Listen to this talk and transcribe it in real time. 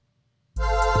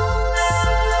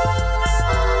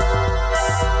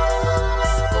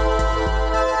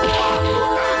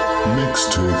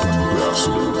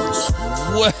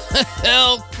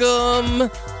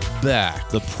Welcome back.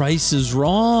 The price is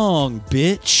wrong,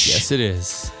 bitch. Yes, it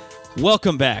is.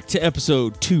 Welcome back to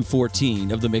episode 214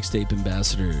 of the Mixtape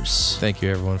Ambassadors. Thank you,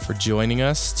 everyone, for joining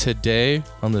us today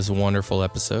on this wonderful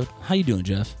episode. How you doing,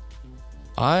 Jeff?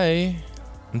 I'm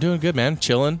doing good, man.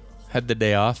 Chilling. Had the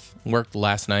day off. Worked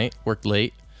last night. Worked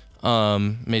late.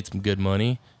 Made some good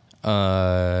money.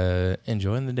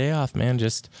 Enjoying the day off, man.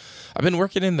 I've been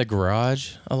working in the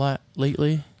garage a lot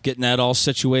lately. Getting that all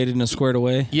situated and squared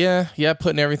away? Yeah,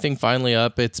 putting everything finally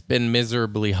up. It's been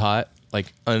miserably hot,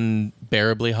 like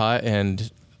unbearably hot,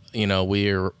 and we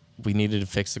needed to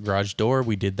fix the garage door.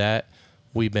 We did that.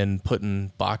 We've been putting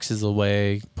boxes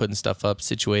away, putting stuff up,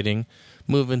 situating,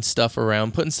 moving stuff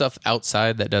around, putting stuff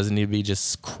outside that doesn't need to be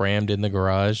just crammed in the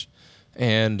garage,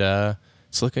 and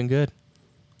it's looking good.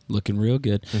 Looking real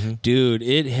good. Mm-hmm. Dude,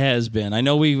 it has been. I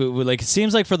know we like, it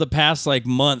seems like for the past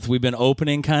month we've been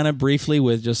opening kind of briefly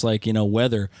with just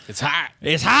weather. It's hot.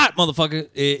 It's hot, motherfucker.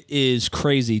 It is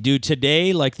crazy. Dude,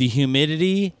 today the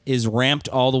humidity is ramped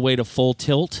all the way to full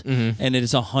tilt, and it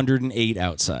is 108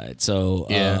 outside. So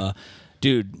yeah.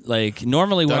 Dude,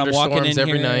 normally when I'm walking in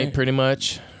every here, night pretty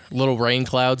much. Little rain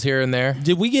clouds here and there.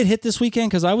 Did we get hit this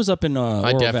weekend? Because I was up in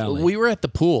Oro Valley. We were at the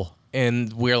pool.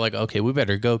 And we're like, okay, we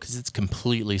better go because it's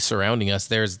completely surrounding us.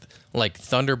 There's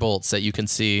thunderbolts that you can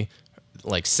see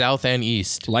south and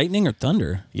east. Lightning or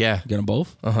thunder? Yeah. You get them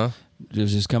both? Uh-huh. It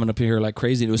was just coming up here like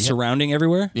crazy. It was surrounding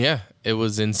everywhere? Yeah. It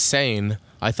was insane.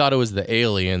 I thought it was the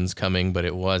aliens coming, but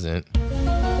it wasn't.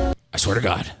 I swear to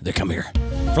God, they come here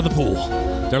for the pool.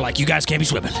 They're like, you guys can't be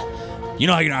swimming. You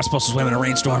know how you're not supposed to swim in a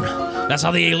rainstorm? That's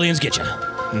how the aliens get you.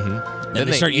 Mm-hmm. Then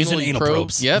they start using anal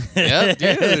probes. Yep,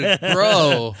 dude,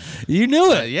 bro. You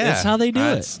knew it. Yeah, that's how they do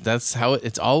it. That's how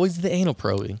it's always the anal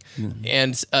probing. Mm-hmm.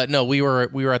 And no, we were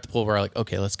at the pool. We're like,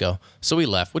 okay, let's go. So we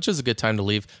left, which was a good time to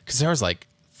leave because there was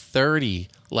 30.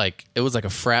 It was like a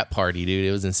frat party, dude.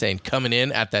 It was insane. Coming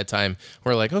in at that time,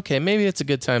 we're like, okay, maybe it's a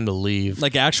good time to leave.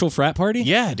 Like actual frat party?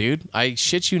 Yeah, dude. I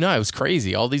shit you not. It was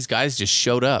crazy. All these guys just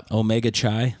showed up. Omega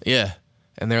Chai? Yeah.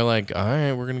 And they're like, all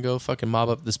right, we're going to go fucking mob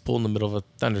up this pool in the middle of a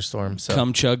thunderstorm. So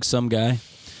come chug some guy.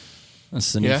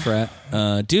 That's the new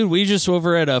frat. Dude, we just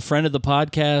over at a friend of the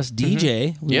podcast,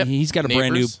 DJ. Mm-hmm. Yep. He's got a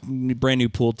brand new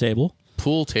pool table.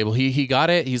 He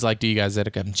got it. He's like, do you guys gotta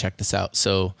come check this out?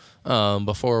 So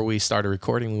before we started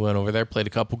recording, we went over there, played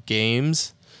a couple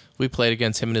games. We played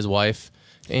against him and his wife.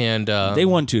 And they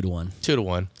won 2-1.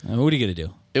 2-1. What are you going to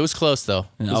do? It was close, though.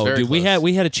 Dude, close.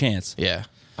 we had a chance. Yeah.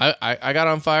 I got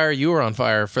on fire. You were on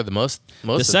fire for the most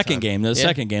of the second game.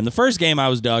 Second game. The first game, I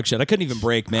was dog shit. I couldn't even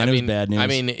break, man. It was bad news. I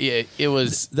mean, it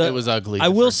was ugly. I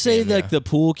will say the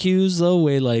pool cues though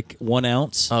weigh 1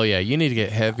 ounce. Oh yeah, you need to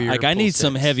get heavier. I need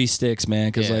some heavy sticks,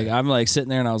 man, because I'm sitting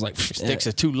there and I was like, your sticks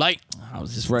are too light. I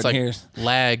was just right here.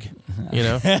 Lag, you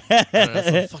know,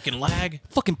 fucking lag,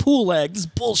 fucking pool lag. This is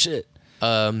bullshit.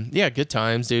 Yeah, good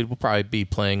times, dude. We'll probably be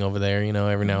playing over there,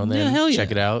 every now and then. Yeah, hell yeah. Check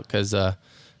it out because.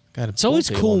 It's always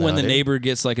cool when the neighbor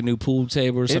gets a new pool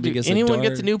table or somebody gets anyone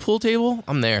gets a new pool table,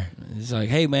 I'm there. It's like,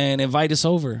 hey man, invite us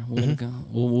over.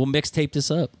 We'll mixtape this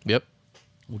up. Yep,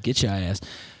 we'll get your ass,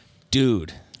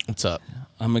 dude. What's up?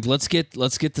 I'm like, let's get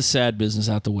the sad business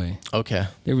out the way. Okay.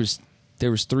 There was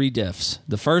 3 deaths.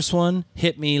 The first one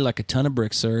hit me like a ton of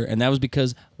bricks, sir, and that was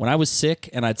because when I was sick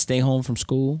and I'd stay home from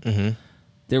school,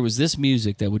 there was this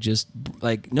music that would just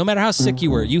no matter how sick you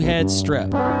were, you had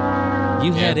strep,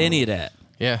 you had any of that.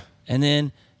 Yeah. And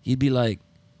then you'd be like,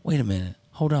 wait a minute,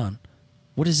 hold on.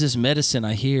 What is this medicine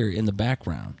I hear in the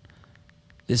background?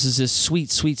 This is this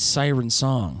sweet, sweet siren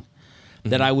song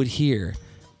that I would hear.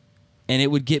 And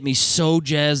it would get me so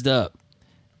jazzed up.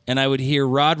 And I would hear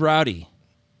Rod Rowdy,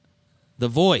 the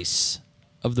voice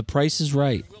of The Price is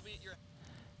Right.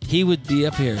 He would be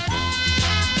up here.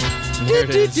 There it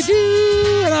is.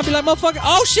 And I'd be like, motherfucker,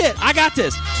 oh shit, I got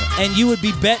this. And you would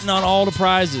be betting on all the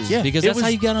prizes. Yeah, because that's how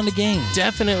you got on the game.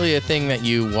 Definitely a thing that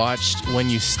you watched when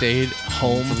you stayed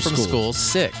home from school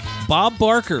sick. Bob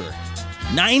Barker,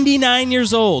 99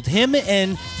 years old. Him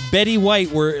and Betty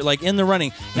White were in the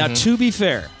running. Now, to be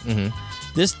fair,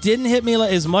 this didn't hit me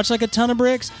as much like a ton of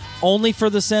bricks, only for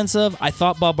the sense of I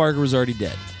thought Bob Barker was already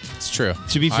dead. It's true.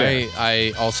 To be fair,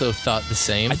 I also thought the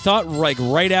same. I thought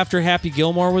right after Happy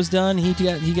Gilmore was done, he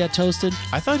got toasted.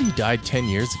 I thought he died 10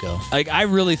 years ago. I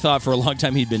really thought for a long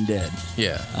time he'd been dead.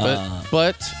 Yeah,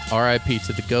 but R.I.P.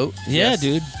 to the GOAT. Yeah, yes.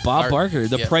 dude, Bob Barker.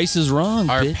 The Price is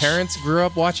Wrong. Our bitch. parents grew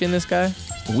up watching this guy.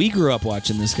 We grew up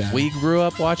watching this guy. We grew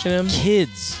up watching him.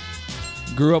 Kids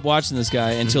grew up watching this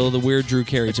guy until the weird Drew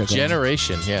Carey took over.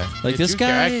 Generation, yeah. This Drew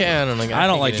guy, I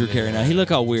don't like Drew Carey now. He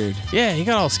look all weird. Yeah, he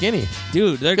got all skinny.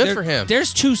 Dude, good for him.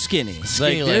 There's too skinny.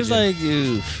 Skinny there's legend.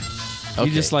 oof. You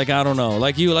just like, I don't know.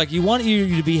 Like you want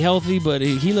you to be healthy, but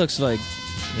he looks like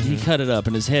he cut it up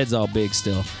and his head's all big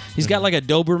still. He's got like a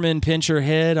Doberman Pinscher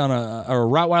head or a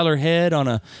Rottweiler head on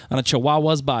a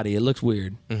Chihuahua's body. It looks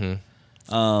weird. And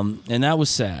that was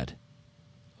sad.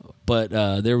 But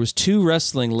there was 2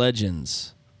 wrestling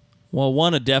legends. Well,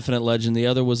 one a definite legend. The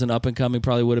other was an up and coming,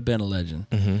 probably would have been a legend.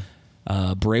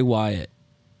 Bray Wyatt.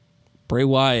 Bray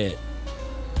Wyatt.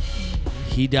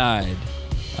 He died.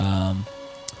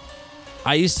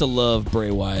 I used to love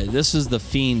Bray Wyatt. This is the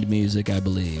Fiend music, I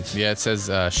believe. Yeah, it says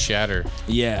Shatter.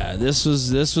 Yeah, this was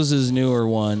his newer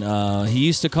one. He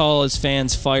used to call his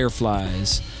fans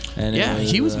Fireflies. And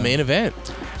he was main event.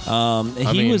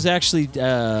 He was actually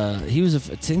was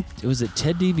it Ted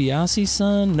DiBiase's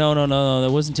son? No,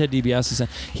 that wasn't Ted DiBiase's son.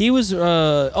 He was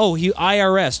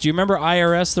IRS. Do you remember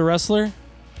IRS the wrestler?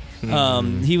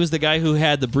 He was the guy who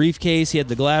had the briefcase. He had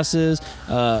the glasses.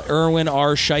 Erwin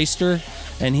R. Shyster,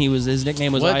 and his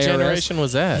nickname was What IRS. generation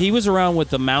was that? He was around with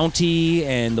the Mountie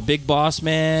and the Big Boss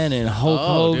Man and Hulk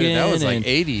Hogan. Dude, that was like and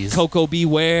 80s. Coco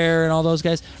Beware and all those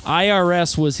guys.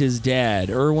 IRS was his dad,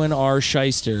 Erwin R.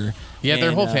 Shyster. Yeah,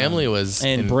 their whole family was.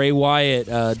 And Bray Wyatt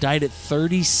died at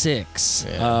 36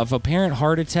 of apparent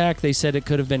heart attack. They said it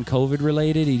could have been COVID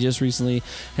related. He just recently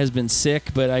has been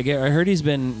sick, but I heard he's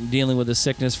been dealing with a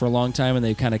sickness for a long time, and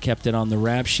they've kind of kept it on the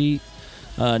rap sheet.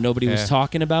 Nobody was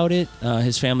talking about it.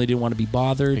 His family didn't want to be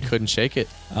bothered. He couldn't shake it,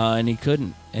 and he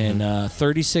couldn't. And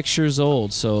 36 years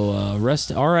old. So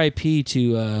R.I.P.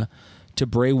 to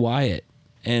Bray Wyatt.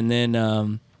 And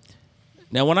then.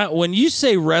 Now, when you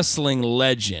say wrestling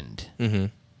legend,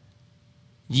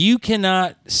 you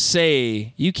can't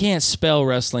spell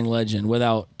wrestling legend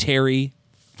without Terry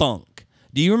Funk.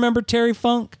 Do you remember Terry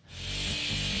Funk?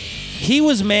 He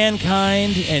was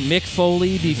Mankind and Mick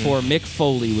Foley before Mick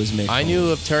Foley was Mick Foley. I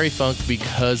knew of Terry Funk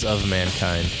because of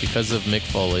Mankind, because of Mick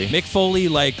Foley. Mick Foley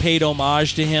paid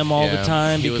homage to him all the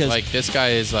time. He because was like, this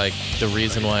guy is like the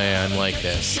reason why I'm like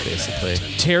this, basically.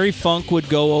 Terry Funk would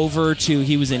go over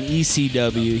he was in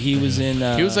ECW. He was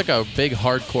in... he was like a big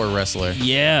hardcore wrestler.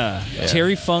 Yeah.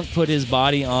 Terry Funk put his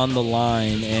body on the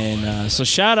line. And so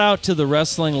shout out to the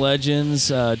wrestling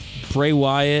legends, Bray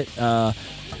Wyatt,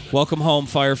 welcome home,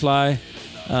 Firefly.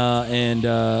 And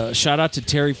shout out to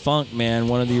Terry Funk, man,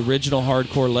 one of the original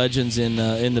hardcore legends in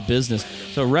the business.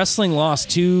 So wrestling lost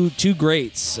two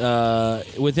greats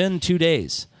within 2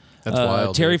 days. That's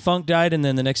wild. Terry Funk died, and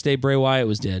then the next day Bray Wyatt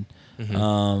was dead.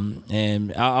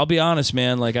 And I'll be honest,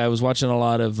 man. I was watching a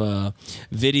lot of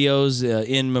videos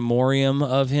in memoriam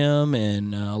of him,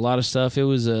 and a lot of stuff. It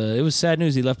was sad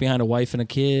news. He left behind a wife and a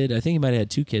kid. I think he might have had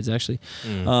 2 kids actually.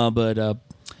 But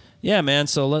yeah, man.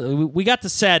 So we got the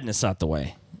sadness out the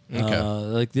way.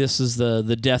 Okay. This is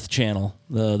the death channel,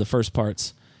 the first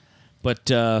parts. But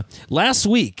last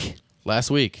week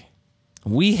we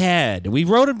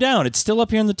wrote him down. It's still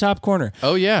up here in the top corner.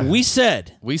 Oh yeah. We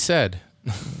said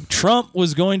Trump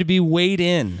was going to be weighed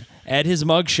in at his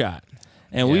mugshot.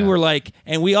 And we were like,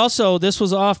 and we also, this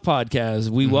was off podcast.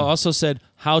 We also said,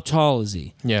 how tall is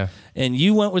he? Yeah. And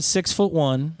you went with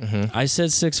 6'1". I said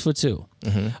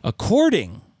 6'2".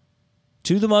 According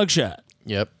to the mugshot.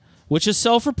 Yep. Which is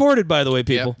self-reported, by the way,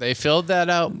 people. Yep. They filled that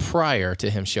out prior to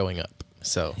him showing up.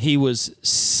 So he was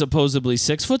supposedly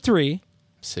 6'3".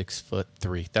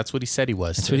 6'3". That's what he said he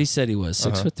was. That's what he said he was.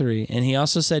 6'3". And he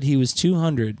also said he was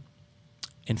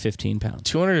 215 pounds.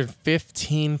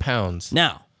 215 pounds.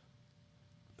 Now,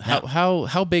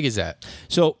 how big is that?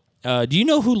 So, do you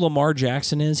know who Lamar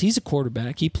Jackson is? He's a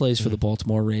quarterback. He plays for the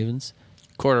Baltimore Ravens.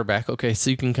 Quarterback. Okay, so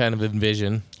you can kind of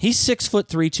envision. He's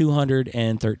 6'3",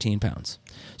 213 pounds.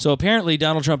 So apparently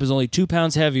Donald Trump is only 2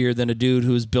 pounds heavier than a dude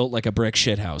who's built like a brick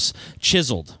shithouse.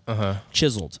 Chiseled.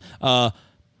 Chiseled. A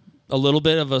little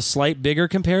bit of a slight bigger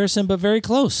comparison, but very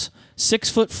close.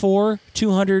 6'4",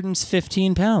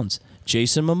 215 pounds.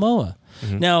 Jason Momoa.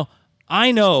 Now,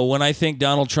 I know when I think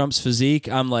Donald Trump's physique,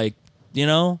 I'm like,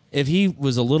 if he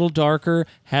was a little darker,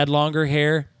 had longer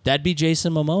hair, that'd be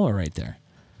Jason Momoa right there.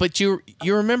 But you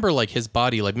remember his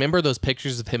body, remember those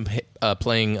pictures of him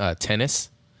playing tennis?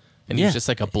 And he's just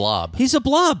like a blob. He's a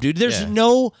blob, dude. There's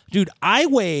no... Dude, I'm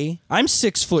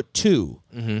 6'2",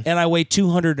 and I weigh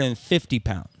 250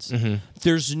 pounds.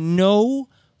 There's no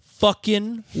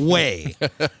fucking way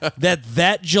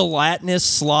that gelatinous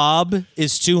slob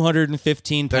is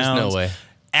 215 pounds. There's no way.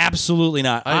 Absolutely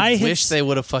not. I wish they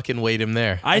would have fucking weighed him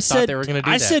there. I thought they were going to do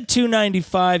that. I said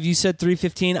 295. You said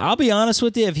 315. I'll be honest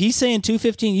with you. If he's saying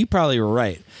 215, you probably were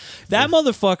right. That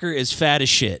motherfucker is fat as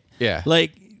shit. Yeah.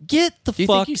 Get the fuck. Do you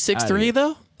think he's 6'3",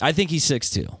 though? I think he's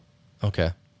 6'2".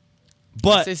 Okay.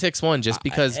 But I say 6'1" just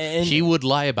because he would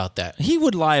lie about that. he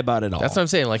would lie about it all. That's what I'm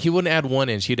saying. Like, he wouldn't add 1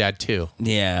 inch, he'd add 2.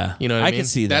 Yeah. You know what I mean? I can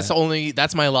see that.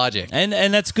 That's my logic.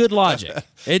 And that's good logic.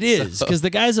 It is, because the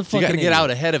guy's a fucking You got to get idiot.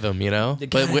 out ahead of him, you know?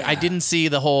 But I didn't see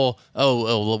the whole,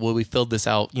 well, we filled this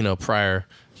out, prior,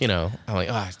 I'm like,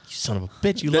 you son of a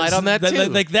bitch, you lied on that too.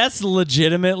 Like, that's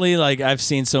legitimately, like, I've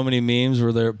seen so many memes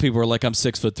where people are like, I'm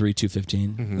 6'3",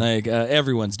 215. Mm-hmm. Like,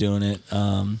 everyone's doing it.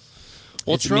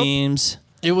 It's Trump- memes.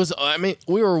 It was,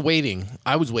 we were waiting.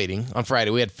 I was waiting on Friday.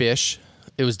 We had fish.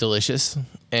 It was delicious.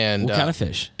 And What kind of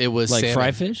fish? It was like salmon.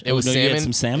 fry fish? It was no, salmon. You had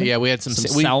some salmon? Yeah, we had some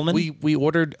salmon. We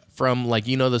ordered from, like,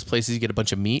 those places you get a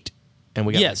bunch of meat. And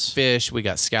we got like, fish, we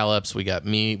got scallops, we got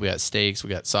meat, we got steaks, we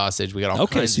got sausage, we got all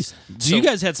kinds. So you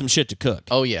guys had some shit to cook.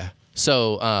 Oh, yeah.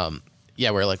 So, we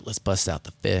were like, let's bust out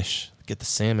the fish, get the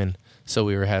salmon. So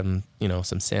we were having,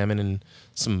 some salmon and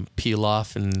some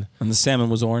pilaf. And the salmon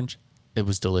was orange? It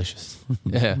was delicious.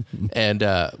 Yeah. And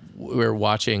we were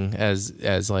watching as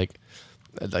like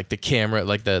the camera,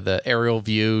 like the aerial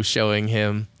view showing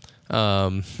him.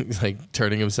 Like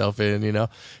turning himself in,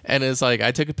 and it's like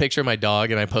I took a picture of my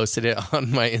dog and I posted it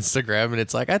on my Instagram, and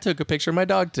it's like I took a picture of my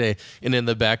dog today, and in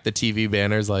the back the TV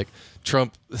banner's like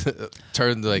Trump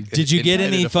turned like. Did you get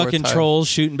any fucking trolls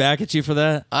shooting back at you for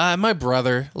that? My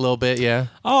brother a little bit, yeah.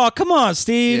 Oh, come on,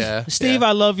 Steve. Yeah, Steve,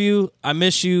 I love you. I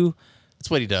miss you.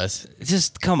 That's what he does.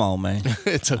 Just come on, man.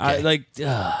 It's okay.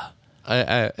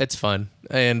 It's fun,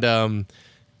 and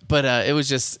but it was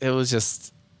just.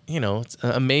 It's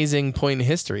an amazing point in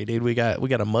history, dude. We got a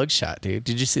mugshot, dude.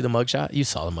 Did you see the mugshot? You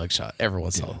saw the mugshot.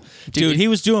 Everyone saw it. Dude, he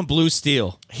was doing blue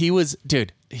steel. He was,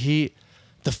 dude. The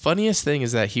funniest thing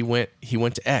is that he went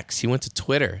to X. He went to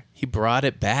Twitter. He brought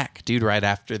it back, dude, right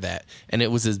after that. And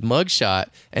it was his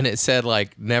mugshot, and it said,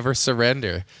 like, never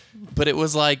surrender. But it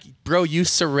was like, bro, you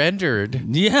surrendered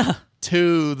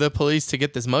to the police to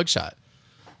get this mugshot.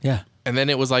 Yeah. And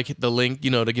then it was like the link,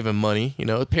 to give him money.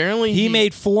 Apparently he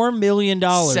made $4 million.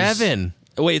 7.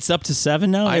 Wait, it's up to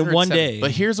 7 now in one 7. day. But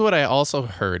here's what I also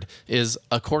heard is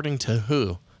according to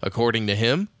who? According to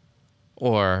him?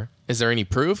 Or is there any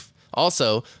proof?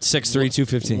 Also, 6'3",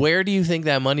 215. Where do you think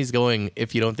that money's going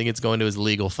if you don't think it's going to his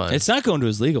legal fund? It's not going to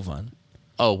his legal fund.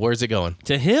 Oh, where's it going?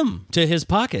 To him, to his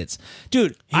pockets.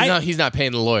 Dude, he's not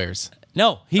paying the lawyers.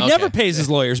 No, he never pays his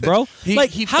lawyers, bro.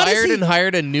 He fired and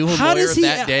hired a new lawyer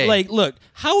that day. Like, look,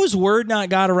 how has word not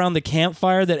got around the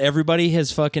campfire that everybody has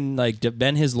fucking, like,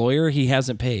 been his lawyer? He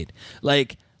hasn't paid.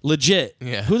 Like, legit.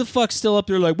 Yeah. Who the fuck's still up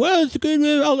there like, well, it's good.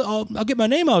 I'll get my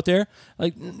name out there.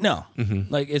 Like, no.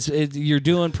 Mm-hmm. Like, you're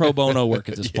doing pro bono work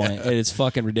at this point. It's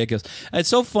fucking ridiculous. It's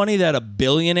so funny that a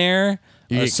billionaire...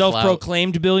 A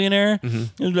self-proclaimed billionaire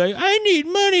is like, I need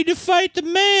money to fight the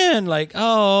man. Like,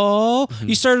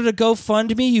 you started a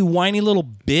GoFundMe, you whiny little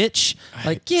bitch.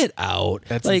 Like, get out.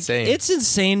 That's like, insane. It's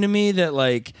insane to me that,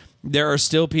 like, there are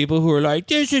still people who are like,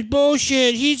 this is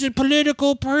bullshit. He's a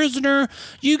political prisoner.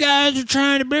 You guys are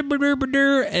trying to blah, blah, blah, blah,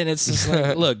 blah. And it's just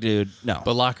like, look, dude, no.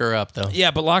 But lock her up, though.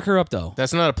 Yeah, but lock her up, though.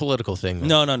 That's not a political thing,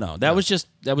 though. No. That was just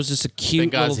a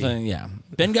cute Benghazi. little thing. Yeah.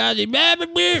 Benghazi.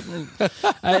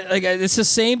 It's the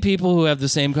same people who have the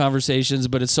same conversations,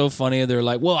 but it's so funny. They're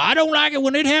like, well, I don't like it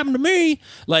when it happened to me.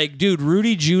 Like, dude,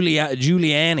 Rudy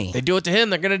Giuliani. They do it to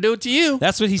him, they're going to do it to you.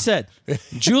 That's what he said.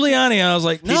 Giuliani, and I was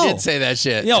like, no. He did say that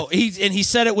shit. No, he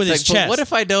said it with his chest. But what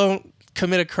if I don't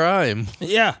commit a crime?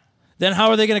 Yeah. Then how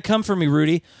are they going to come for me,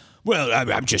 Rudy? Well,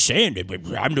 I'm just saying,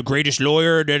 I'm the greatest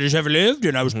lawyer that has ever lived,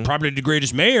 and I was probably the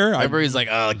greatest mayor. Everybody's like,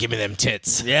 oh, give me them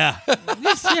tits. Yeah.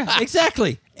 Yeah,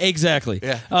 exactly.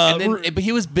 Yeah. But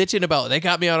he was bitching about, they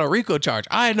got me on a RICO charge.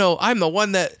 I know, I'm the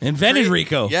one that... Invented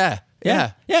RICO. Yeah.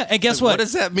 Yeah. And guess what? What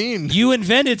does that mean? You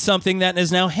invented something that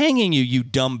is now hanging you, you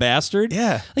dumb bastard.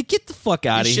 Yeah. Like, get the fuck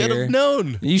out of here. You should have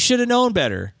known. You should have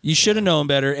known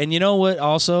better. And you know what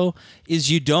also is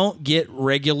you don't get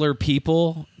regular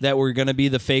people that were going to be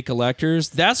the fake electors.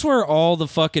 That's where all the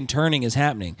fucking turning is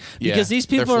happening. Because these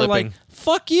people are like,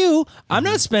 fuck you. I'm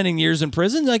not spending years in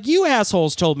prison. Like, you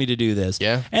assholes told me to do this.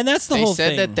 Yeah. And that's the whole thing.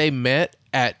 They said that they met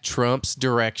at Trump's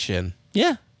direction.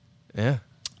 Yeah. Yeah.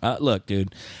 Look,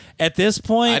 dude. At this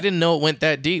point, I didn't know it went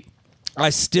that deep. I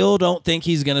still don't think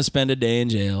he's going to spend a day in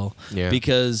jail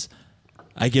because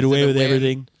I get away with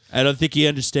everything. I don't think you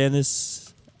understand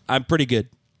this. I'm pretty good.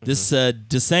 This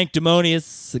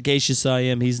DeSanctimonious, in case you saw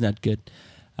him, he's not good.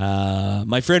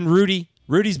 My friend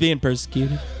Rudy's being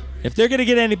persecuted. If they're going to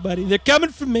get anybody, they're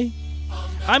coming for me.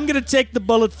 I'm going to take the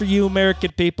bullet for you,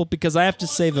 American people, because I have to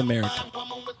save America.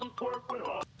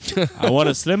 I want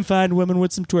a slim, fine woman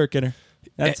with some twerk in her.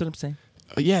 That's what I'm saying.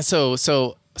 Yeah, so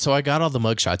I got all the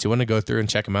mugshots. You want to go through and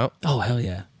check them out? Oh, hell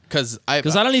yeah.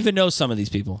 because I don't even know some of these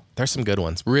people. There's some good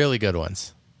ones, really good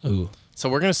ones. Ooh. So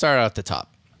we're gonna start out at the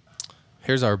top.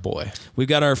 Here's our boy. We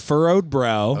got our furrowed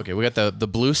brow. Okay, we got the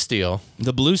blue steel.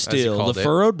 The blue steel, the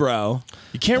furrowed brow.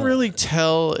 You can't really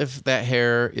tell if that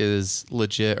hair is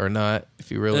legit or not. If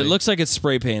you really, it looks like it's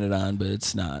spray painted on, but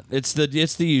it's not. It's the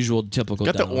usual typical.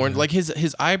 Got the orange. Like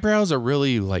his eyebrows are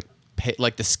really like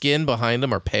the skin behind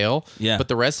them are pale. Yeah. But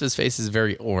the rest of his face is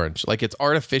very orange. Like it's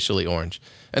artificially orange,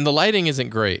 and the lighting isn't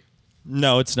great.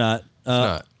 No, it's not. It's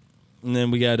not. And then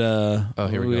we got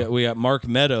here we go. We got Mark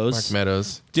Meadows. Mark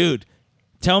Meadows, dude.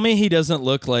 Tell me he doesn't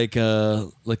look like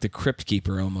the Crypt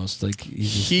Keeper almost. Like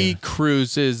he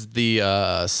cruises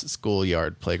the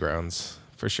schoolyard playgrounds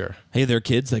for sure. Hey there,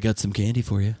 kids! I got some candy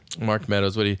for you. Mark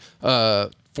Meadows,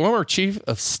 former chief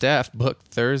of staff, booked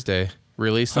Thursday,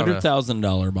 released on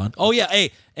 $100,000 bond. Oh yeah,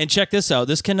 hey, and check this out.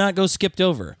 This cannot go skipped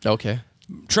over. Okay.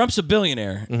 Trump's a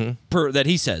billionaire, that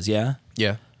he says. Yeah.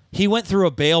 Yeah. He went through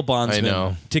a bail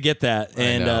bondsman to get that,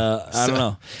 and I don't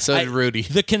know. So did Rudy.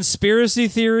 The conspiracy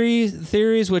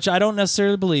theories, which I don't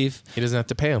necessarily believe. He doesn't have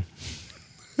to pay him.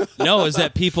 No, is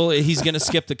that he's going to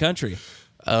skip the country.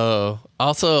 Oh,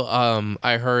 also,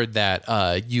 I heard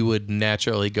that you would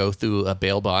naturally go through a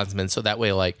bail bondsman, so that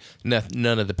way, like,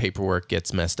 none of the paperwork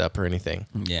gets messed up or anything.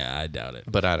 Yeah, I doubt it.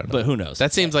 But I don't know. But who knows?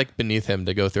 That seems like beneath him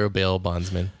to go through a bail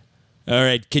bondsman. All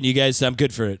right, can you guys? I'm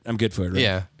good for it. Right?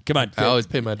 Yeah. Come on. I always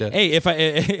pay my debt. Hey, if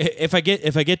I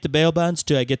get the bail bonds,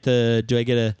 do I get a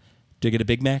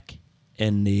Big Mac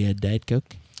and the Diet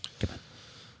Coke? Come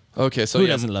on. Okay, so who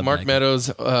doesn't love Mark Meadows,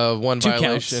 one Two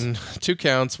violation, counts. 2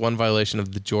 counts, 1 violation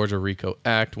of the Georgia RICO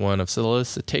Act, 1 of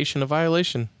solicitation of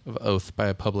violation of oath by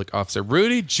a public officer.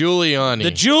 Rudy Giuliani.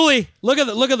 The Julie, look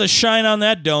at the shine on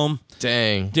that dome.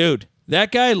 Dang, dude,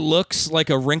 that guy looks like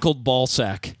a wrinkled ball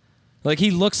sack. Like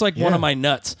he looks like one of my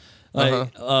nuts.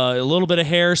 Like a little bit of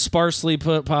hair sparsely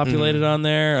populated on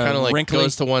there. Kind of like wrinkly,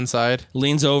 goes to one side.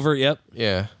 leans over. Yep.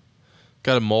 Yeah.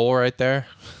 Got a mole right there.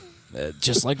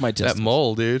 Just like my testicles. That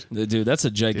mole, dude. Dude, that's a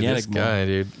gigantic This guy, mole.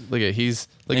 dude.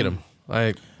 Look at him.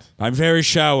 I'm very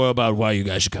sour about why you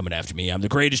guys are coming after me. I'm the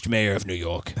greatest mayor of New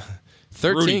York.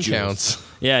 13 counts.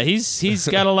 Yeah, he's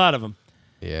got a lot of them.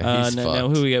 Yeah, he's fucked. Now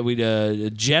who we got? We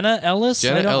Jenna Ellis.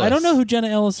 Ellis. I don't know who Jenna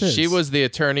Ellis is. She was the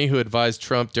attorney who advised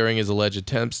Trump during his alleged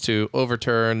attempts to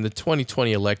overturn the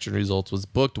 2020 election results. Was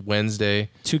booked Wednesday.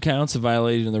 2 counts of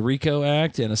violating the RICO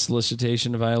Act and a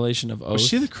solicitation of violation of oath. Was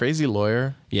she the crazy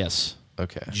lawyer? Yes.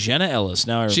 Okay. Jenna Ellis.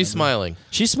 Now I remember. She's smiling.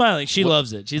 She's smiling. She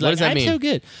loves it. She's what like, does that I'm mean? so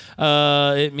good.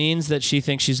 It means that she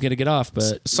thinks she's going to get off.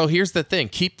 But So here's the thing.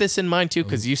 Keep this in mind too,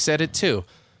 because you said it too.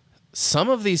 Some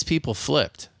of these people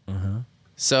flipped.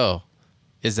 So,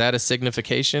 is that a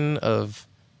signification of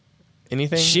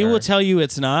anything? she will tell you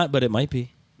it's not, but it might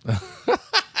be.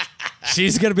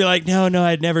 She's going to be like, no,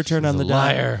 I'd never turn on the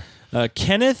liar.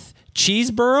 Kenneth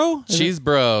Cheeseborough?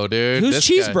 Cheesebro, dude. Who's This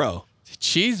Cheesebro? guy.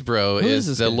 Cheesebro Who is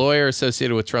is the this guy? lawyer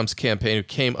associated with Trump's campaign who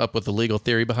came up with the legal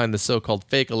theory behind the so-called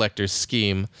fake electors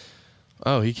scheme.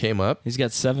 Oh, he came up He's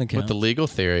got 7 counts. with the legal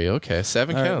theory. Okay,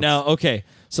 7 All right, counts. now, okay.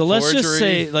 So let's just Forgery.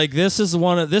 say, like, this is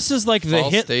like the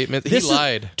False statement. He this is-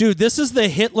 lied. dude, this is the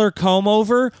Hitler comb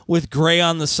over with gray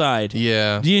on the side.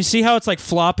 Yeah. Do you see how it's like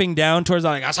flopping down towards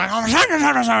like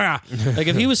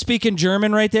if he was speaking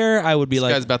German right there, I would be This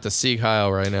like, guy's about to Sieg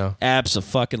Heil right now.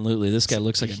 abso-fucking-lutely. This guy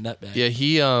looks like a nutbag. Yeah,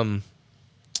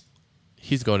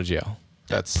 he's going to jail.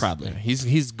 That's Probably.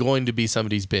 He's going to be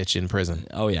somebody's bitch in prison.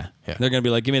 Oh yeah. Yeah. They're gonna be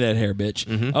like, give me that hair,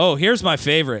 bitch. Oh, here's my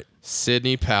favorite.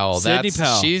 Sidney Powell. Sidney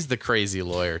Powell. She's the crazy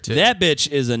lawyer too. That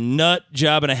bitch is a nut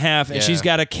job and a half, and Yeah. she's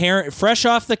got a Karen fresh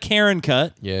off the Karen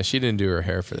cut. Yeah, she didn't do her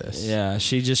hair for this. Yeah,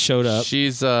 she just showed up.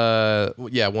 She's one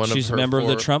She's of a her member of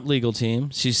the 4 Trump legal team.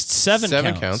 She's 7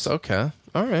 counts. Okay.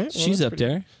 All right. Well, She's that's up pretty-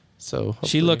 there. So She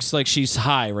hopefully- looks like she's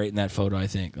high right in that photo, I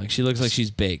think. Like she looks like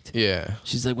she's baked. Yeah.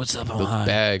 She's like, "What's up? I'm Those high."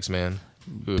 bags, man.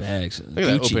 Oof. Bags. Look at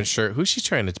that Gucci. open shirt. Who's she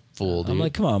trying to fool, dude? I'm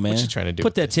like, come on, man. What's she trying to do? Put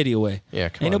with that titty away. Yeah,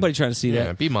 come Ain't on. nobody trying to see Yeah,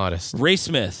 that. be modest. Ray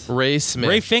Smith. Ray Smith.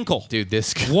 Ray Finkel. Dude,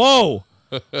 this guy. Whoa.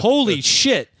 Holy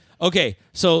shit. Okay,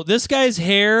 so this guy's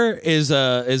hair is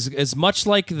much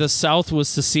like the South was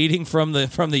seceding from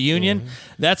the Union.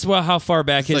 That's how far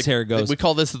back his hair goes. We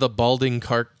call this the balding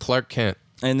Clark Kent.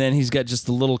 And then he's got just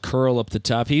a little curl up the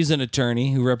top. He's an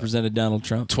attorney who represented Donald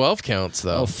Trump. 12 counts,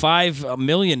 though. Oh, $5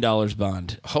 million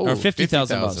bond. Or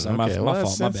 50,000 bucks. Okay, My well,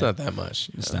 fault. My that's bad. not that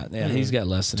much. It's not. Yeah, he's got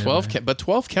less than 12 everybody. but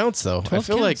 12 counts, though. 12 I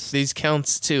feel like counts. these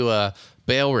counts to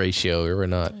bail ratio are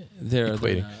not They're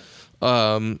equating.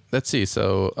 Let's see.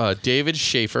 So David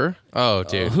Schaefer. Oh,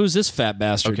 dude. who's this fat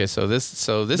bastard? Okay, so this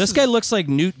This guy looks like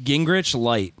Newt Gingrich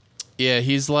light. Yeah,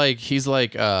 he's like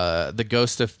the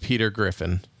ghost of Peter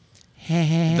Griffin.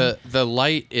 The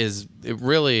light is it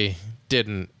really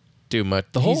didn't do much.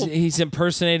 He's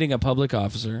impersonating a public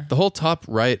officer. The whole top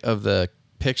right of the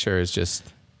picture is just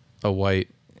a white.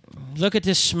 Look at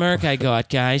this smirk I got,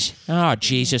 guys. Oh,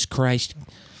 Jesus Christ.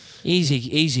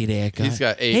 Easy there, guys. He's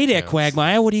got 8 Hey there, counts.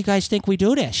 Quagmire. What do you guys think we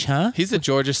do this, huh? He's a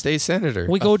Georgia state senator.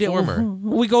 We go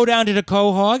down to the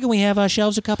Quahog and we have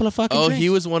ourselves a couple of fucking drinks.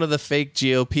 He was one of the fake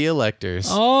GOP electors.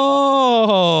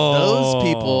 Oh. Those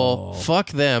people, fuck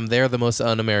them. They're the most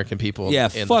un-American people in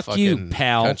the fuck fucking you,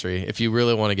 pal. country. If you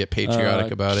really want to get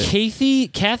patriotic about it.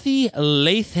 Kathy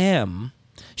Latham.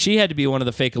 She had to be one of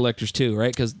the fake electors too,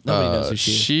 right? Because nobody knows who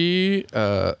she is.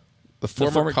 The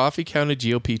former Coffee County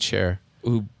GOP chair.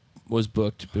 Who was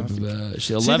booked.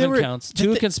 She 11 counts.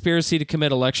 2 conspiracy to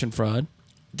commit election fraud.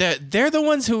 They're the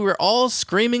ones who were all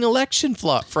screaming election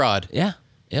fraud. Yeah.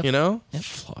 Yep. You know? Yep.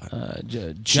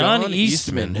 John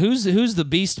Eastman. Who's the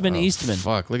Beastman Eastman?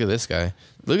 Fuck, look at this guy.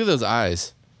 Look at those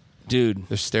eyes. Dude.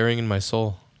 They're staring in my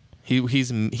soul.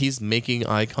 He's making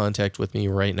eye contact with me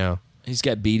right now. He's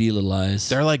got beady little eyes.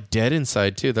 They're like dead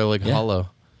inside too. They're like hollow.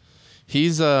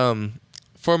 He's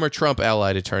former Trump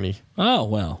allied attorney. Oh,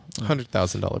 well.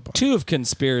 $100,000 bond. 2 of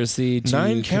conspiracy to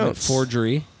 9 commit counts.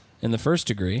 forgery in the first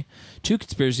degree. 2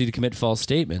 conspiracy to commit false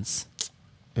statements.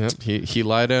 Yep, he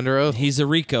lied under oath. He's a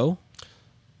Rico.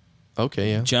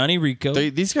 Okay, yeah. Johnny Rico.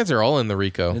 These guys are all in the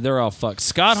Rico. They're all fucked.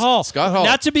 Scott Hall.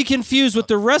 Not to be confused with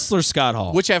the wrestler Scott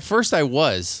Hall. Which at first I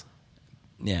was.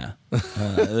 Yeah.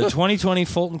 The 2020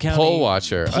 Fulton County Poll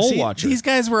watcher. Poll watcher. These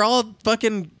guys were all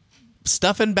fucking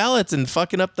stuffing ballots and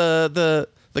fucking up the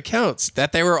counts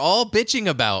that they were all bitching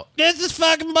about. This is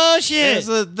fucking bullshit. It was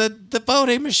the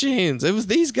voting machines. It was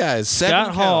these guys.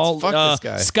 Scott Hall. Fuck this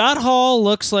guy. Scott Hall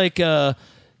looks like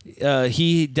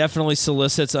he definitely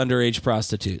solicits underage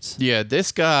prostitutes. Yeah,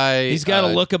 this guy. He's got a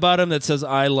look about him that says,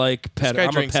 "I like pet." This guy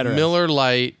I'm drinks a pederast. Miller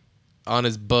Lite on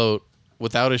his boat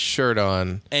without his shirt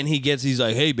on, and he's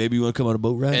like, "Hey, baby, you want to come on a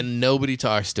boat ride?" and nobody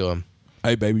talks to him.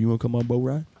 Hey, baby, you want to come on a boat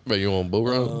ride? But you want a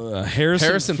boat ride?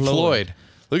 Harrison Floyd.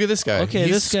 Look at this guy. Okay,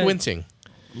 he's this guy- squinting.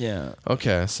 Yeah.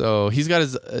 Okay, so he's got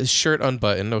his shirt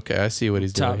unbuttoned. Okay, I see what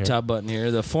he's doing here. Top button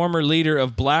here. The former leader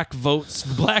of Black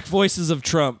Voices of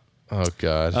Trump. Oh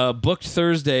God. Booked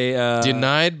Thursday.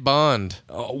 Denied bond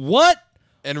What?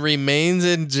 and remains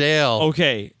in jail.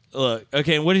 Okay. Look.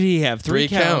 Okay. What did he have? 3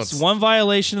 counts. 1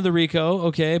 violation of the RICO.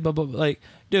 Okay. But like,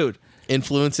 dude.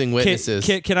 Influencing witnesses.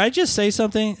 Can I just say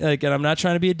something? Like, and I'm not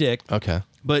trying to be a dick. Okay.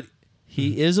 But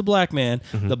he is a black man.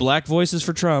 The Black Voices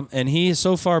for Trump, and he has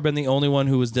so far been the only one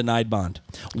who was denied bond.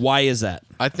 Why is that?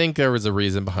 I think there was a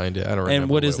reason behind it. I don't remember. And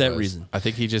what is that it was. reason? I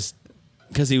think he just.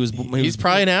 Because he's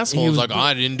probably an asshole. He's like, oh,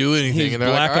 I didn't do anything. He's And they're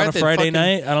black like, all on right, a Friday then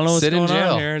night. I don't know what's sit in going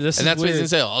jail. on here. This and is that's what he's weird.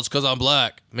 gonna say. Oh, it's because I'm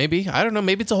black. Maybe I don't know.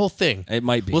 Maybe it's a whole thing. It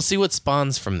might be. We'll see what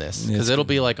spawns from this because it'll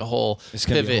be like a whole gonna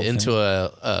be a pivot whole into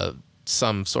a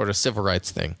some sort of civil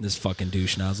rights thing. This fucking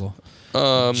douche nozzle.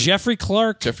 Jeffrey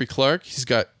Clark. Jeffrey Clark. He's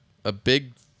got a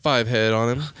big 5 head on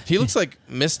him. He looks like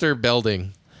Mr.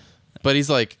 Belding. But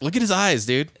he's like, look at his eyes,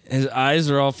 dude. His eyes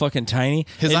are all fucking tiny.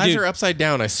 His eyes are upside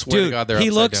down. I swear to God, they're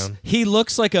upside down. He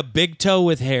looks like a big toe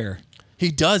with hair.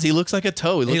 He does. He looks like a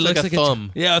toe. He looks like a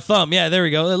thumb. Yeah, a thumb. Yeah, there we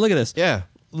go. Look at this. Yeah.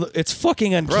 It's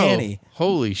fucking uncanny. Bro,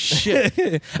 holy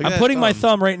shit. I'm putting my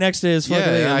thumb right next to his fucking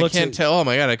thing. Yeah, I can't tell. Oh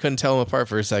my God, I couldn't tell them apart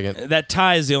for a second. That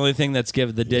tie is the only thing that's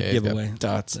give away.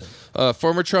 Dots.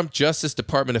 Former Trump Justice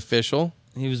Department official.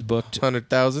 He was booked.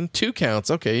 100,000. 2 counts.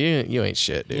 Okay, you ain't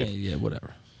shit, dude. Yeah,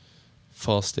 whatever.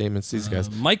 False statements, these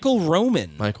guys. Michael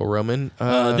Roman.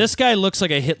 This guy looks like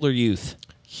a Hitler Youth.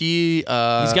 He's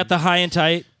got the high and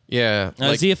tight. Yeah.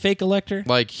 Is he a fake elector?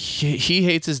 Like, he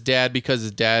hates his dad because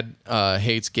his dad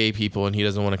hates gay people and he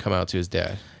doesn't want to come out to his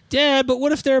dad. Dad, but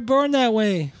what if they're born that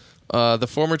way? The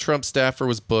former Trump staffer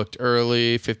was booked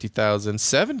early, 50,000.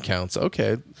 7 counts.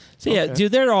 Okay. So yeah,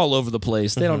 dude, they're all over the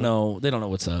place. They don't know. They don't know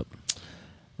what's up.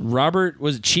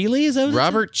 Was it Cheeley? Is that what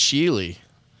Robert Cheeley,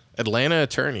 Atlanta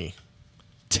attorney.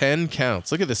 10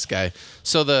 counts. Look at this guy.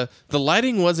 So the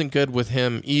lighting wasn't good with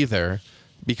him either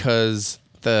because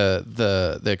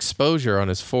the exposure on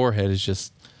his forehead is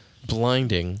just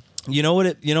blinding. You know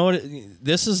what?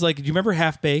 This is like. Do you remember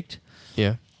Half Baked?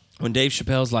 Yeah. When Dave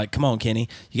Chappelle's like, "Come on, Kenny,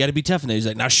 you got to be tough in there." He's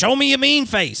like, "Now show me your mean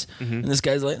face." And this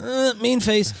guy's like, "Mean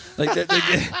face." Like,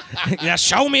 now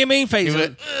show me a mean face.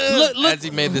 Look, as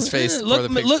he made this face.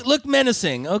 Look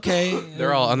menacing. Okay.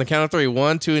 They're all on the count of 3.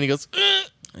 1, 2, and he goes.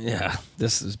 Yeah,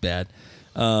 this is bad.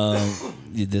 Sean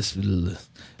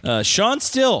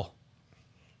Still.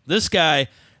 This guy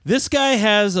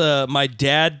has my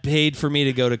dad paid for me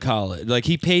to go to college. Like,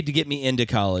 he paid to get me into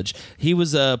college. He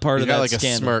was a part of that like scandal.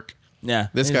 a smirk. Yeah.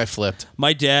 This guy flipped.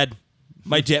 My dad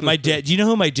My dad. Do you know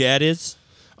who my dad is?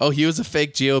 Oh, he was a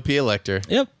fake GOP elector.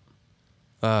 Yep.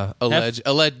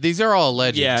 These are all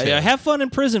alleged. Yeah, too. yeah. Have fun in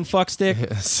prison, fuckstick.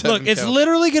 Look, it's counts.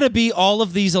 literally going to be all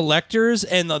of these electors,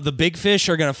 and the big fish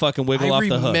are going to fucking wiggle off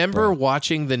the hook. I remember bro.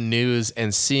 watching the news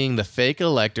and seeing the fake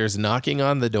electors knocking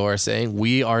on the door saying,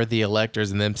 "We are the electors,"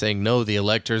 and them saying, "No, the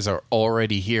electors are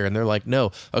already here." And they're like,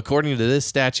 "No, according to this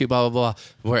statute, blah, blah,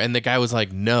 blah." And the guy was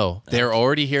like, "No, they're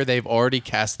already here. They've already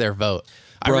cast their vote."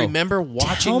 Bro, I remember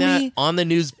watching that on the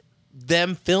news,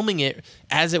 them filming it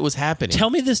as it was happening. Tell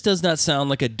me this does not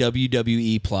sound like a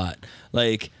WWE plot.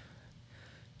 Like,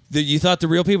 you thought the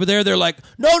real people there? They're like,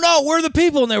 no, we're the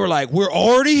people. And they were like, we're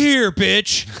already here,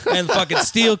 bitch. And the fucking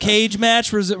steel cage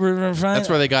match was That's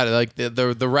where they got it. Like,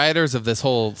 the writers of this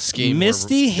whole scheme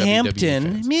Misty were WWE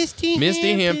Hampton. fans.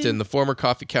 Misty Hampton, the former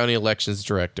Coffee County elections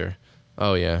director.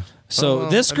 Oh, yeah. So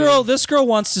this girl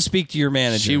wants to speak to your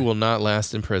manager. She will not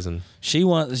last in prison. She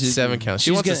wants 7 counts.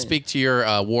 She wants to speak to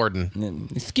your warden.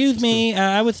 Excuse me,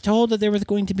 I was told that there was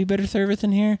going to be better service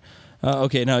in here.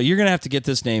 Okay, now you're gonna have to get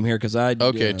this name here because I.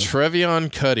 Okay,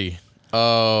 Trevion Cuddy.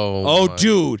 Oh,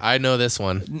 dude, I know this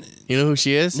one. You know who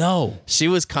she is? No, she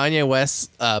was Kanye West's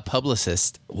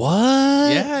publicist.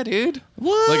 What? Yeah, dude.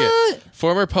 What? Look at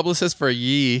former publicist for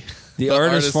Yee. The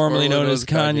artist formerly known as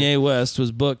Kanye West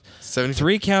was booked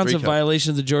 3 counts of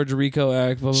violation of the Georgia RICO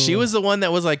Act. Blah, blah, blah. She was the one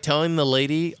that was like telling the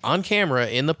lady on camera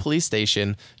in the police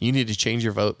station, "You need to change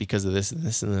your vote because of this and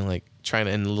this," and then like trying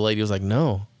to, and the lady was like,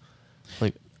 "No."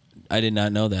 Like, I did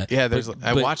not know that. Yeah,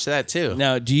 I watched that too.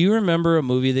 Now, do you remember a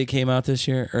movie that came out this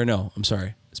year? Or no, I'm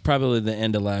sorry. It's probably the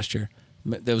end of last year.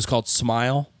 That was called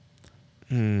Smile.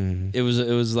 It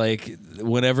was like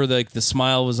whenever the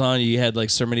smile was on, you had like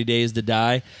so many days to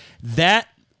die. That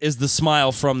is the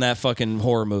smile from that fucking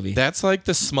horror movie. That's like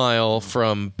the smile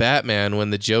from Batman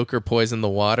when the Joker poisoned the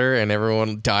water and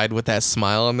everyone died with that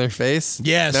smile on their face.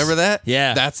 Yes. Remember that?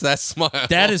 Yeah. That's that smile.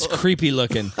 That is creepy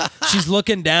looking. She's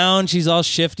looking down. She's all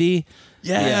shifty.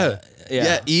 Yeah.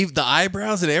 Eve, the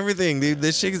eyebrows and everything, dude.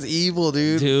 This chick is evil,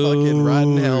 dude. Fucking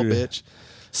rotten hell, bitch.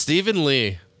 Stephen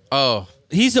Lee. Oh.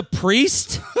 He's a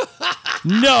priest?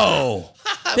 No.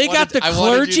 They got the clergy. I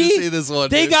wanted you to see this one,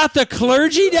 they dude. got the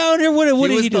clergy down here. What did he do?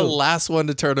 He was the last one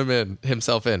to turn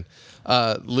himself in.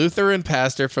 Lutheran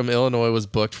pastor from Illinois was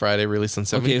booked Friday, released on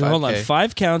 75K. Okay, hold on.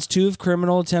 5 counts, 2 of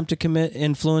criminal attempt to commit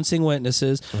influencing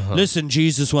witnesses. Listen,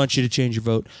 Jesus wants you to change your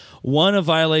vote. 1 of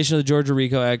violation of the Georgia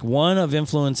RICO Act. 1 of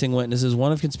influencing witnesses.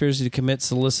 1 of conspiracy to commit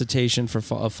solicitation for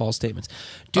false statements.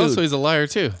 Dude, oh, so he's a liar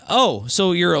too. Oh,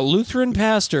 so you're a Lutheran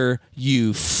pastor,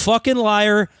 you fucking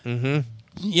liar. Mm-hmm.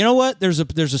 You know what? There's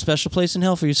a special place in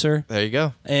hell for you, sir. There you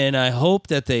go. And I hope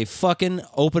that they fucking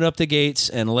open up the gates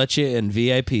and let you in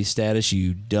VIP status,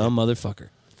 you dumb motherfucker.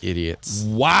 Idiots.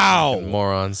 Wow. Fucking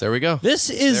morons. There we go.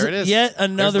 This is yet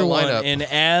another one. lineup. And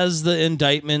as the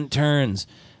indictment turns,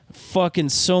 fucking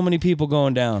so many people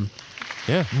going down.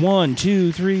 Yeah. 1,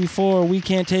 2, 3, 4. We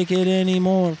can't take it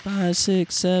anymore. 5,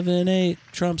 6, 7, 8.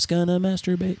 Trump's gonna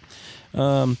masturbate.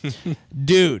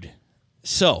 Dude.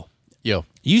 So. Yo.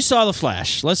 You saw The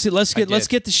Flash. Let's get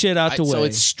the shit out the way. So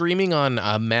it's streaming on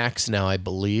Max now, I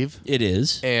believe. It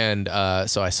is. And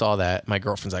so I saw that. My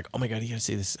girlfriend's like, "Oh my God, you gotta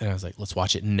see this." And I was like, "Let's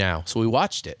watch it now." So we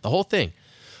watched it, the whole thing.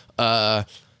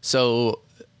 So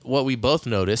what we both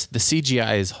noticed, the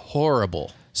CGI is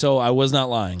horrible. So I was not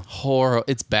lying.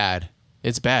 It's bad.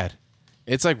 It's bad.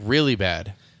 It's like really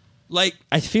bad. Like,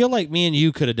 I feel like me and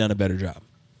you could have done a better job.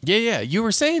 Yeah. You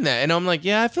were saying that. And I'm like,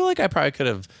 yeah, I feel like I probably could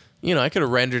have, I could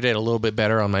have rendered it a little bit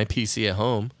better on my PC at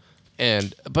home.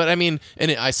 But I mean,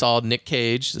 I saw Nick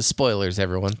Cage, spoilers,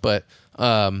 everyone. But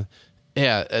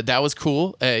yeah, that was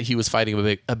cool. He was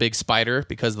fighting a big spider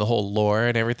because of the whole lore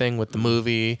and everything with the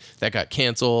movie that got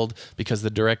canceled because the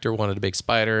director wanted a big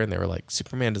spider, and they were like,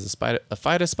 Superman does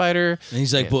fight a spider. And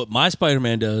he's like, but my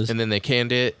Spider-Man does. And then they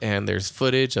canned it, and there's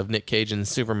footage of Nick Cage in the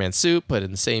Superman suit, but in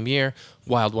the same year,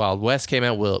 Wild Wild West came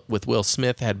out with Will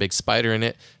Smith, had a big spider in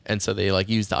it, and so they like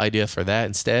used the idea for that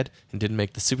instead and didn't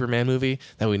make the Superman movie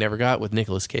that we never got with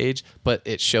Nicolas Cage, but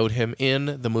it showed him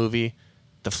in the movie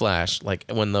The Flash, like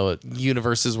when the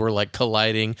universes were like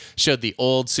colliding, showed the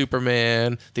old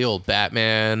Superman, the old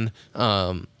Batman.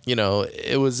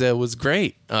 It was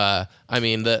great. I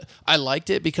mean, I liked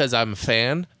it because I'm a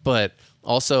fan, but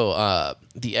also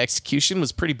the execution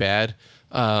was pretty bad.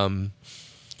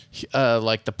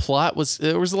 Like the plot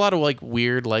there was a lot of like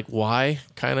weird, like why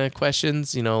kind of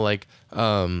questions.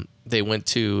 They went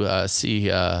to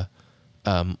see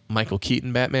Michael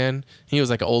Keaton Batman. He was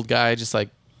like an old guy, just like,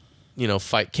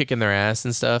 kicking their ass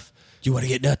and stuff. You want to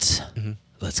get nuts? Mm-hmm.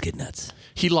 Let's get nuts.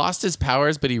 He lost his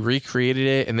powers, but he recreated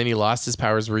it, and then he lost his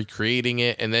powers recreating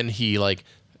it, and then he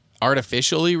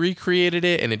artificially recreated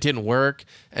it and it didn't work.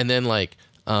 And then like,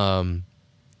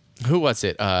 who was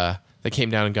it? That came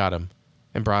down and got him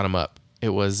and brought him up. It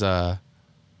was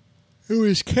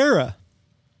Kara.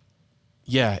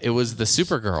 Yeah, it was the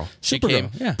Supergirl. She came,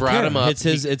 brought Kara. him up. It's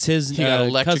his he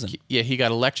got cousin. Yeah, he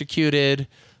got electrocuted,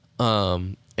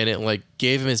 and it like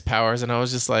gave him his powers. And I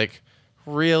was just like,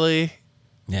 really?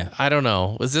 Yeah. I don't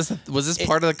know. Was this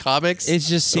part of the comics? It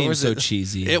just seemed so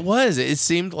cheesy. It was. It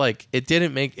seemed like it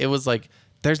didn't make. It was like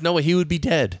there's no way he would be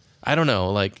dead. I don't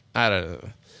know. Like I don't know.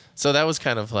 So that was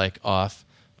kind of like off.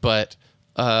 But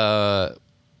what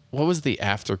was the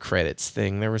after credits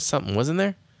thing? There was something, wasn't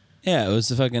there? Yeah, it was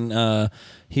the fucking.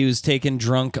 He was taking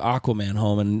drunk Aquaman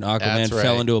home, and Aquaman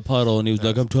fell into a puddle, and he was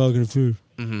like, "I'm talking to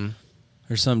food,"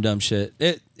 or some dumb shit.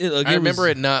 I remember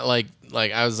it not like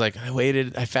I was like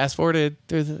I fast forwarded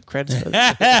through the credits.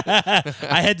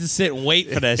 I had to sit and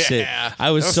wait for that shit. I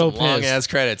was so pissed. Long ass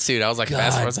credits, dude. I was like,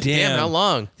 fast forward. I was like, damn, how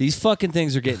long? These fucking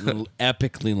things are getting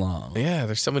epically long. Yeah,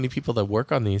 there's so many people that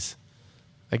work on these.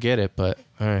 I get it, but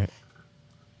all right.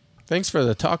 Thanks for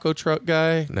the taco truck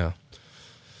guy. No.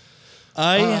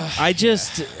 I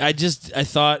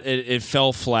thought it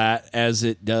fell flat as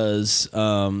it does.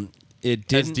 It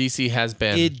didn't. As DC has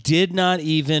been. It did not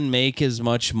even make as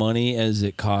much money as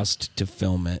it cost to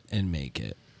film it and make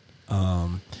it.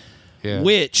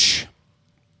 Which,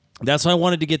 that's why I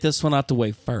wanted to get this one out the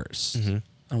way first.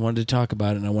 I wanted to talk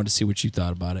about it, and I wanted to see what you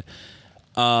thought about it.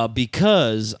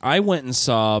 Because I went and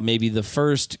saw maybe the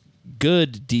first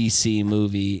good DC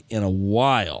movie in a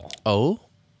while. Oh?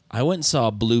 I went and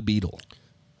saw Blue Beetle.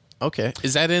 Okay.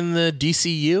 Is that in the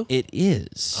DCU? It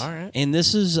is. All right. And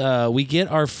this is, we get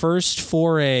our first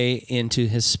foray into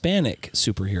Hispanic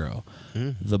superhero,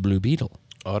 the Blue Beetle.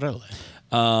 Orale.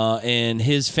 And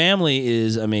his family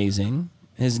is amazing.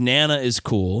 His Nana is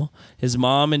cool. His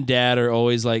mom and dad are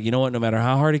always like, you know what, no matter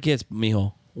how hard it gets,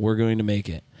 mijo, we're going to make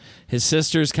it. His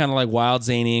sister's kind of like wild,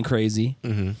 zany, and crazy.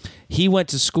 He went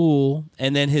to school,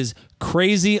 and then his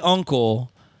crazy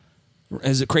uncle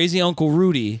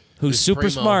Rudy, who's super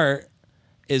smart,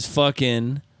 is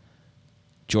fucking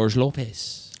George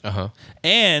Lopez.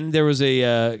 And there was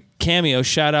a cameo,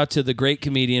 shout out to the great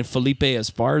comedian Felipe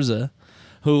Esparza,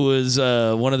 who was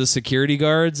one of the security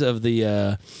guards of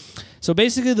the... So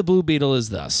basically the Blue Beetle is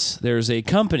thus. There's a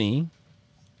company...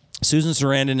 Susan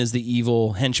Sarandon is the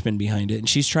evil henchman behind it, and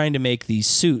she's trying to make these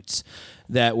suits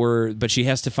but she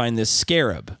has to find this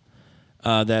scarab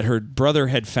that her brother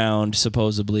had found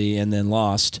supposedly and then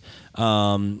lost.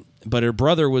 But her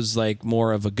brother was like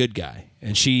more of a good guy,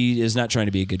 and she is not trying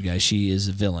to be a good guy. She is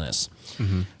a villainous.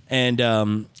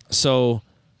 And so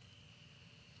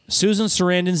Susan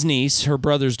Sarandon's niece, her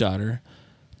brother's daughter,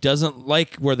 doesn't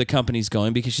like where the company's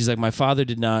going because she's like, my father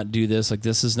did not do this. Like,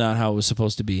 this is not how it was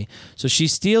supposed to be. So she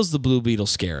steals the Blue Beetle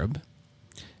scarab,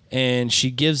 and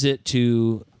she gives it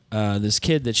to this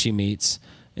kid that she meets,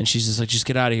 and she's just like, just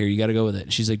get out of here. You got to go with it.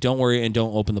 And she's like, don't worry, and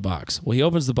don't open the box. Well, he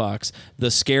opens the box.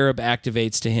 The scarab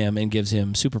activates to him and gives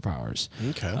him superpowers.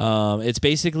 Okay. It's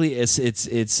basically it's a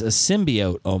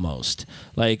symbiote almost.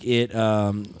 Like it.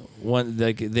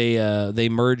 They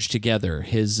merge together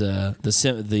his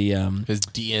DNA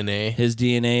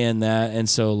and that, and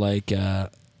so like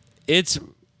it's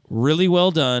really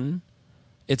well done.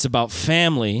 It's about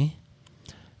family.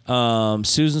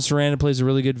 Susan Sarandon plays a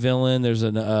really good villain. There's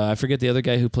I forget the other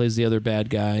guy who plays the other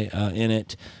bad guy in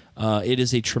it. It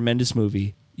is a tremendous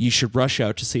movie. You should rush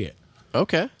out to see it.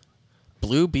 Okay.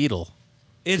 Blue Beetle.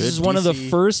 It is one of the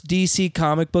first DC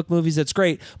comic book movies that's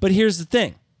great. But here's the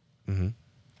thing.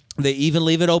 They even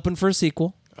leave it open for a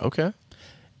sequel. Okay.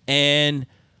 And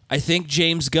I think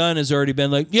James Gunn has already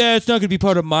been like, yeah, it's not going to be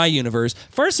part of my universe.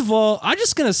 First of all, I'm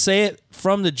just going to say it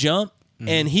from the jump,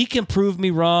 and he can prove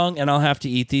me wrong, and I'll have to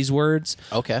eat these words.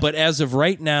 Okay. But as of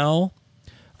right now,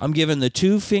 I'm giving the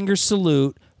 2-finger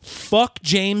salute. Fuck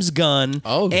James Gunn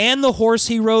and the horse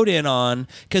he rode in on,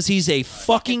 because he's a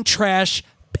fucking trash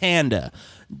panda.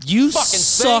 You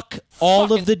suck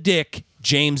all of the dick,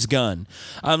 James Gunn.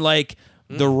 I'm like...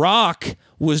 The Rock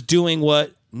was doing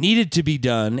what needed to be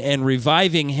done and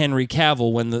reviving Henry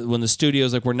Cavill when the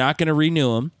studio's like, we're not going to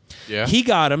renew him. Yeah. He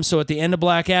got him, so at the end of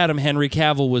Black Adam, Henry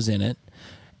Cavill was in it.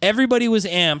 Everybody was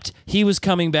amped. He was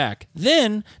coming back.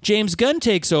 Then James Gunn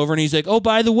takes over, and he's like, oh,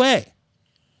 by the way,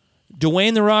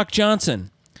 Dwayne The Rock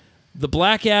Johnson, the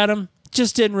Black Adam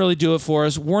just didn't really do it for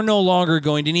us. We're no longer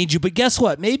going to need you. But guess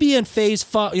what? Maybe in phase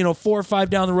 4 or 5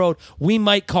 down the road, we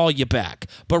might call you back.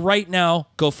 But right now,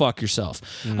 go fuck yourself.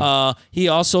 He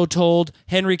also told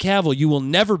Henry Cavill, you will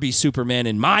never be Superman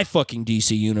in my fucking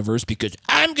DC universe because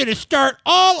I'm going to start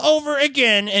all over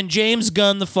again and James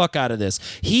Gunn the fuck out of this.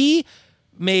 He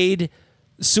made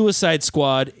Suicide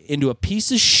Squad into a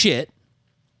piece of shit.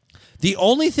 The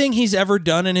only thing he's ever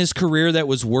done in his career that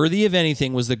was worthy of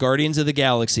anything was the Guardians of the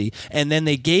Galaxy, and then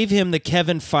they gave him the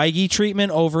Kevin Feige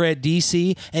treatment over at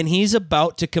DC, and he's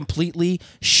about to completely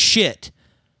shit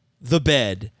the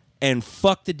bed and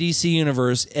fuck the DC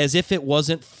universe as if it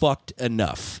wasn't fucked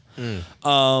enough.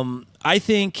 I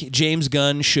think James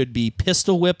Gunn should be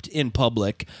pistol whipped in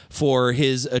public for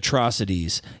his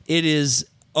atrocities. It is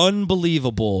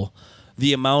unbelievable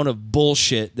the amount of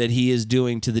bullshit that he is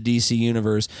doing to the DC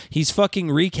universe. He's fucking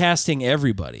recasting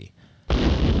everybody.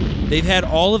 They've had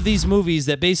all of these movies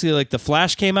that basically, like, The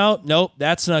Flash came out. Nope,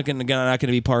 that's not going to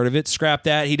be part of it. Scrap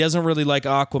that. He doesn't really like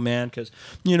Aquaman because,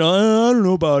 I don't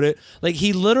know about it. Like,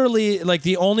 he literally, like,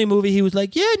 the only movie he was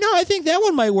like, yeah, no, I think that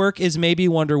one might work is maybe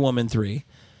Wonder Woman 3.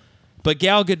 But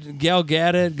Gal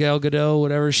Gadot,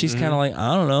 whatever, she's kind of like,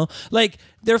 I don't know. Like,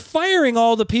 they're firing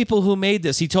all the people who made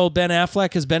this. He told Ben Affleck,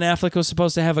 because Ben Affleck was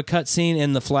supposed to have a cut scene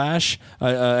in The Flash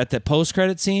at the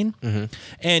post-credit scene.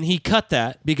 And he cut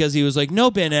that because he was like,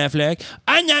 no, Ben Affleck,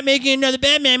 I'm not making another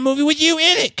Batman movie with you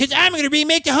in it because I'm going to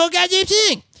remake the whole goddamn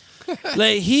thing.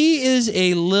 Like, he is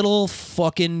a little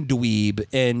fucking dweeb.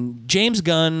 And James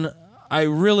Gunn, I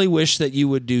really wish that you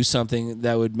would do something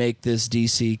that would make this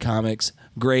DC Comics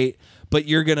great. But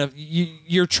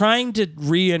you're trying to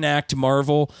reenact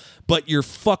Marvel, but you're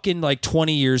fucking like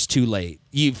 20 years too late.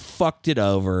 You fucked it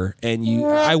over, and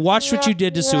I watched what you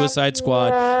did to Suicide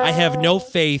Squad. I have no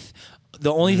faith.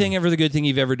 The only thing ever, the good thing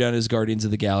you've ever done is Guardians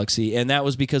of the Galaxy, and that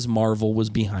was because Marvel was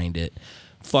behind it.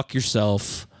 Fuck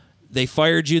yourself. They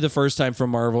fired you the first time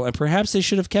from Marvel, and perhaps they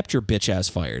should have kept your bitch ass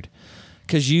fired,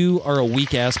 because you are a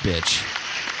weak ass bitch.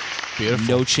 Beautiful.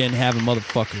 No chin having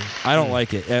motherfucker. I don't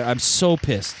like it. I'm so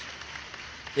pissed.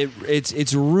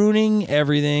 It's ruining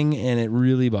everything, and it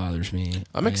really bothers me.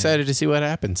 I'm excited to see what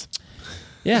happens.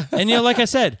 Yeah, and like I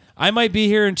said, I might be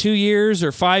here in 2 years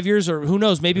or 5 years, or who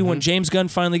knows, maybe when James Gunn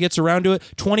finally ggets around to it,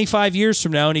 25 years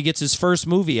from now, and he gets his first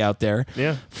movie out there.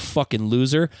 Yeah. Fucking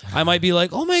loser. I might be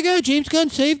like, oh my God, James Gunn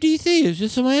saved DC. It's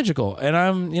just so magical. And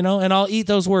and I'll eat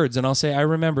those words, and I'll say, I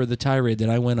remember the tirade that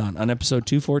I went on episode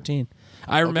 214.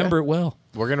 I remember it well.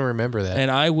 We're going to remember that.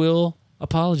 And I will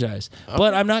apologize. Okay.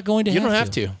 But I'm not going to You don't have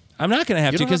to. I'm not going to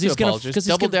have to because he's going to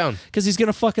double down. Because he's going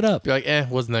to fuck it up. Be like,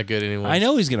 wasn't that good anyway. I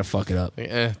know he's going to fuck it up.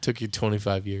 Like, took you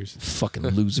 25 years. Fucking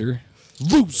loser.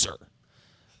 Loser.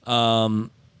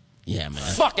 Yeah, man.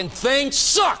 Fucking thing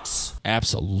sucks.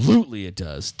 Absolutely it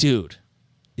does. Dude,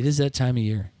 it is that time of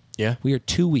year. Yeah. We are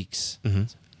 2 weeks.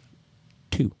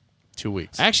 2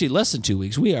 weeks. Actually, less than 2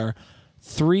 weeks. We are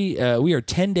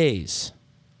 10 days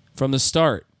from the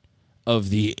start of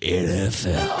the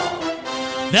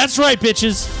NFL. That's right,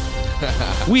 bitches.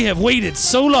 We have waited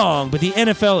so long, but the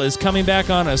NFL is coming back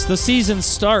on us. The season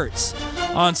starts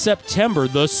on September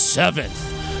the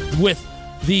 7th with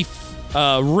the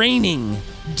reigning,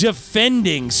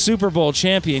 defending Super Bowl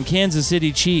champion Kansas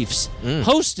City Chiefs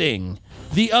hosting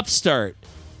the upstart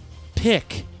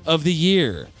pick of the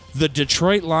year, the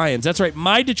Detroit Lions. That's right,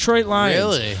 my Detroit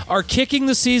Lions are kicking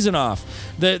the season off.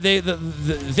 The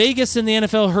Vegas and the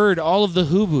NFL heard all of the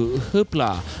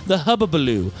hoopla, the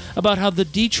hubbubaloo about how the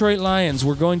Detroit Lions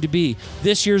were going to be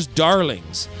this year's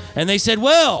darlings. And they said,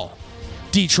 well,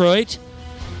 Detroit,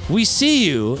 we see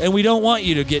you, and we don't want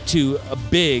you to get too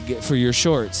big for your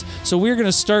shorts. So we're going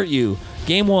to start you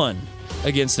game 1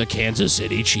 against the Kansas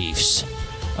City Chiefs.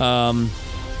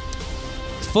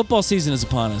 Football season is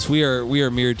upon us. We are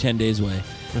a mere 10 days away.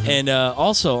 And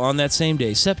also on that same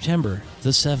day, September the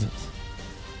 7th,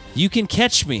 you can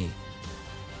catch me,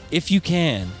 if you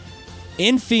can,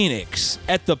 in Phoenix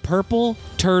at the Purple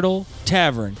Turtle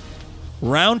Tavern.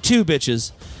 Round 2,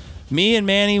 bitches. Me and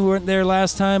Manny weren't there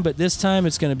last time, but this time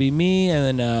it's going to be me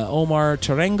and then Omar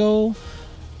Tarango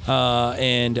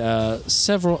and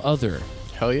several other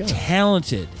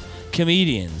talented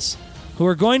comedians who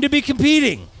are going to be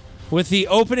competing with the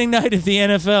opening night of the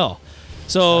NFL.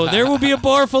 So there will be a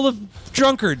bar full of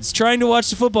drunkards trying to watch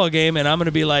the football game, and I'm going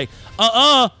to be like,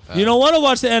 you don't want to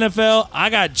watch the NFL? I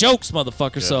got jokes,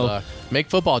 motherfucker. Good so luck. Make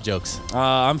football jokes.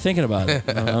 I'm thinking about it.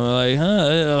 I'm like,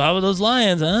 how are those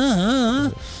Lions?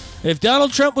 If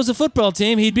Donald Trump was a football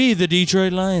team, he'd be the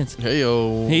Detroit Lions.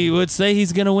 Hey-yo. He would say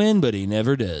he's going to win, but he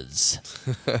never does.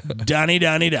 Donnie.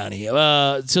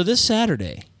 So this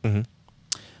Saturday,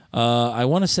 I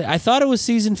want to say, I thought it was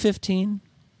season 15.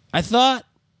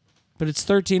 But it's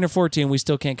 13 or 14. We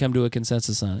still can't come to a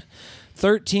consensus on it.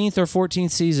 13th or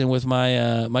 14th season with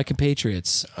my my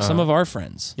compatriots, some of our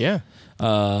friends. Yeah.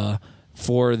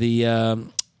 For the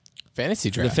fantasy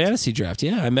draft. The fantasy draft,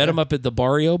 yeah. I met them up at the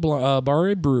Barrio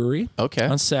Brewery. Okay.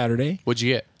 On Saturday. What'd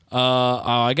you get?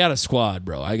 I got a squad,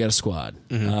 bro. I got a squad.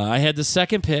 I had the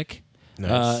second pick.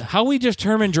 Nice. How we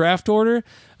determined draft order?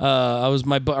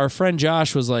 Our friend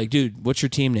Josh was like, "Dude, what's your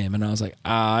team name?" And I was like,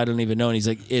 "I don't even know." And he's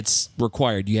like, "It's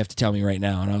required. You have to tell me right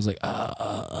now." And I was like,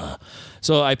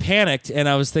 So I panicked, and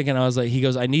I was thinking, he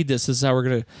goes, "I need this. This is how we're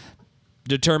gonna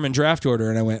determine draft order."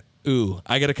 And I went, "Ooh,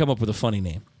 I got to come up with a funny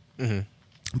name,"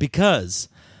 because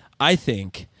I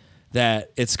think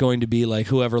that it's going to be like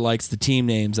whoever likes the team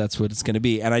names, that's what it's going to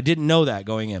be. And I didn't know that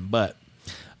going in, but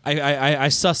I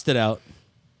sussed it out.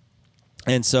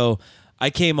 And so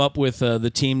I came up with the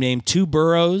team name 2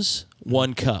 Burrows,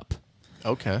 1 Cup.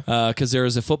 Okay. Because there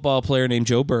is a football player named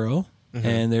Joe Burrow,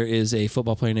 and there is a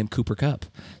football player named Cooper Kupp.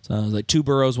 So I was like 2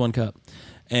 Burrows, 1 Cup.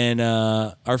 And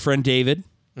our friend David,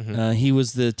 he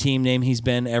was the team name he's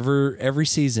been every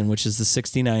season, which is the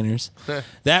 69ers.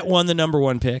 That won the number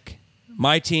 1 pick.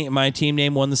 My team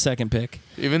name won the 2nd pick.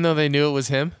 Even though they knew it was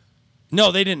him? No,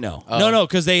 they didn't know. Oh. No,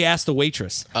 because they asked the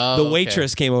waitress. The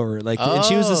waitress came over, and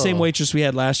she was the same waitress we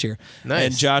had last year. Nice.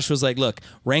 And Josh was like, "Look,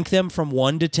 rank them from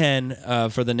 1 to 10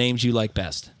 for the names you like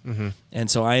best."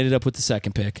 And so I ended up with the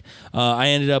 2nd pick. I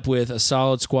ended up with a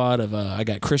solid squad of I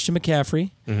got Christian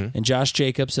McCaffrey and Josh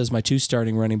Jacobs as my 2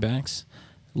 starting running backs.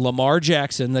 Lamar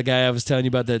Jackson, the guy I was telling you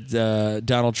about that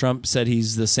Donald Trump said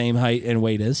he's the same height and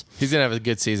weight as. He's going to have a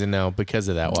good season now because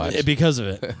of that watch. Because of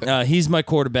it. He's my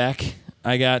quarterback.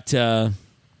 I got some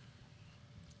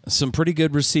pretty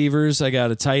good receivers. I got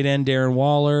a tight end, Darren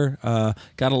Waller.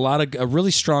 Got a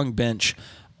really strong bench.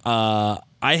 I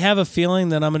have a feeling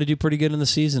that I'm going to do pretty good in the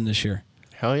season this year.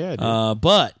 Hell yeah, dude.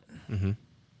 But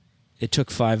it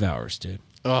took 5 hours, dude.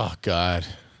 Oh, God.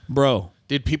 Bro.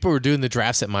 Dude, people were doing the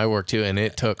drafts at my work, too, and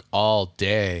it took all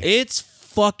day. It's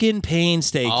fucking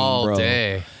painstaking, all bro.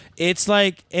 Day. It's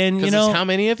like, and you know. It's how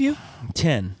many of you?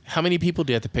 10. How many people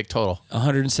do you have to pick total?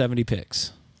 170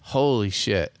 picks. Holy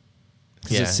shit.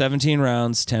 Yeah. It's 17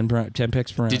 rounds, 10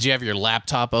 picks per round. Did you have your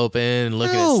laptop open and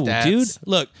look at stats? Dude.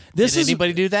 Look, Did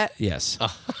anybody do that? Yes.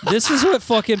 This is what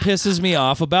fucking pisses me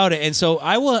off about it. And so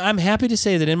I'm happy to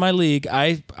say that in my league,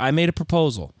 I made a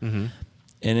proposal.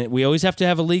 And we always have to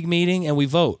have a league meeting and we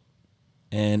vote.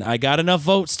 And I got enough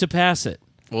votes to pass it.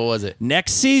 What was it?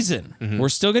 Next season, we're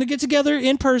still going to get together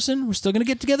in person. We're still going to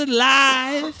get together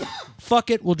live. Fuck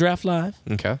it. We'll draft live.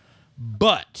 Okay.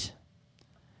 But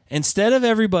instead of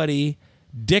everybody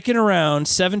dicking around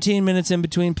 17 minutes in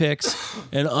between picks,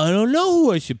 and I don't know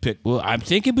who I should pick. Well, I'm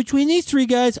thinking between these 3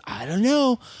 guys. I don't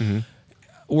know.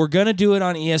 We're going to do it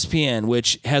on ESPN,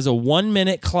 which has a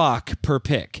 1-minute clock per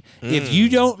pick. If you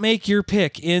don't make your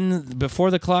pick in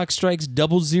before the clock strikes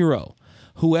 00,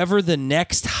 whoever the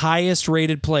next highest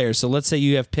rated player, so let's say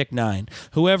you have pick 9,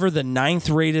 whoever the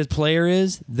 9th rated player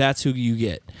is, that's who you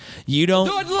get. You don't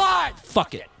Do it live!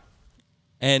 Fuck it.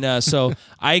 And so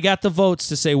I got the votes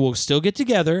to say we'll still get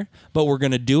together, but we're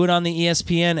going to do it on the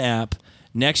ESPN app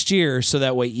next year, so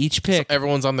that way each pick... So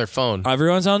everyone's on their phone.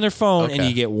 Everyone's on their phone, Okay. and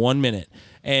you get 1 minute.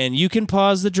 And you can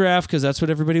pause the draft, because that's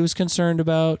what everybody was concerned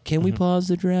about. Can we pause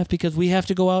the draft? Because we have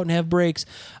to go out and have breaks.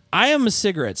 I am a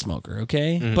cigarette smoker,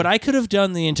 okay? But I could have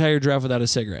done the entire draft without a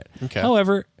cigarette. Okay.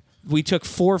 However, we took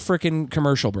 4 freaking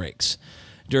commercial breaks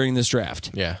during this draft.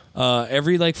 Yeah.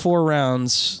 Every 4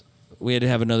 rounds, we had to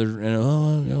have another.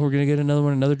 We're gonna get another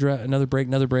one, another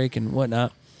break, and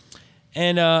whatnot.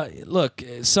 And look,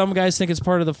 some guys think it's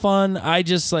part of the fun. I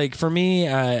just for me,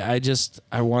 I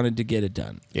wanted to get it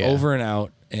done over and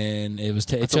out, and it was.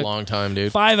 It's a long time,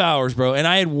 dude. 5 hours, bro, and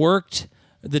I had worked.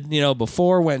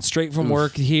 Before went straight from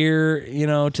work here,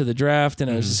 to the draft,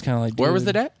 and I was just kind of like, where was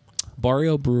it at?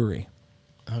 Barrio Brewery.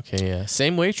 Okay, yeah,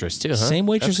 same waitress too, huh? Same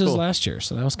waitress That's as cool. last year,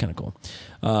 so that was kind of cool.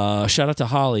 Shout out to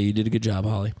Holly, you did a good job,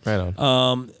 Holly. Right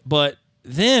on. But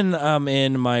then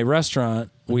in my restaurant,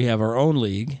 we have our own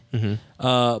league,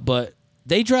 but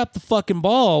they dropped the fucking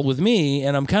ball with me,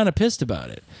 and I'm kind of pissed about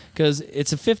it because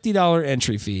it's a $50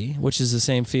 entry fee, which is the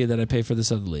same fee that I pay for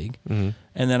this other league, and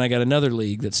then I got another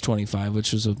league that's $25,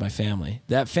 which was with my family.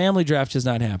 That family draft has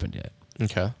not happened yet.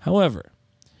 Okay. However,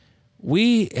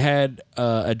 we had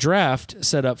a draft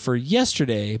set up for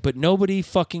yesterday, but nobody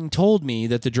fucking told me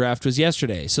that the draft was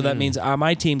yesterday. So that means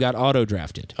my team got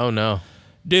auto-drafted. Oh, no.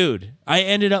 Dude, I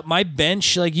ended up, my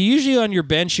bench, usually on your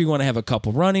bench, you want to have a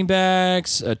couple running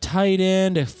backs, a tight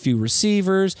end, a few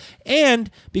receivers,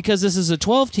 and because this is a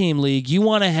 12-team league, you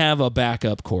want to have a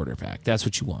backup quarterback. That's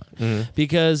what you want.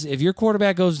 Because if your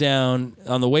quarterback goes down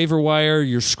on the waiver wire,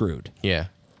 you're screwed. Yeah.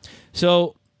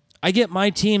 So I get my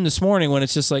team this morning when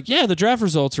it's just the draft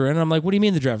results are in. And I'm like, what do you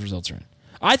mean the draft results are in?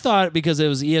 I thought because it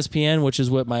was ESPN, which is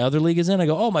what my other league is in, I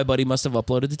go, oh, my buddy must have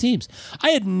uploaded the teams. I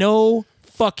had no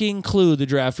fucking clue the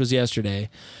draft was yesterday,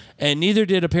 and neither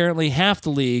did apparently half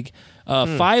the league.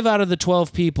 5 out of the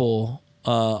 12 people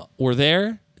were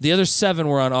there. The other 7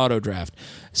 were on auto draft.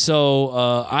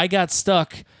 So I got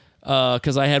stuck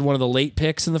because I had one of the late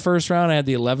picks in the first round. I had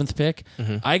the 11th pick.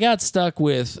 I got stuck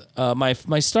with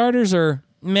my starters are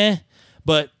meh,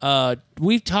 but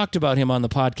we've talked about him on the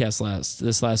podcast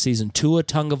this last season. Tua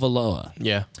Tagovailoa.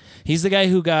 Yeah. He's the guy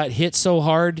who got hit so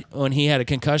hard when he had a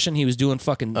concussion. He was doing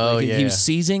fucking. He was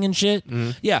seizing and shit.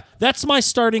 Yeah, that's my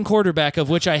starting quarterback,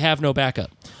 of which I have no backup.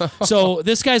 So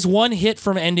this guy's one hit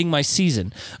from ending my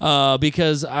season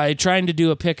because I tried to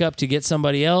do a pickup to get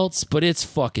somebody else, but it's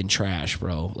fucking trash,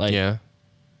 bro. Like, yeah,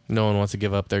 no one wants to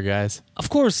give up their guys.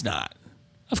 Of course not.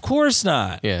 Of course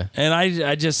not. Yeah. And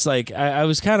I just like I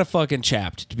was kind of fucking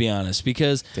chapped, to be honest,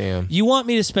 because you want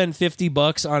me to spend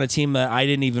 $50 on a team that I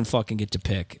didn't even fucking get to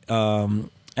pick. And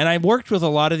I worked with a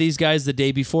lot of these guys the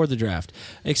day before the draft,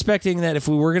 expecting that if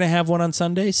we were going to have one on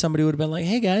Sunday, somebody would have been like,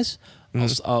 "Hey guys, do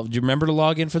you remember to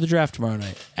log in for the draft tomorrow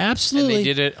night?" Absolutely. And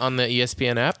they did it on the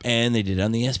ESPN app? And they did it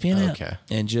on the ESPN app. Okay.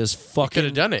 And just fucking could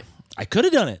have done it. I could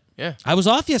have done it. Yeah. I was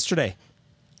off yesterday.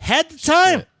 Had the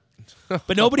time.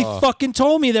 But nobody fucking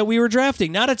told me that we were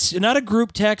drafting. Not a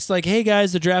group text like, "Hey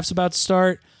guys, the draft's about to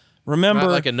start. Remember."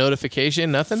 Not like a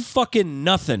notification, nothing? Fucking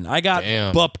nothing. I got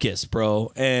bupkis,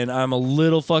 bro, and I'm a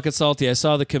little fucking salty. I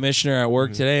saw the commissioner at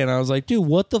work today, and I was like, "Dude,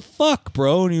 what the fuck,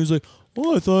 bro?" And he was like,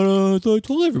 "Oh, I thought I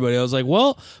told everybody." I was like,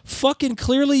 "Well, fucking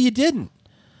clearly you didn't."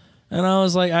 And I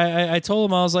was like, I told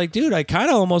him, I was like, "Dude, I kind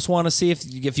of almost want to see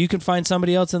if you can find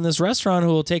somebody else in this restaurant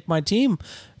who will take my team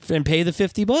and pay the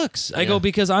 $50. I go,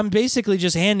 because I'm basically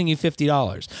just handing you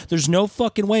 $50. There's no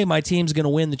fucking way my team's going to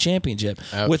win the championship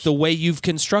with the way you've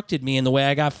constructed me and the way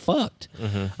I got fucked.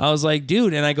 I was like,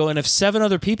 dude, and I go, and if 7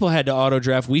 other people had to auto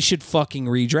draft, we should fucking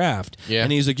redraft. Yeah.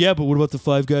 And he's like, "Yeah, but what about the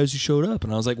 5 guys who showed up?"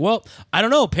 And I was like, well, I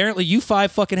don't know. Apparently you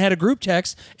 5 fucking had a group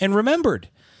text and remembered.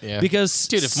 Yeah. Because,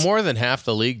 dude, if more than half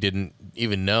the league didn't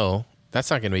even know, that's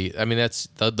not going to be. I mean, that's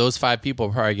those 5 people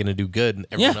are probably going to do good, and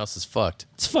everyone else is fucked.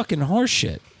 It's fucking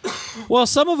horseshit. Well,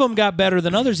 some of them got better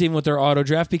than others, even with their auto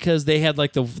draft, because they had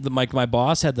like my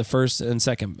boss had the first and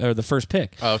second or the first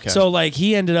pick. Oh, okay. So like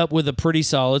he ended up with a pretty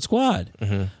solid squad.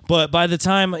 But by the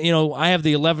time I have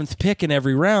the 11th pick in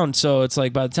every round, so it's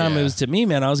like by the time it was to me,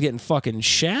 man, I was getting fucking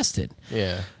shasted.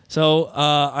 Yeah. So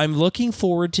I'm looking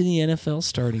forward to the NFL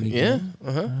starting again.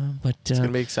 Yeah, but it's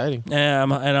gonna be exciting. I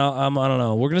don't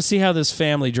know. We're gonna see how this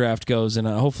family draft goes, and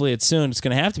hopefully it's soon. It's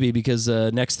gonna have to be because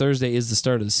next Thursday is the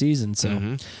start of the season.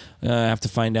 So I have to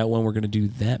find out when we're gonna do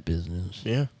that business.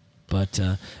 Yeah. But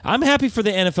I'm happy for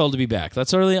the NFL to be back.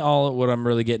 That's really all what I'm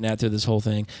really getting at through this whole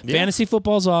thing. Yeah. Fantasy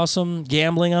football is awesome.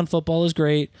 Gambling on football is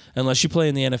great. Unless you play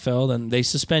in the NFL, then they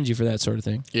suspend you for that sort of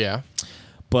thing. Yeah.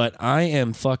 But I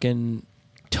am fucking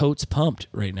totes pumped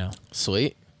right now.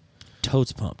 Sweet.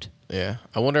 Totes pumped. Yeah.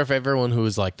 I wonder if everyone who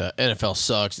is like the NFL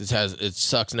sucks, it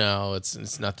sucks now,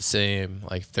 it's not the same,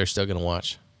 like they're still gonna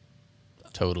watch.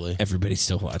 Totally. Everybody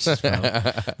still watches.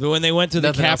 When they went to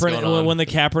the Kaepernick, when the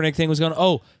Kaepernick thing was going,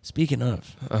 oh, speaking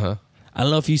of, I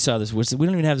don't know if you saw this. We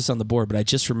don't even have this on the board, but I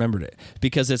just remembered it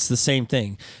because it's the same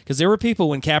thing. Because there were people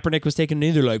when Kaepernick was taking a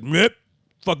knee, they're like, "Nope,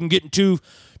 fucking getting too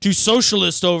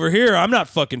socialist over here. I'm not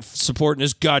fucking supporting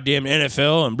this goddamn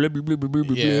NFL and blah blah blah blah blah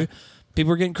blah." Yeah.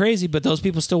 People were getting crazy, but those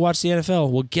people still watch the NFL.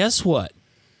 Well, guess what?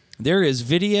 There is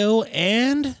video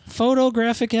and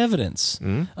photographic evidence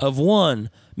of one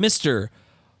Mr.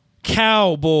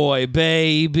 Cowboy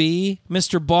Baby,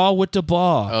 Mr. Ball with the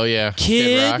Ball. Oh yeah,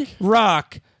 Kid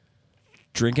Rock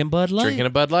drinking Bud Light. Drinking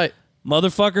a Bud Light.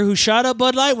 Motherfucker who shot up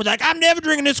Bud Light was like, "I'm never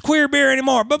drinking this queer beer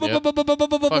anymore." Fucking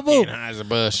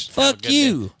Anheuser-Busch. Fuck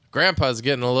you. Day. Grandpa's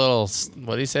getting a little,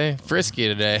 what do you say, frisky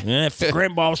today. Yeah,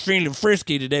 Grandpa's feeling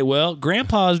frisky today. Well,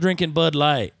 Grandpa's drinking Bud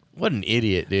Light. What an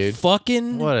idiot, dude.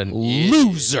 Fucking what an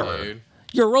loser. Idiot, dude.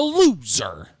 You're a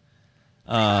loser.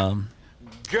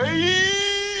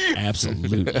 Gay!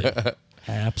 Absolutely.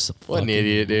 Absolutely. What an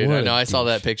idiot, dude. I know. I saw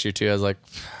that picture too. I was like,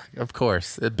 of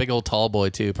course. A big old tall boy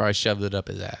too. Probably shoved it up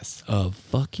his ass. Of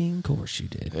fucking course you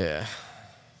did. Yeah.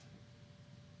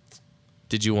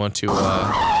 Did you want to?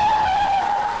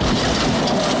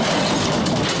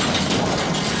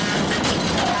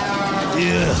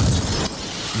 Yeah.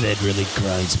 That really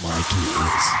grinds my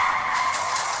gears.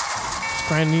 It's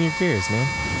grinding your gears, man.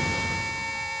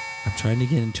 I'm trying to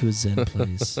get into a zen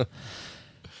place.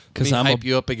 Because I'm hype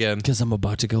you up again. Because I'm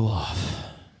about to go off.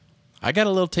 I got a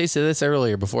little taste of this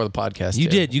earlier before the podcast. You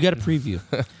did. You got a preview.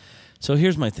 So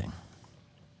here's my thing.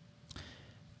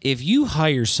 If you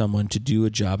hire someone to do a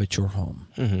job at your home,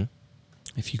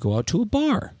 if you go out to a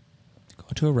bar, go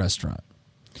out to a restaurant,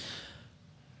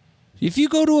 If you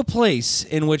go to a place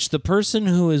in which the person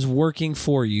who is working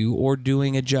for you or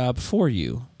doing a job for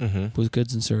you with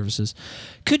goods and services,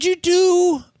 could you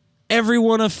do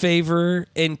everyone a favor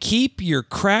and keep your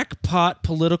crackpot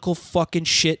political fucking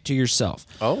shit to yourself?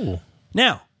 Oh.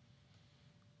 Now,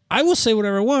 I will say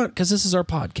whatever I want because this is our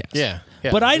podcast. Yeah.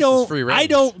 But I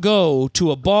don't go to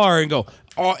a bar and go,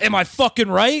 oh, am I fucking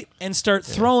right? And start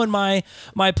throwing my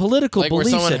political beliefs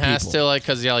at people. Where someone has to, like,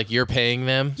 because you're paying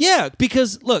them? Yeah,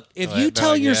 because, look, if you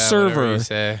tell your server,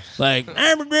 like,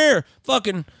 I'm there,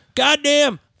 fucking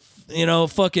goddamn,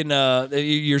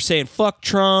 you're saying fuck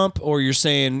Trump, or you're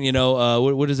saying,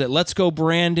 what is it? Let's go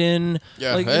Brandon.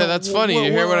 Yeah, like, that's funny. You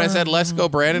hear when I said let's go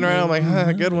Brandon right now? I'm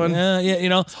like, good one. Yeah,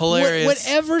 it's hilarious.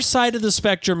 Whatever side of the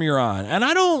spectrum you're on. And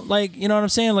I don't, like, you know what I'm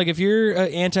saying? Like, if you're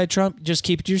anti-Trump, just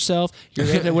keep it to yourself.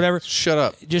 You're whatever. Shut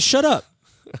up. Just shut up.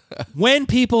 When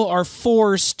people are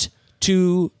forced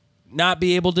to not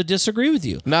be able to disagree with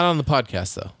you. Not on the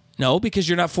podcast, though. No, because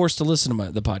you're not forced to listen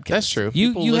to the podcast. That's true.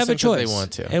 You have a choice. They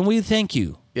want to. And we thank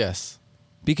you. Yes.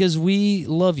 Because we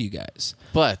love you guys.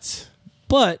 But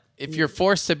if you're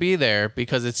forced to be there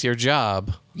because it's your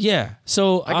job. Yeah.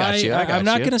 So I'm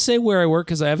not going to say where I work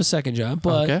because I have a second job,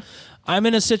 but I'm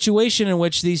in a situation in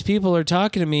which these people are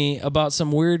talking to me about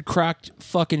some weird cracked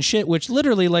fucking shit, which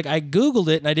literally, like, I Googled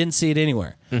it and I didn't see it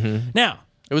anywhere. Now,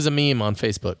 it was a meme on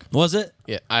Facebook. Was it?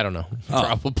 Yeah, I don't know.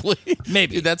 Probably.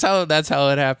 Maybe. Dude, that's how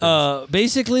it happens.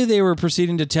 Basically, they were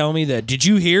proceeding to tell me that, did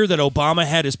you hear that Obama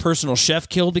had his personal chef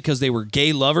killed because they were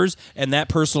gay lovers, and that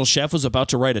personal chef was about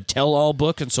to write a tell-all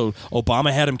book, and so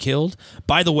Obama had him killed?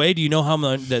 By the way, do you know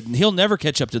that he'll never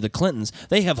catch up to the Clintons?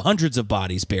 They have hundreds of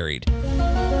bodies buried.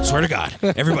 Swear to God,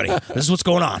 everybody, this is what's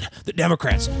going on. The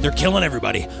Democrats, they're killing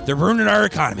everybody. They're ruining our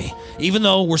economy. Even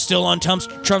though we're still on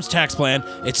Trump's tax plan,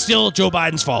 it's still Joe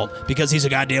Biden's fault because he's a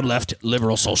goddamn left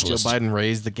liberal socialist. Joe Biden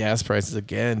raised the gas prices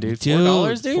again, dude.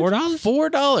 $4, dude?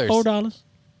 $4? $4.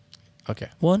 Okay.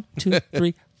 1, 2,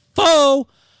 3, 4.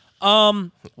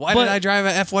 Why did I drive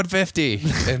an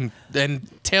F-150 and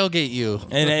tailgate you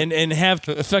and have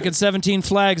fucking 17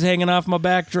 flags hanging off my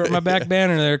back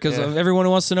banner there because everyone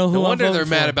wants to know who I'm voting for. No wonder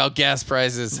they're mad about gas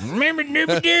prices.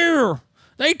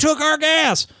 They took our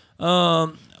gas.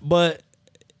 But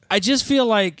I just feel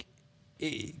like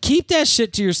keep that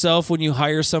shit to yourself when you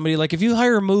hire somebody. Like if you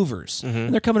hire movers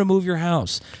and they're coming to move your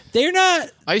house, they're not.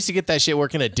 I used to get that shit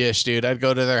working a dish, dude. I'd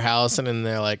go to their house and then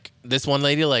they're like, this one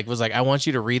lady was like, I want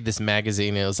you to read this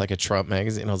magazine. It was like a Trump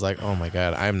magazine. I was like, oh my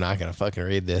God, I'm not going to fucking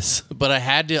read this. But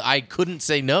I couldn't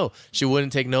say no. She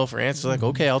wouldn't take no for answers. Like,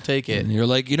 okay, I'll take it. And you're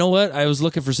like, you know what? I was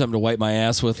looking for something to wipe my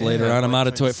ass with later on. I'm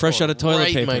out of fresh out of toilet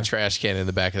paper. My trash can in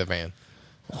the back of the van.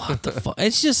 What the fuck?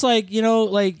 It's just like,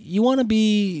 like you want to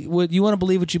be what you want to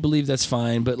believe what you believe, that's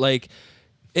fine, but like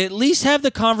at least have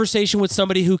the conversation with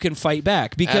somebody who can fight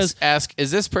back, because ask is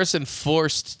this person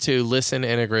forced to listen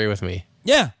and agree with me?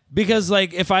 Yeah, because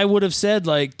like if I would have said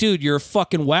like, dude, you're a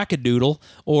fucking wackadoodle,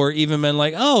 or even been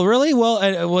like, oh really? Well,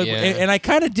 and I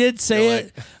kind of did say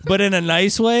it, but in a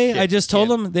nice way. I just told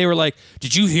them. They were like,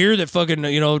 did you hear that fucking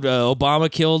Obama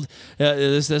killed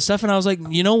this stuff? And I was like,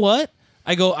 you know what?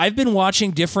 I go, I've been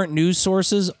watching different news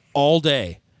sources all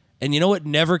day. And you know what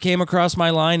never came across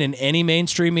my line in any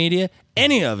mainstream media?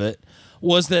 Any of it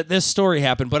was that this story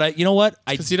happened. But you know what?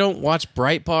 Because you don't watch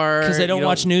Breitbart. Because I don't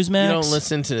watch Newsmax. You don't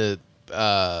listen to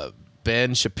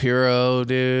Ben Shapiro,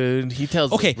 dude. He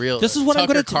tells real. This is what Tucker I'm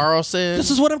going to Carlson.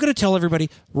 This is what I'm going to tell everybody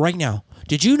right now.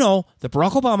 Did you know that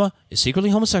Barack Obama is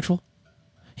secretly homosexual?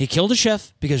 He killed a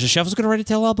chef because the chef was going to write a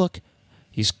tell-all book.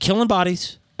 He's killing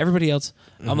bodies. Everybody else.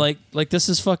 I'm like this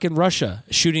is fucking Russia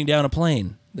shooting down a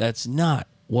plane. That's not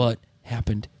what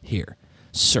happened here,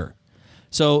 sir.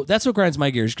 So that's what grinds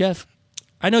my gears, Jeff.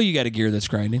 I know you got a gear that's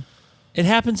grinding. It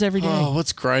happens every day. Oh,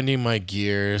 what's grinding my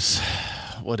gears?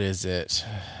 What is it?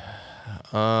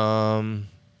 What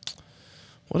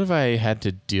have I had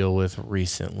to deal with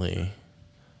recently?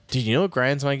 Dude, you know what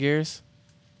grinds my gears?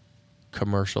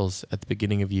 Commercials at the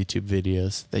beginning of YouTube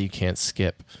videos that you can't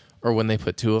skip, or when they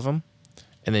put two of them.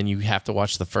 And then you have to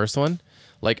watch the first one.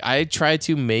 Like, I try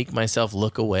to make myself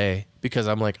look away because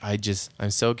I'm like,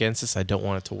 I'm so against this. I don't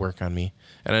want it to work on me.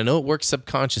 And I know it works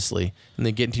subconsciously. And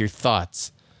then get into your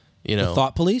thoughts, The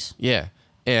thought police? Yeah.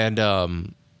 And,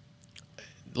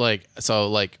 when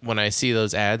I see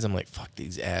those ads, I'm like, fuck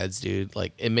these ads, dude.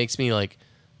 Like, it makes me, like,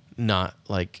 not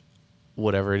like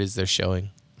whatever it is they're showing.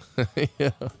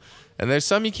 And there's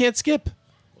some you can't skip.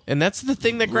 And that's the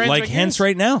thing that grinds my gears. Like, hence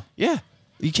right now. Yeah.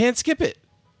 You can't skip it.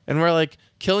 And we're like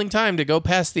killing time to go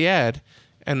past the ad,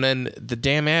 and then the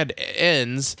damn ad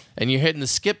ends and you're hitting the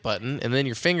skip button and then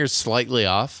your finger's slightly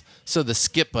off, so the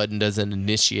skip button doesn't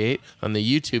initiate on the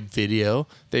YouTube video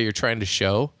that you're trying to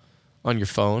show on your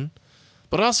phone.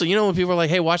 But also, you know, when people are like,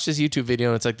 hey, watch this YouTube video,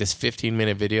 and it's like this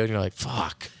 15-minute video, and you're like,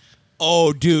 fuck.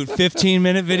 Oh, dude,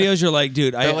 15-minute videos? You're like,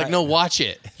 dude. They're like, no, watch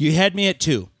it. You had me at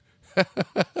 2.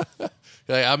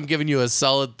 Like, I'm giving you a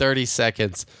solid 30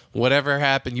 seconds. Whatever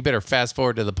happened, you better fast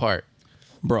forward to the part.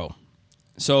 Bro.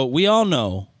 So we all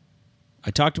know,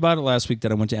 I talked about it last week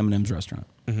that I went to Eminem's restaurant.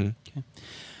 Mm-hmm. Okay.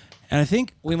 And I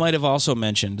think we might have also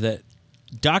mentioned that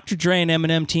Dr. Dre and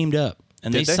Eminem teamed up,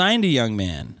 and they signed a young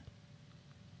man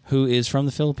who is from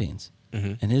the Philippines,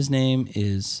 and his name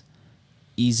is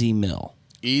Easy Mill.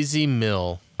 Easy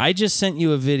Mill. I just sent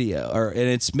you a video, and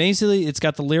it's basically, it's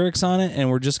got the lyrics on it, and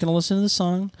we're just going to listen to the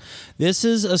song. This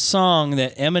is a song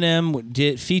that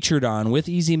Eminem featured on with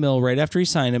Easy Mill right after he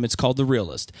signed him. It's called The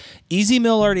Realist. Easy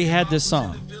Mill already had this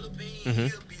song.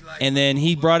 And then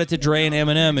he brought it to Dre and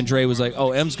Eminem, and Dre was like,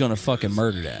 oh, M's going to fucking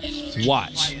murder that.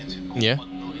 Watch. Yeah.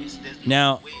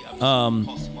 Now,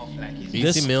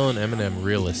 Easy Mill and Eminem,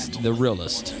 Realist. The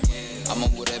Realist. I'm on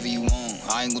whatever you want.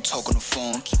 I ain't gonna talk on the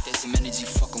phone. Keep that some energy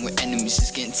fucking with enemies.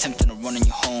 It's getting tempting to run in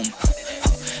your home.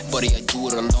 Buddy, I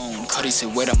do it alone. Cuddy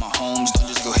said, wait on my homes. Don't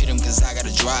just go hit him, cause I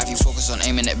gotta drive. You focus on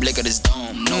aiming that blick at his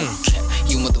dome. No cap.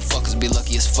 You motherfuckers be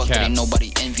lucky as fuck. That ain't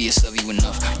nobody envious of you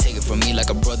enough. Take it from me like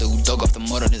a brother who dug off the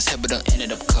mud on his head, but done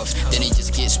ended up cuffed. Then he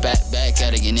just gets back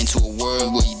at it, get into a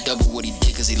world where he double what he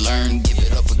did, cause he learned. Give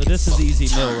it up again. So this is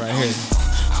Easy Mill right here.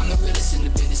 I'm the realest in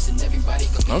the business, and everybody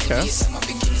gonna be my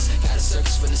beginners.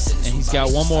 And he's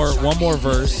got one more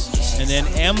verse, and then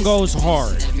M goes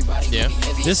hard. Yeah.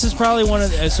 This is probably one of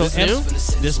the, so this new?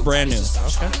 This brand new.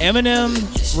 Okay. Eminem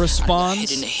responds.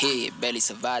 Hit in the head, barely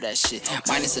survive that shit.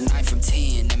 Minus a 9 from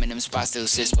 10. Eminem spot still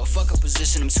sits, but fuck a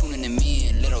position. I'm tuning him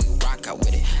in. Little you rock out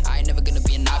with it. I ain't never gonna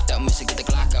be an opt-out mission. Get the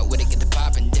Glock out with it, get the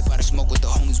pop and dip out of smoke with the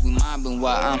homies we mobbing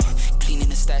while I'm cleaning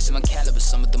the stash of my caliber.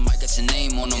 Some of them might got your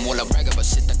name on them. While I brag about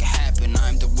shit that can happen,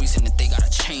 I'm the reason that they got a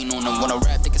chain on them. When I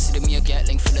rap, they consider me a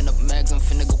Gatling, filling up mags. I'm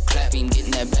finna go clapping,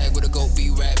 getting that bag with a go be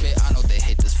rabbit. I know they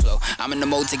hate this flow. I'm in the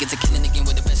mode to get to killing again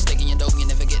with the best steak in your dough. You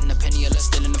never getting a penny or less,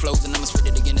 still in the flows, and I'ma spit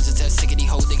it again. It's a test, sick of these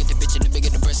hoes. They get the bitch and the bigger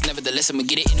the breast. Nevertheless, I'ma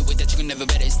get it in a way that you can never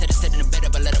better. Instead of setting a bed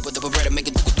up, I let up with the bread. Make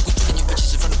it do and your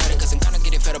bitches in front of better, cause I'm kinda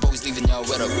getting fed up, always leaving y'all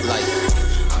wet up. Like,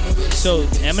 so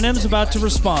Eminem's about to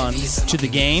respond to the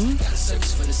game,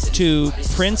 to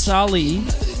Prince Ali,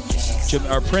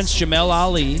 or Prince Jamel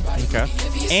Ali,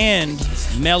 and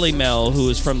Melly Mel, who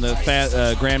is from the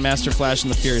Grandmaster Flash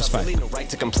and the Furious 5. No right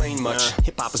to complain much.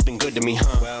 Hip hop has been good to me,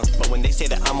 huh? But when they say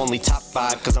that I'm only top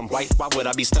 5 cause I'm white, why would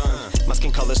I be stunned? My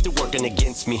skin color's still working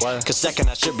against me. Cause second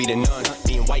I should be the none.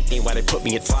 Being white ain't why they put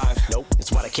me at 5. Nope,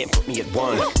 it's why they can't put me at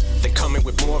 1. They're coming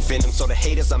with more venom, so the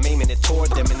haters I'm aiming it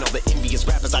toward them. And all the envious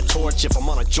rappers I torch if I'm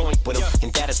on a joint with them.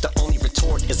 And that is the only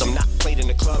retort, is I'm not played in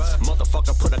the clubs.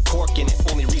 Motherfucker put a cork in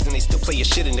it. Only reason they still play your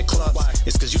shit in the clubs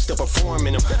is cause you still perform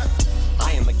in them.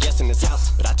 I am a guest in this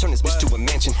house, but I turn this bitch to a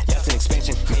mansion. That's an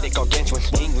expansion, made it gargantuan.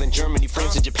 England, Germany,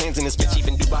 France, and Japan's in this bitch,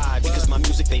 even Dubai. Because my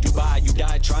music they do buy. You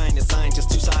died trying to sign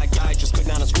just 2 side guys. Just could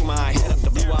not unscrew my head up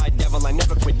the blue-eyed devil. I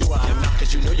never quit, do I?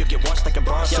 Cause you know you get washed like a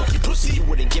bar soap. You pussy, you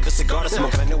wouldn't give a cigar to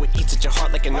smoke. I know it eats at your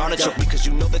heart like an artichoke. Because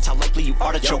you know that's how likely you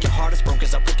are to choke. Your heart is broke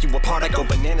as I rip you apart. I go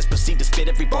bananas, proceed to spit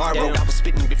every bar I wrote. I was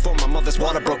spitting before my mother's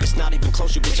water broke. It's not even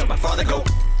close, you bitch, how my father go.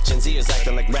 Gen Z is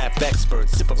acting like rap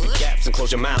experts. Zip up your gaps and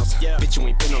close your mouths. Bitch, you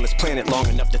ain't been on this planet long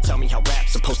enough to tell me how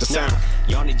rap's supposed to sound.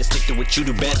 Y'all need to stick to what you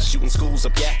do best. Shooting schools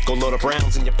up, go load up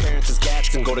rounds in your parents'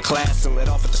 gats and go to class and let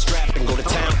off at the strap and go to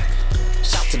town.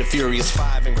 Shout to the Furious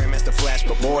 5 and Grandmaster Flash,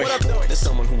 but boy, there's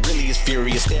someone who really is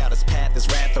furious. Stay out his path, his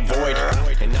wrath avoid.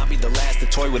 And I'll be the last to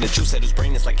toy with a juice head whose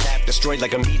brain is like half destroyed,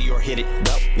 like a meteor hit it.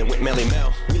 Well, then went Melly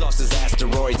Mel. We lost his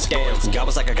asteroids. Damn. God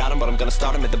was like, I got him, but I'm gonna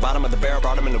start him at the bottom of the barrel.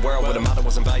 Brought him in the world where the mother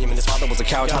wasn't value and his father was a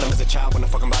coward. Taught him as a child when the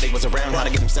fucking body was around. How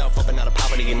to get himself up and out of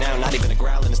poverty, and now not even a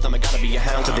growl in his stomach. Gotta be a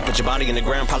hound. So they put your body in the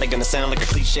ground. Probably gonna sound like a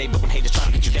cliche, but when haters try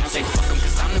to get you down, say fuck him,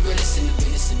 cause I'm the realest in the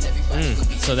business and everybody could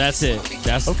be. So that's it.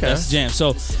 That's the jam.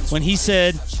 So when he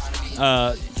said,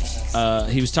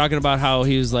 he was talking about how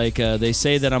he was like, they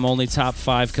say that I'm only top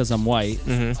 5 because I'm white.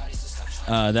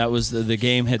 That was the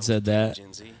game had said that,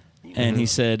 and he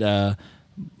said,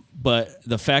 but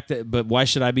the fact that, but why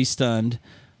should I be stunned?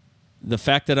 The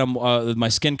fact that I'm my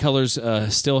skin color's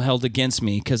still held against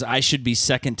me because I should be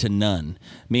second to none,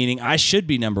 meaning I should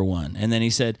be number 1. And then he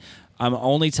said, I'm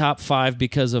only top 5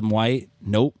 because I'm white.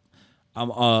 Nope.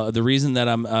 The reason that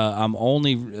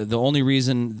the only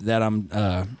reason that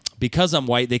I'm because I'm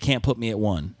white, they can't put me at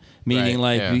 1.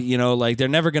 Meaning, you know, like they're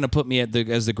never gonna put me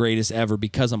as the greatest ever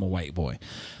because I'm a white boy.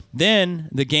 Then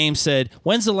the game said,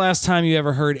 "When's the last time you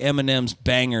ever heard Eminem's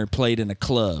banger played in a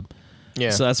club?" Yeah.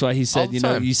 So that's why he All said, the you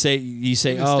know, time. you say,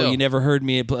 Even oh, still. you never heard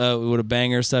me with a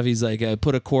banger stuff. He's like,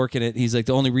 put a cork in it. He's like,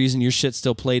 the only reason your shit's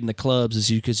still played in the clubs is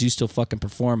because you still fucking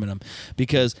performing them.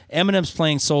 Because Eminem's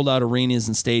playing sold out arenas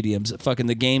and stadiums. Fucking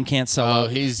the game can't sell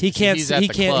out. he's He can't. at He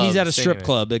the can't. He's club at a strip singing it.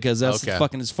 club because that's Okay.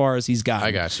 fucking as far as he's got.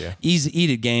 I got you. Eat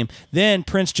it, game. Then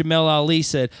Prince Jamel Ali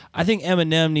said, I think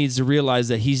Eminem needs to realize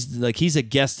that he's a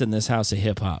guest in this house of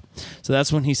hip hop. So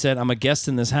that's when he said, I'm a guest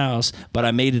in this house, but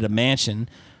I made it a mansion.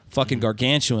 Fucking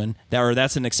gargantuan.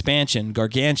 That's an expansion.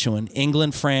 Gargantuan.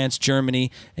 England, France, Germany,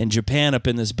 and Japan up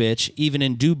in this bitch. Even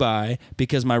in Dubai,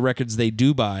 because my records they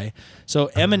Dubai. So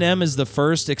Eminem is the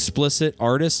first explicit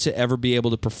artist to ever be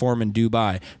able to perform in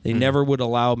Dubai. They never would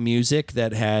allow music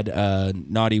that had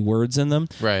naughty words in them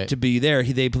Right. to be there.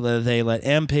 They let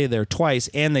M pay there twice,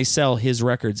 and they sell his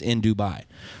records in Dubai.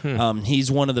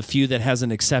 He's one of the few that has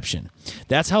an exception.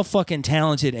 That's how fucking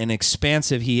talented and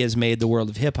expansive he has made the world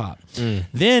of hip hop.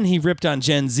 Then he ripped on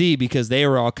Gen Z because they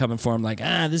were all coming for him like,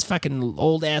 this fucking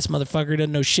old ass motherfucker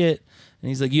doesn't know shit. And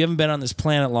he's like, you haven't been on this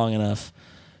planet long enough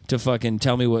to fucking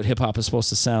tell me what hip hop is supposed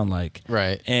to sound like.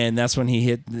 Right. And that's when he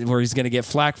hit where he's going to get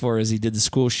flack for is he did the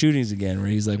school shootings again, where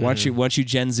he's like, why don't you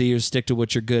Gen Zers stick to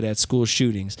what you're good at, school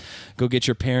shootings. Go get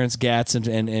your parents' gats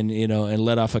and you know, and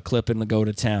let off a clip and go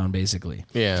to town, basically.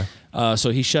 Yeah. So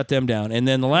he shut them down, and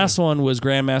then the last one was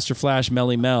Grandmaster Flash,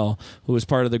 Melly Mel, who was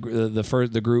part of the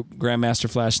group Grandmaster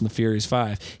Flash and the Furious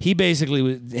Five. He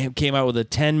basically came out with a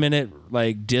 10-minute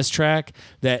like diss track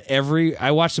that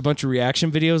I watched a bunch of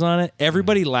reaction videos on it.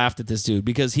 Everybody laughed at this dude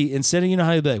because he instead of you know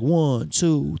how he'd be like 1,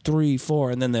 2, 3,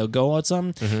 4, and then they'll go on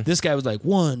something. This guy was like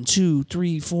 1, 2,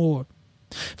 3, 4.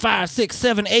 5, 6,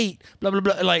 7, 8, blah blah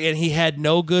blah. Like, and he had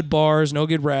no good bars, no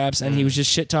good raps, and he was just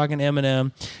shit talking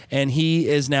Eminem. And he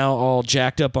is now all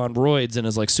jacked up on roids and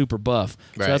is like super buff.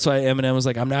 Right. So that's why Eminem was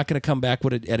like, "I'm not gonna come back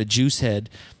at a juice head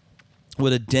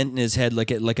with a dent in his head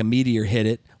like a meteor hit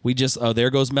it. We just there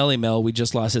goes Melly Mel. We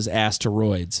just lost his ass to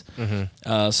roids."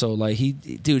 So like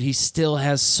he still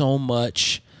has so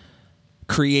much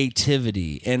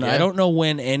creativity, and I don't know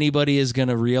when anybody is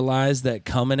gonna realize that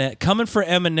coming for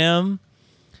Eminem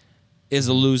is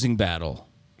a losing battle.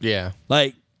 Yeah.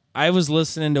 Like, I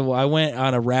went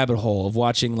on a rabbit hole of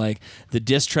watching like the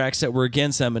diss tracks that were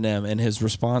against Eminem and his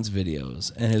response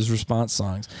videos and his response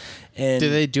songs. And Do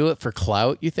they do it for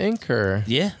clout, you think? Or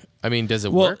yeah. I mean, does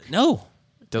it Well, work? no.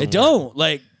 Doesn't They don't.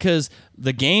 Like, because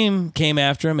the game came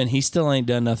after him and he still ain't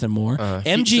done nothing more.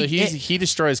 He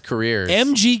destroys careers.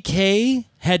 MGK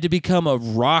had to become a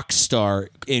rock star,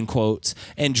 in quotes,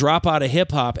 and drop out of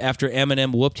hip hop after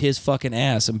Eminem whooped his fucking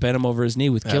ass and bent him over his knee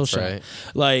with Killshot. right.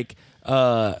 Like,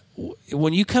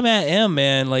 when you come at M,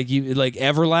 man, like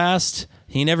Everlast,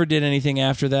 he never did anything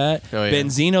after that. Oh, yeah.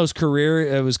 Benzino's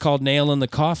career, it was called Nail in the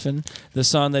Coffin, the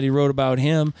song that he wrote about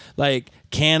him. Like,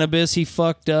 Cannabis, he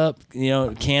fucked up. You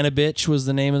know, Cannabitch was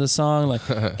the name of the song. Like,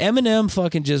 Eminem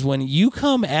fucking just, when you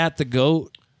come at the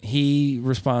GOAT, he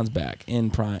responds back in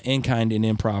kind and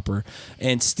improper.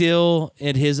 And still,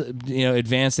 at his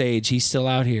advanced age, he's still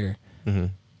out here.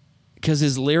 Because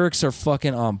his lyrics are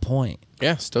fucking on point.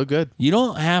 Yeah, still good. You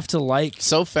don't have to like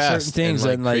So fast certain things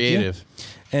and creative. Yeah.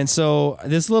 And so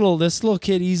this little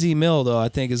kid Easy Mill, though, I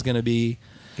think is going to be.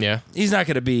 Yeah. He's not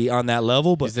going to be on that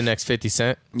level, but He's the next 50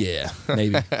 Cent. yeah,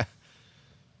 maybe.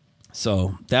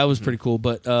 So that was pretty cool.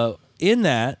 But in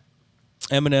that,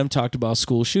 Eminem talked about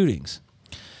school shootings.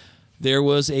 There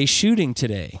was a shooting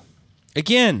today.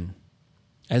 Again,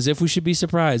 as if we should be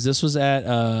surprised. This was at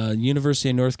University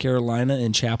of North Carolina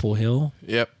in Chapel Hill.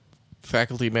 Yep.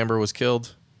 Faculty member was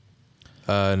killed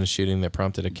in a shooting that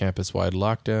prompted a campus-wide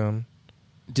lockdown.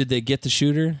 Did they get the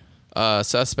shooter?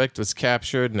 Suspect was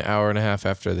captured an hour and a half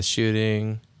after the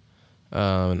shooting.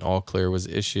 An all clear was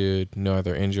issued. No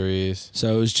other injuries.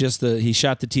 So it was just he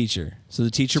shot the teacher. So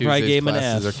the teacher probably Tuesday's gave him an F.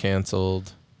 classes are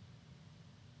canceled.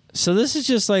 So this is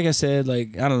just like I said,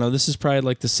 like I don't know. This is probably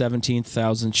like the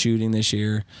 17,000th shooting this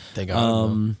year. They got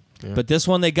him. Yeah. But this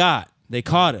one they caught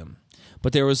him.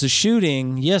 But there was a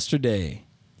shooting yesterday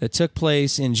that took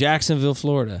place in Jacksonville,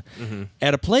 Florida,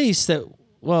 at a place that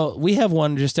we have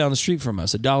one just down the street from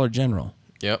us, a Dollar General.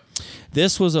 Yep.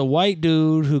 This was a white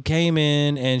dude who came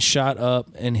in and shot up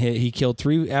and he killed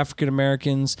 3 African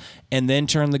Americans and then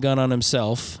turned the gun on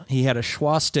himself. He had a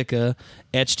swastika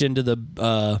etched into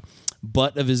the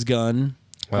butt of his gun.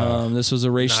 This was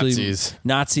a racially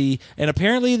Nazi, and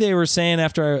apparently they were saying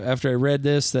after I read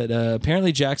this that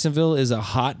apparently Jacksonville is a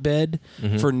hotbed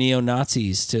for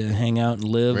neo-Nazis to hang out and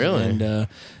live. Really? And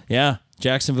yeah.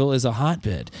 Jacksonville is a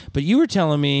hotbed. But you were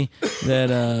telling me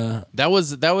that that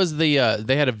was the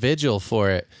they had a vigil for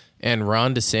it, and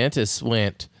Ron DeSantis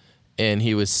went, and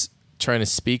he was trying to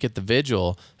speak at the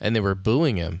vigil, and they were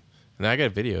booing him. And I got a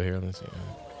video here. Let's see.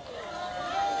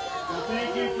 Well,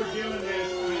 thank you for doing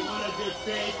this. I want to just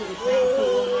say to the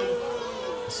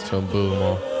councilwoman. Let's tell boo them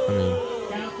all. I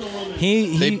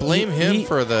mean, They blame him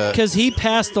for the... because he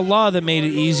passed a law that made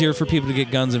it easier for people to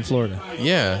get guns in Florida.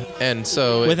 Yeah, and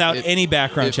so... Without any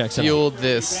background checks. It fueled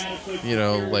this, you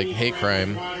know, like, hate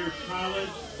crime.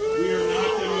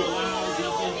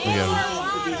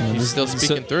 He's still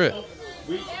speaking through it.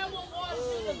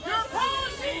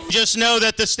 Just know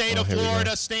that the state of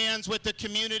Florida stands with the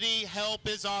community. Help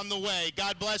is on the way.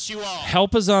 God bless you all.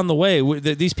 Help is on the way.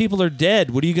 These people are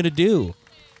dead. What are you going to do?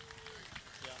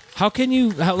 How can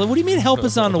you... what do you mean help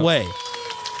is on the way?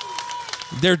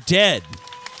 They're dead.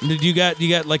 You got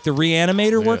like the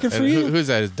reanimator working for you? Who's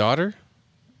that? His daughter?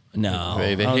 No.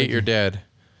 They hate your dad.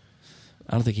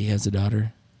 I don't think he has a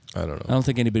daughter. I don't know. I don't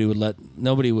think anybody would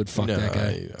nobody would fuck that guy.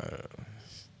 I don't know.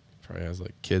 Probably has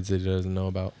like kids that he doesn't know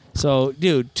about. So,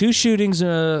 dude, 2 shootings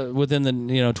within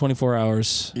the 24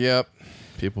 hours. Yep.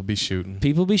 People be shooting.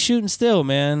 People be shooting still,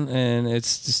 man, and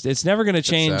it's never going to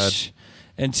change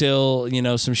until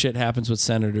some shit happens with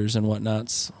senators and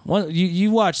whatnots.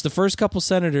 You watch the first couple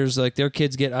senators, like their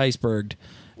kids get iceberged,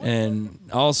 and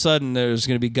all of a sudden there's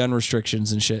going to be gun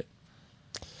restrictions and shit.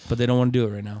 But they don't want to do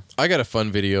it right now. I got a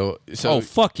fun video. So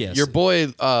fuck yes. Your boy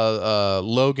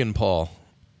Logan Paul.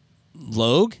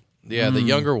 Logue? Yeah, the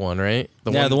younger one, right?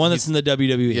 The one that's in the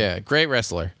WWE. Yeah, great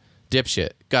wrestler.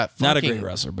 Dipshit. Got not a great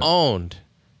wrestler, but owned.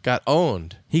 Got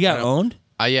owned. He got owned?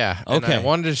 Yeah. And okay. I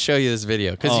wanted to show you this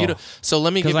video so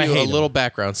let me give you a little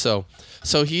background. So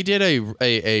he did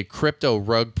a crypto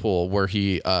rug pull where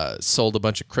he sold a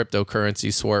bunch of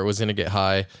cryptocurrency, swore it was going to get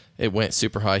high. It went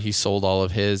super high. He sold all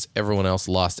of his. Everyone else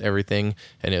lost everything,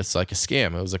 and it's like a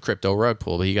scam. It was a crypto rug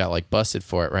pull, but he got like busted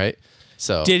for it, right?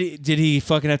 So did he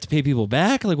fucking have to pay people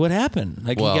back? Like what happened?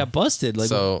 Like he got busted. Like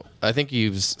so I think he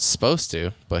was supposed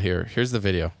to, but here's the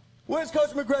video. Where's Coach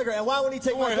McGregor, and why won't he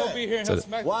take my bet? It's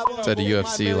at a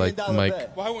UFC like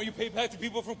Mike. Why won't you pay back to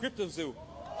people from CryptoZoo?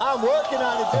 I'm working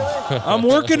on it, Dylan. I'm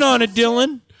working on it,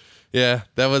 Dylan. Yeah,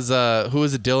 that was who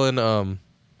was it? Dylan.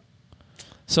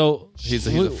 So he's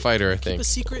a fighter, I think. Keep a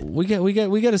secret. We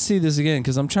got to see this again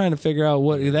because I'm trying to figure out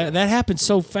what that happened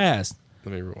so fast.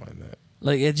 Let me rewind that.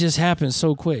 Like it just happened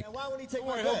so quick. Why won't he take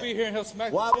my He'll bet? be here and he'll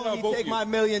smack. Why won't he take my $1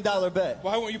 million bet?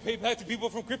 Why won't you pay back to people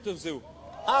from CryptoZoo?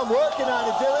 I'm working on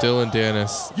it, Dylan Dylan.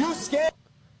 Dennis. You scared?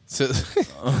 So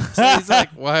he's like,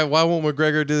 why won't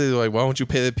McGregor do this? Like, why won't you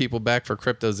pay the people back for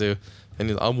CryptoZoo? And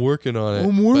he's, I'm working on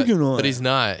it. But he's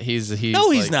not. He's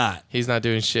not. He's not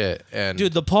doing shit. And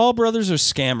dude, the Paul brothers are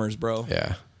scammers, bro.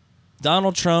 Yeah.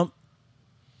 Donald Trump,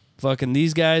 fucking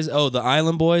these guys. Oh, the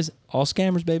Island Boys, all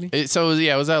scammers, baby. Was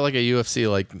that like a UFC,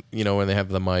 like when they have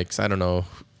the mics? I don't know.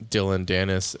 Dylan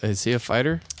Dennis, is he a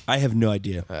fighter? I have no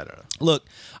idea. I don't know. Look,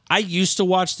 I used to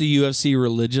watch the UFC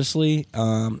religiously.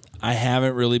 I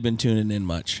haven't really been tuning in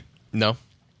much. No.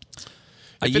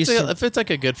 If it's like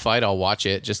a good fight, I'll watch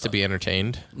it just to be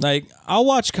entertained. Like I'll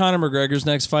watch Conor McGregor's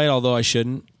next fight, although I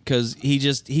shouldn't, because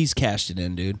he's cashed it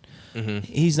in, dude. Mm-hmm.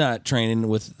 He's not training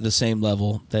with the same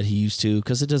level that he used to,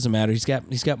 because it doesn't matter. He's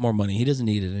got more money. He doesn't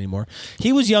need it anymore.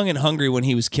 He was young and hungry when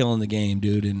he was killing the game,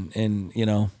 dude,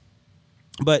 and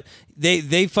But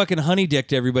they fucking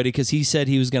honey-dicked everybody because he said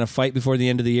he was going to fight before the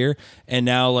end of the year, and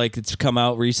now like it's come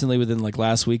out recently within like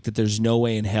last week that there's no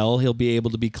way in hell he'll be able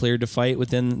to be cleared to fight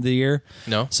within the year.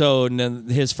 No. So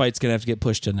his fight's going to have to get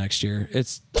pushed to next year.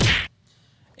 It's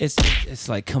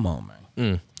like, come on,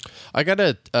 man. I got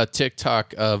a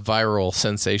TikTok viral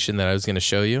sensation that I was going to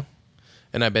show you,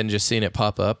 and I've been just seeing it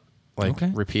pop up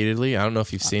repeatedly. I don't know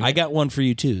if you've seen it. I got one for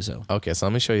you too. So okay, so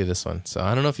let me show you this one. So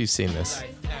I don't know if you've seen this,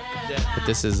 but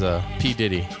this is P.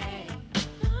 Diddy.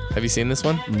 Have you seen this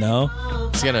one? No.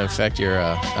 It's going to affect your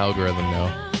algorithm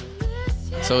now.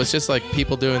 So it's just like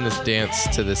people doing this dance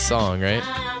to this song, right?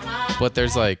 But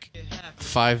there's like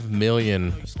 5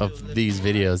 million of these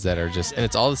videos that are just, and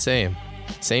it's all the same.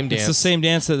 Same dance. It's the same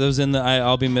dance that was in the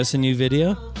I'll Be Missing You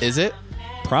video? Is it?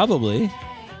 Probably.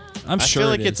 I feel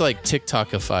like it's like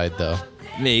TikTokified though.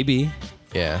 Maybe.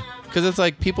 Yeah. Because it's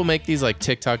like people make these like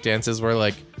TikTok dances where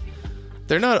like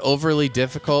they're not overly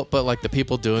difficult, but like the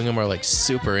people doing them are like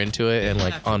super into it and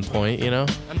like on point, you know?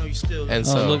 And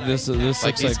so look, this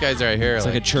like these guys right here. It's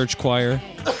like a church choir.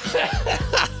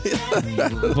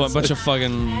 A bunch of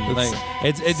fucking like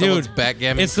dude.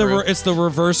 Backgammon it's the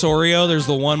reverse Oreo. There's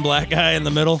the one black guy in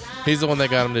the middle. He's the one that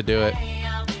got him to do it.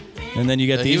 And then you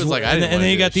got these. Like, and then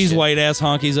you got these white ass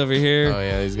honkies over here. Oh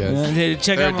yeah, these guys.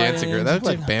 Check out dancing girl. That looks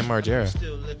like Bam Margera.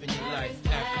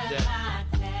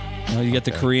 Oh, you got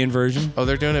the Korean version. Oh,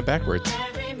 they're doing it backwards.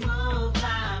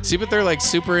 See, but they're like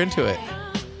super into it.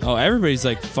 Oh, everybody's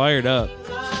like fired up.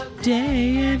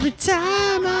 Day every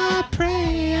time I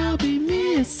pray I'll be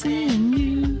missing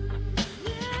you.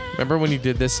 Remember when you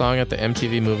did this song at the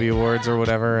MTV Movie Awards or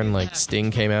whatever, and like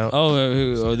Sting came out?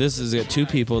 Oh, this is got two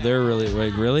people. They're really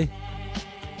like, really?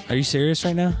 Are you serious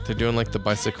right now? They're doing like the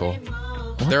bicycle.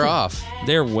 They're off.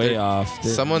 They're way off.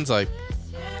 Someone's like,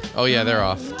 oh yeah, they're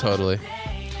off totally.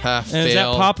 Ha, and is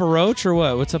that Papa Roach or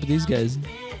what? What's up with these guys?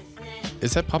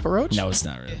 Is that Papa Roach? No, it's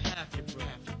not really.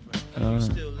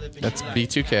 That's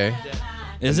B2K.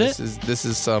 Is it? This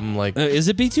is some like. Is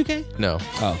it B2K? No.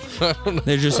 Oh,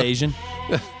 they're just Asian.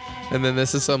 And then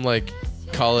this is some like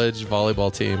college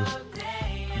volleyball team.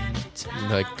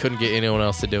 Like couldn't get anyone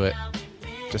else to do it.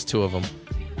 Just two of them.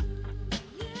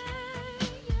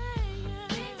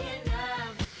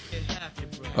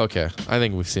 Okay, I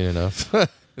think we've seen enough.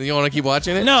 You want to keep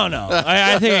watching it? No.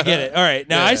 I think I get it. All right.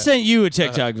 Now, I sent you a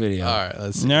TikTok video. All right,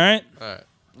 let's see. All right? All right.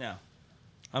 Now,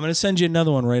 I'm going to send you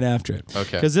another one right after it.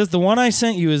 Okay. Because the one I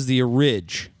sent you is the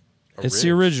It's the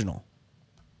original.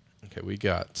 Okay, we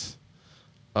got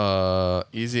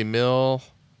Easy Mill.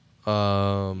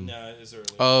 No, it's early.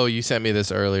 Oh, you sent me this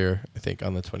earlier, I think,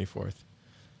 on the 24th.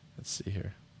 Let's see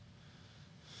here.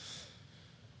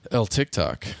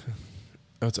 TikTok.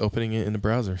 Oh, it's opening it in the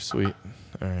browser. Sweet.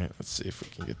 All right, let's see if we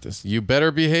can get this. You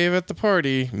better behave at the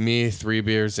party. Me 3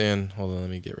 beers in. Hold on, let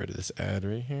me get rid of this ad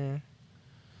right here.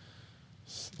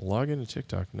 Log into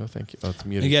TikTok. No, thank you. Oh, it's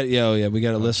muted. We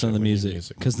got to listen to the music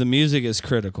because the music is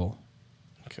critical.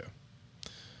 Okay.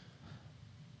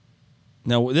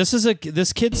 Now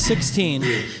this kid's 16.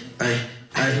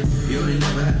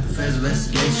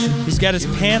 He's got his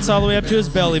pants all the way up to his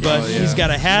belly button. Oh, yeah. He's got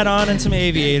a hat on and some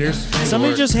aviators.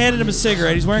 Somebody just handed him a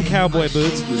cigarette. He's wearing cowboy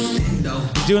boots. He's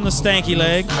doing the stanky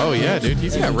leg. Oh yeah, dude.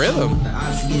 He's got rhythm.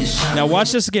 Now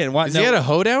watch this again. Is he at a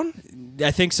hoedown?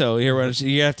 I think so. Here,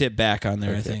 you have to hit back on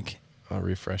there. Okay. I think. I'll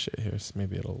refresh it here. So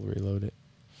maybe it'll reload it.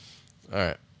 All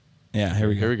right. Yeah. Here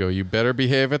we go. Here we go. You better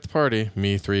behave at the party.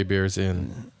 Me 3 beers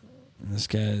in. This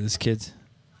kid's.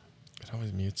 It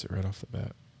always mutes it right off the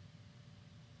bat.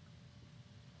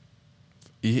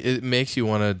 It makes you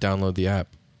want to download the app.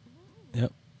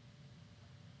 Yep.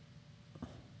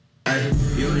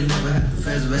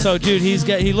 So, dude,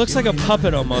 he looks like a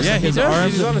puppet almost. Yeah, like his he does.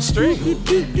 arms He's on a string.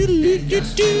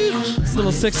 This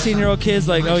little 16-year-old kid's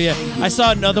like, oh yeah. I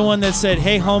saw another one that said,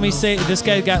 hey, homie, say this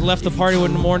guy got left the party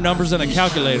with more numbers than a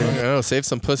calculator. Oh, save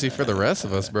some pussy for the rest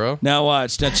of us, bro. Now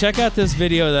watch. Now check out this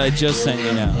video that I just sent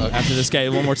you now. Okay. After this guy,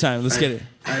 one more time. Let's get it.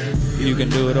 You can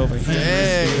do it over here.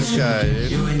 Dang, this guy,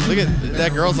 dude. Look at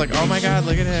that girl's like, oh my god,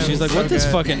 look at him. She's like, what this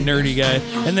fucking nerdy guy?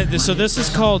 And then so this is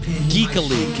called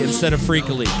Geekaleek instead of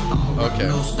Freakaleek. Okay.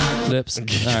 Clips. All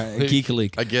right,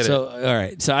 Geekaleek. I get it. So all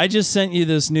right. So I just sent you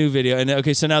this new video, and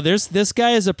okay. So now this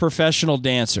guy is a professional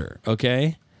dancer.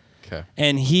 Okay. Okay.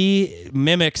 And he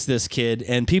mimics this kid,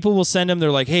 and people will send him. They're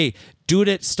like, hey, do it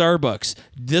at Starbucks.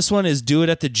 This one is do it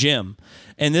at the gym,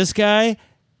 and this guy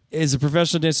is a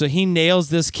professional dancer, so he nails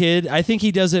this kid. I think he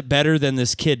does it better than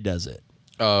this kid does it.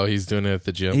 Oh, he's doing it at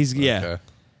the gym? Yeah.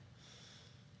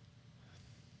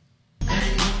 Okay.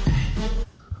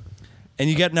 And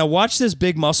you got, now watch this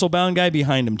big muscle bound guy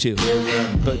behind him too.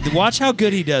 But watch how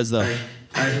good he does though.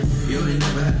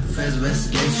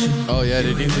 Oh yeah,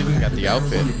 dude, he's even got the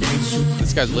outfit.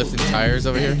 This guy's lifting tires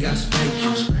over here.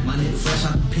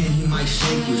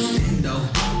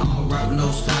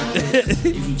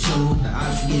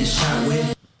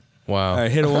 Wow. All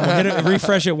right,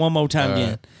 refresh it one more time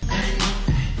again.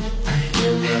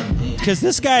 Because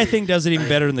this guy, I think, does it even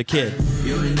better than the kid.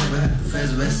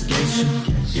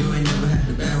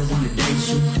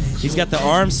 He's got the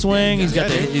arm swing. He's got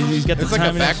the. It's like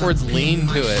a backwards lean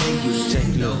to it.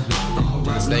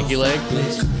 Stanky leg.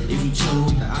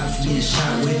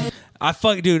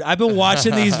 Dude, I've been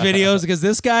watching these videos because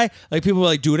this guy, like, people are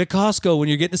like, do it at Costco when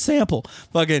you're getting a sample.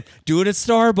 Fucking do it at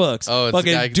Starbucks. Oh,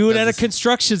 fucking do it at a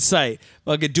construction site.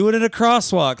 Fucking do it at a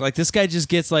crosswalk. Like, this guy just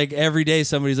gets, like, every day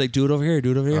somebody's like, do it over here, do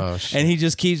it over here. Oh, shit. And he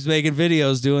just keeps making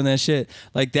videos doing that shit.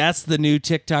 Like, that's the new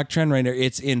TikTok trend right there.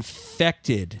 It's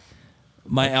infected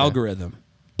my algorithm.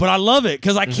 But I love it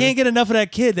because I can't get enough of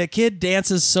that kid. That kid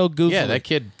dances so goofy. Yeah, that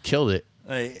kid killed it.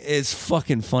 It's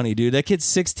fucking funny, dude. That kid's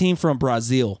 16 from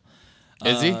Brazil.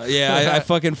 Is he? Yeah, I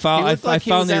fucking found. I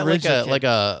found the original. like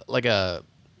a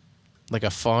like a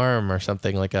farm or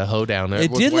something, like a hoedown.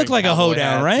 It did look like a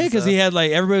hoedown, right? Because he had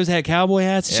like everybody had cowboy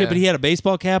hats and shit, but he had a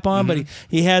baseball cap on, but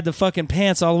he had the fucking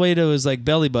pants all the way to his like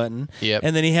belly button. Yep.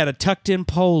 And then he had a tucked in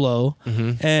polo,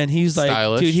 and he's like,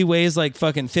 Stylish. dude, he weighs like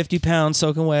fucking 50 pounds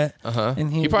soaking wet.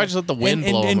 And He probably just let the wind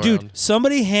blow him And dude, around.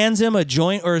 somebody hands him a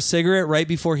joint or a cigarette right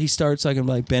before he starts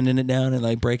like bending it down and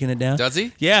like breaking it down. Does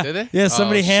he? Yeah. Do they? Yeah.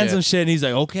 Somebody Oh, hands shit. him shit, and he's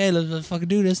like, okay, let's fucking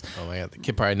do this. Oh my god, the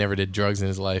kid probably never did drugs in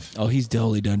his life. Oh, he's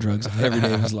totally done drugs every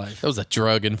day of his life. That was a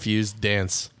drug-infused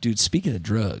dance. Dude, speaking of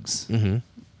drugs, You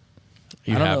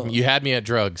had me at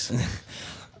drugs.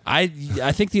 I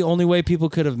think the only way people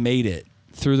could have made it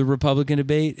through the Republican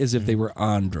debate is if they were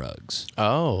on drugs.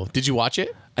 Oh, did you watch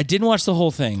it? I didn't watch the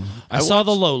whole thing. I saw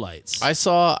the lowlights. I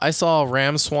saw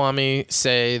Ramaswamy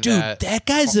say Dude, that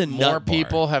guy's a more nutbar.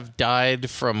 people have died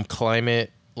from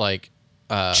climate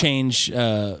change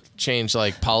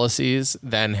like policies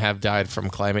than have died from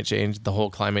climate change. The whole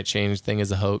climate change thing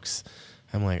is a hoax.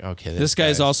 I'm like, okay, this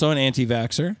guy's also an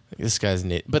anti-vaxxer. This guy's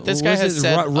neat, but this What guy was has it?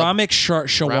 said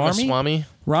Ramaswamy.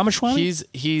 Ramaswamy.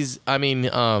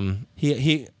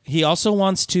 He also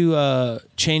wants to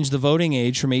change the voting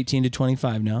age from 18 to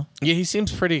 25 now. Yeah, he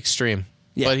seems pretty extreme.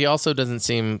 Yeah. But he also doesn't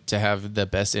seem to have the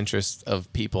best interests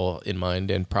of people in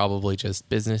mind, and probably just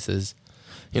businesses.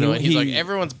 You know, and he's like,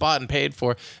 everyone's bought and paid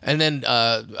for. And then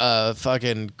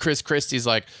fucking Chris Christie's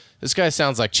like, this guy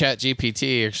sounds like Chat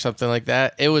GPT or something like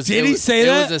that. Did he say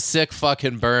that? It was a sick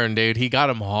fucking burn, dude. He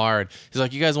got him hard. He's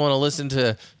like, you guys want to listen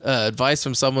to advice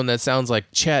from someone that sounds like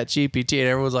Chat GPT? And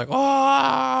everyone's like,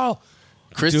 oh.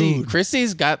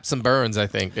 Christie's got some burns, I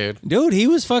think, dude. Dude, he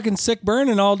was fucking sick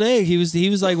burning all day. He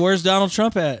was like, where's Donald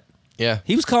Trump at? Yeah.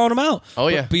 He was calling him out. Oh,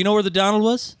 yeah. But you know where the Donald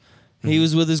was? He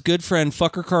was with his good friend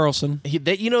Fucker Carlson.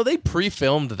 They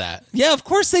pre-filmed that. Yeah, of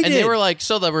course they did. And they were like,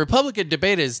 so the Republican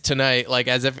debate is tonight, like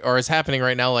as if, or is happening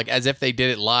right now, like as if they did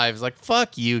it live. It's like,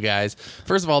 fuck you guys.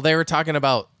 First of all, they were talking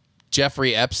about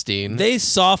Jeffrey Epstein. They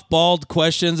softballed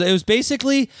questions. It was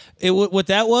basically what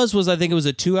that was I think it was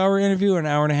a 2-hour interview or an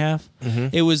hour and a half.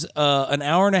 It was an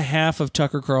hour and a half of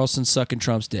Tucker Carlson sucking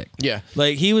Trump's dick. Yeah.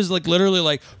 Like he was like literally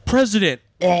like, President.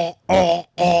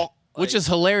 Which is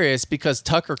hilarious because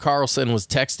Tucker Carlson was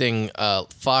texting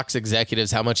Fox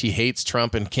executives how much he hates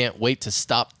Trump and can't wait to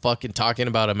stop fucking talking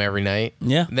about him every night.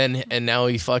 Yeah. And now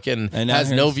he fucking now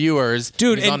has no viewers.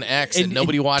 Dude, he's on X and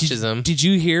nobody watches him. Did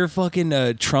you hear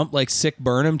fucking Trump like sick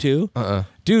burn him too?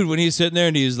 Dude, when he was sitting there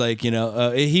and he was like, you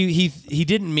know, he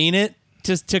didn't mean it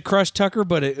to crush Tucker,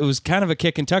 but it was kind of a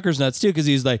kick in Tucker's nuts too, because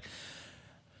he's like,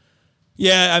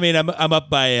 yeah, I mean, I'm up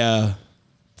by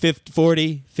 50,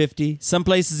 40, 50, some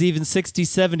places even 60,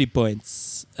 70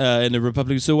 points in the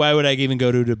Republican. So why would I even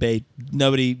go to a debate?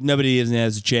 Nobody even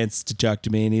has a chance to talk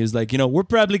to me. And he was like, you know, we're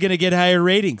probably going to get higher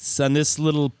ratings on this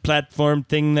little platform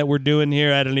thing that we're doing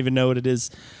here. I don't even know what it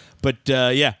is. But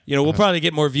yeah, you know, we'll probably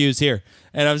get more views here.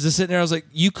 And I was just sitting there. I was like,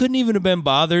 you couldn't even have been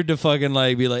bothered to fucking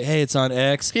like be like, hey, it's on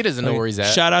X. He doesn't know where he's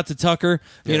at. Shout out to Tucker,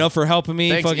 you know, for helping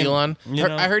me. Thanks, fucking, Elon. you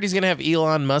know. I heard he's going to have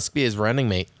Elon Musk be his running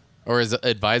mate. Or his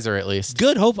advisor, at least.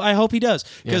 Good. I hope he does,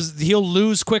 because he'll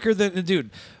lose quicker than dude.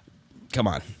 Come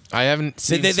on. I haven't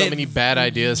seen so many bad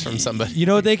ideas from somebody. You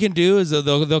know what they can do is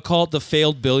they'll call it the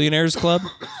Failed Billionaires Club.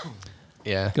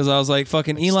 Yeah. Because I was like,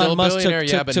 fucking Elon Still Musk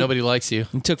but nobody likes you.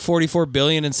 He took $44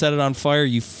 billion and set it on fire.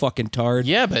 You fucking tard.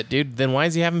 Yeah, but dude, then why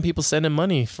is he having people send him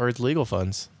money for his legal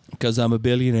funds? Because I'm a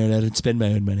billionaire and I don't spend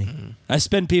my own money. I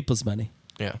spend people's money.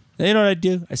 Yeah. You know what I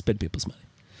do? I spend people's money.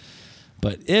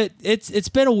 But it's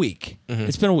been a week.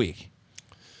 It's been a week.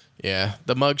 Yeah,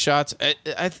 the mug shots.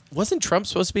 Wasn't Trump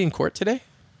supposed to be in court today?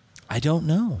 I don't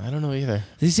know. I don't know either.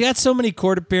 He's got so many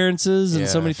court appearances and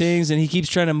so many things, and he keeps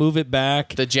trying to move it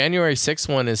back. The January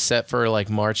 6th one is set for like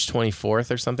March 24th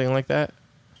or something like that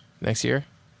next year.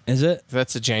 Is it?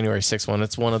 That's the January 6th one.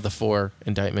 It's one of the 4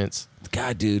 indictments.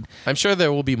 God, dude. I'm sure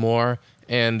there will be more,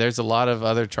 and there's a lot of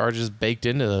other charges baked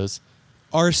into those.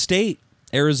 Our state.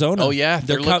 Arizona. Oh yeah,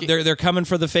 they're coming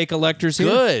for the fake electors here.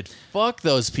 Good. Fuck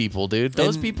those people, dude.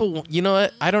 Those people. You know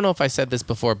what? I don't know if I said this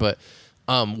before, but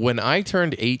when I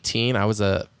turned 18, I was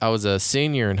a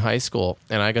senior in high school,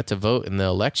 and I got to vote in the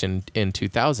election in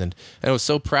 2000, and I was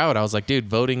so proud. I was like, dude,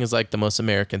 voting is like the most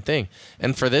American thing.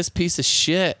 And for this piece of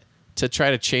shit to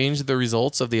try to change the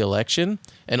results of the election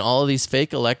and all of these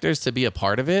fake electors to be a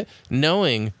part of it,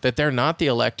 knowing that they're not the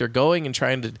elector, going and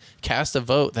trying to cast a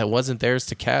vote that wasn't theirs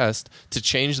to cast to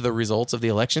change the results of the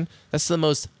election, that's the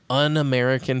most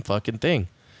un-American fucking thing.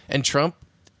 And Trump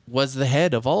was the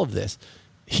head of all of this.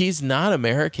 He's not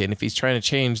American if he's trying to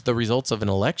change the results of an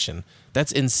election.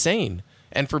 That's insane.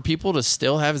 And for people to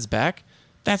still have his back,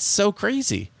 that's so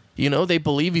crazy. You know, they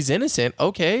believe he's innocent.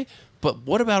 Okay, but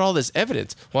what about all this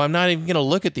evidence? Well, I'm not even going to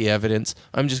look at the evidence.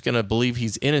 I'm just going to believe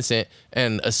he's innocent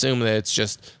and assume that it's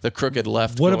just the crooked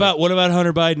left. What about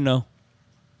Hunter Biden? No.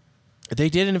 They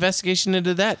did an investigation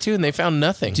into that too, and they found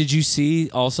nothing. Did you see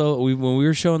also when we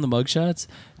were showing the mugshots?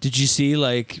 Did you see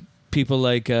like people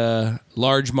like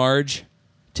Large Marge,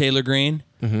 Taylor Greene?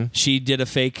 Mm-hmm. She did a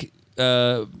fake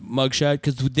mugshot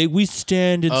because we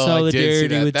stand in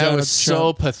solidarity with Donald Trump. That was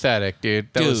so pathetic,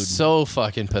 dude. That was so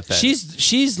fucking pathetic.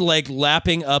 She's like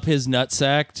lapping up his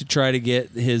nutsack to try to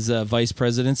get his vice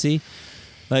presidency,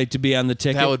 like to be on the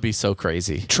ticket. That would be so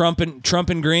crazy. Trump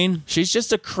and Green. She's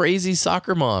just a crazy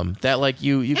soccer mom that like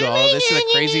you go, oh, this is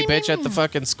a crazy bitch at the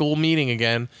fucking school meeting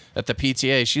again at the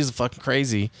PTA. She's fucking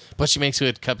crazy, but she makes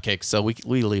good cupcakes, so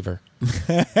we leave her.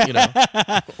 You know,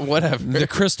 whatever. The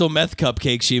crystal meth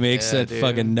cupcake she makes, that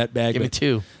fucking nutbag. Give me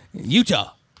 2.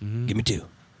 Utah. Mm-hmm. Give me 2.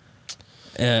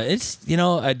 It's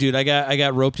dude, I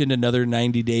got roped into another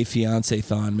 90-day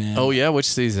fiance-thon, man. Oh yeah, which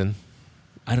season?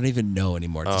 I don't even know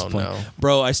anymore at this point. No.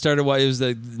 Bro, I started it was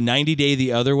the 90 Day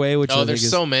the Other Way, which there's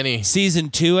so many.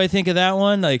 Season 2, I think, of that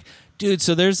one. Like, dude,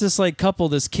 so there's this like couple,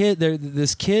 this kid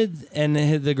and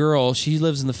the girl, she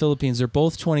lives in the Philippines. They're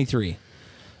both 23.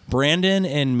 Brandon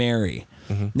and Mary.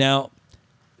 Mm-hmm. Now,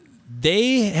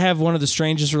 they have one of the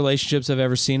strangest relationships I've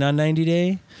ever seen on 90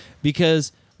 Day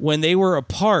because when they were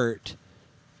apart,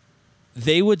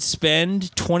 they would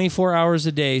spend 24 hours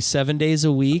a day, 7 days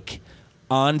a week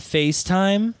on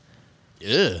FaceTime.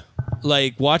 Yeah.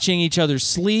 Like watching each other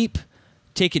sleep,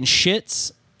 taking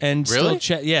shits, and really? Still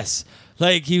chat. Yes.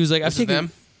 Like he was like, I've taken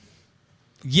them.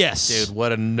 Yes. Dude,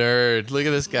 what a nerd. Look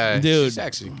at this guy. Dude.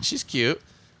 She's cute.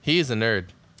 He is a nerd.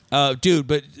 Dude,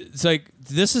 but it's like,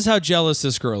 this is how jealous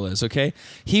this girl is, okay?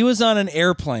 He was on an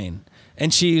airplane,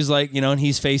 and she's like, and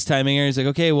he's FaceTiming her. He's like,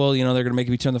 okay, well, they're going to make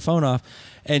me turn the phone off.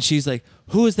 And she's like,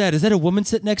 who is that? Is that a woman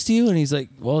sitting next to you? And he's like,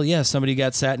 well, yeah, somebody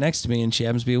got sat next to me, and she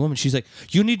happens to be a woman. She's like,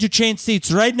 you need to change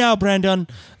seats right now, Brandon.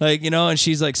 Like, and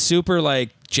she's like super like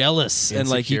jealous. Insecure? And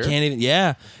like, you can't even,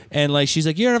 yeah. And like, she's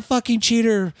like, you're a fucking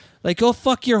cheater. Like, go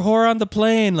fuck your whore on the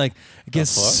plane. Like, gets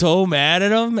so mad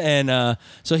at him. And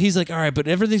so he's like, all right, but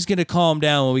everything's going to calm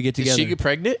down when we get together. Did she get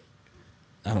pregnant?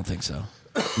 I don't think so.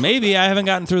 Maybe. I haven't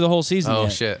gotten through the whole season yet. Oh,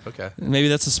 shit. Okay. Maybe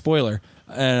that's a spoiler.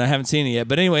 And I haven't seen it yet.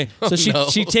 But anyway, so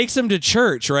she takes him to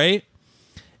church, right?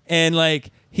 And like,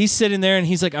 he's sitting there and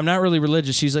he's like, I'm not really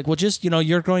religious. She's like, well, just,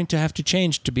 you're going to have to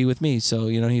change to be with me. So,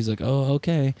 he's like, oh,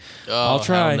 okay. I'll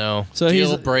try. No. So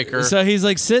Deal breaker. So he's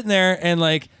like sitting there and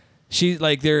like, she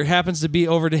like there happens to be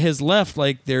over to his left,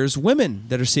 like there's women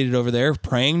that are seated over there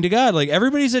praying to God. Like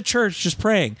everybody's at church just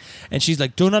praying. And she's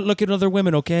like, do not look at other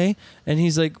women, okay? And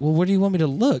he's like, well, where do you want me to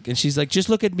look? And she's like, just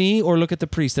look at me or look at the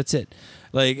priest. That's it.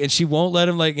 Like, and she won't let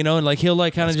him like, and like he'll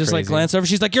like kind of just crazy. Like glance over.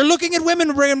 She's like, you're looking at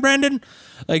women, Brandon.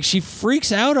 Like she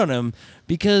freaks out on him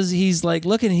because he's like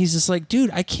looking, he's just like,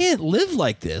 dude, I can't live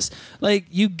like this. Like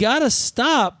you gotta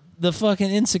stop the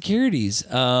fucking insecurities.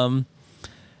 And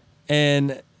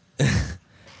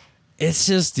it's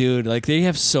just, dude, like they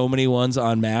have so many ones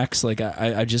on Max. Like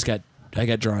I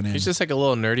got drawn in. He's just like a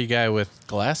little nerdy guy with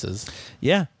glasses.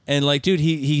 Yeah. And like, dude,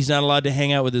 he's not allowed to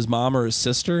hang out with his mom or his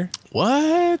sister.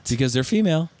 What? Because they're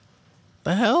female.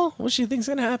 The hell? What do you think's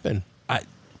gonna happen?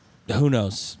 Who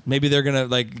knows? Maybe they're gonna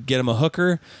like get him a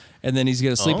hooker, and then he's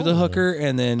gonna sleep with the hooker,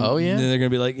 and then then they're gonna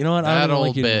be like, you know what? I don't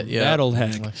like you. Bit, yeah. That old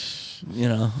hack.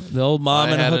 The old mom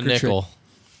and a hooker nickel.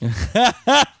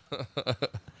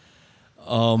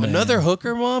 Oh man! Another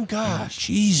hooker, mom? Gosh,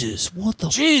 Jesus! What the?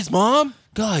 Jeez, mom!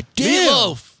 God damn!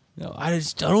 Meatloaf. No, I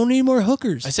don't need more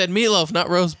hookers. I said meatloaf, not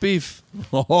roast beef.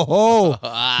 Oh,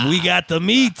 we got the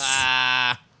meats.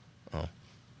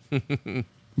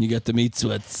 You got the meat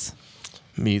sweats.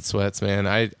 Meat sweats, man.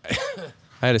 I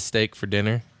had a steak for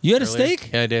dinner. You had a steak?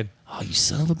 Yeah, I did. Oh, you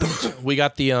son of a bitch! We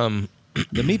got the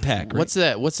the meat pack. Right? What's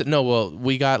that? What's it? No, well,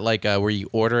 we got like where you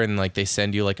order and like they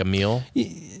send you like a meal.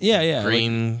 Yeah.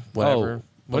 Green, like, whatever. Oh,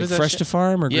 what like is that? Fresh to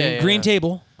Farm or Green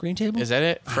Table? Green Table? Is that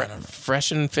it?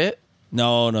 Fresh and Fit?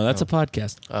 No, that's a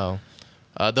podcast. Oh,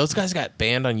 those guys got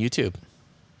banned on YouTube.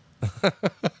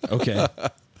 Okay.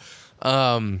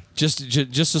 Just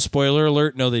a spoiler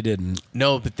alert. No, they didn't.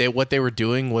 No, but what they were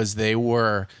doing was they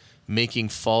were making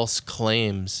false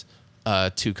claims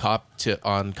on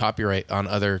copyright on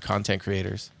other content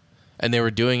creators, and they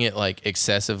were doing it like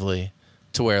excessively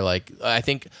to where like I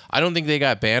don't think they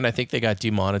got banned. I think they got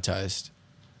demonetized.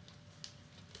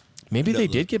 Maybe they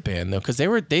did get banned though, because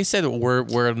they said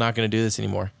we're not going to do this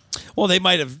anymore. Well, they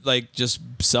might have like just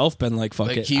been like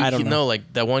fuck it. I don't know.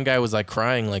 Like that one guy was like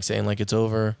crying, like saying like it's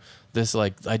over. This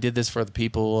like I did this for the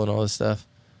people and all this stuff.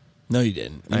 No, you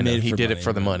didn't. You I know, made it he for did money. it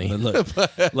for the money.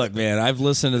 But look, man, I've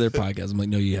listened to their podcast. I'm like,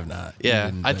 no, you have not. Yeah,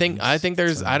 You didn't, I but think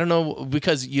there's I don't know,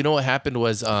 because you know what happened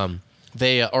was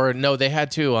they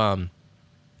had to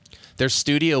their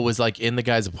studio was like in the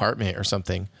guy's apartment or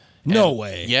something. No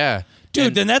way. Yeah.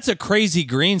 Dude, then that's a crazy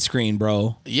green screen,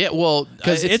 bro. Yeah, well,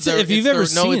 'Cause it's if you've ever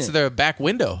seen it's it. their back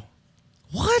window.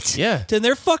 What? Yeah. Then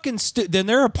their fucking then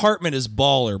their apartment is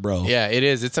baller, bro. Yeah, it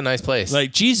is. It's a nice place.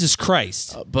 Like Jesus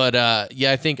Christ. But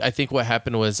yeah, I think what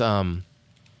happened was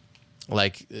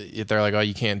like they're like, oh,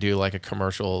 you can't do like a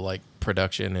commercial like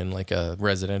production in like a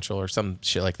residential or some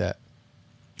shit like that.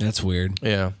 That's weird.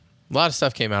 Yeah, a lot of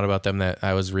stuff came out about them that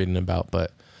I was reading about,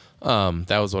 but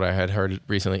that was what I had heard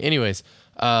recently. Anyways,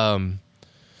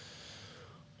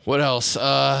 what else?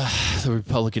 The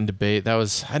Republican debate. That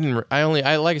was I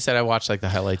like I said, I watched like the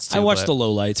highlights too. I watched the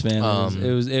lowlights, man.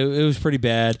 It was pretty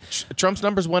bad. Trump's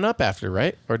numbers went up after,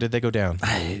 right? Or did they go down?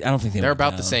 I don't think they're went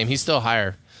about down. the same. He's still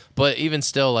higher, but even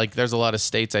still, like there's a lot of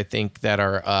states I think that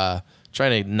are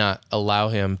trying to not allow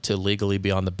him to legally be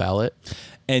on the ballot.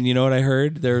 And you know what I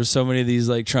heard? There were so many of these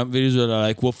like Trump videos that are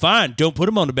like, well, fine, don't put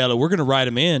him on the ballot. We're going to write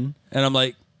him in. And I'm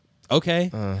like,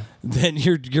 okay, then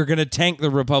you're going to tank the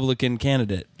Republican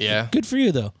candidate. Yeah. Good for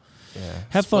you, though. Yeah.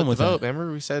 Have fun with the vote. it.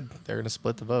 Remember we said they're going to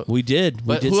split the vote. We did.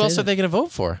 But we did who say else that. are they going to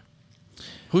vote for?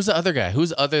 Who's the other guy?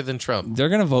 Who's other than Trump? They're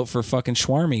going to vote for fucking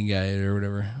Schwarmy guy or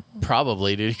whatever.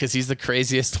 Probably, dude, because he's the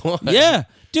craziest one. Yeah.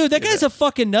 Dude, that guy's a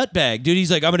fucking nutbag. Dude,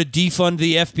 he's like, I'm going to defund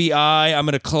the FBI. I'm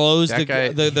going to close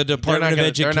the Department of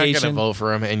Education. They're not going to vote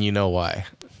for him, and you know why.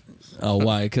 Oh,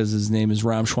 why? Because his name is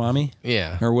Ram Schwami?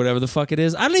 Yeah. Or whatever the fuck it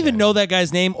is. I don't even know that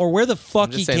guy's name or where the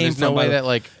fuck he came there's from. no way that,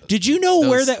 like... Did you know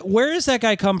where does that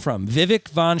guy come from? Vivek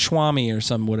Von Schwami or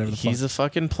some whatever the fuck. He's a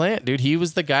fucking plant, dude. He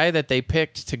was the guy that they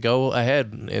picked to go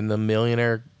ahead in the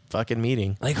millionaire fucking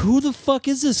meeting. Like, who the fuck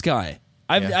is this guy?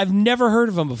 I've never heard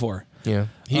of him before. Yeah.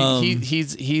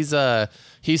 He's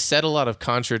said a lot of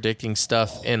contradicting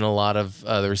stuff in a lot of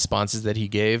the responses that he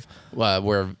gave,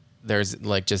 where there's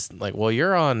like just like, well,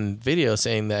 you're on video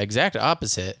saying the exact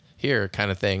opposite here, kind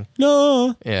of thing.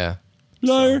 No. Yeah.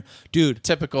 Liar. Dude.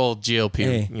 Typical GOP,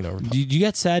 Hey, you know. Do you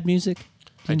got sad music?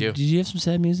 I do. Did you have some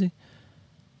sad music?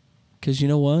 Because you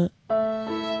know what?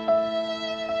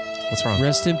 What's wrong?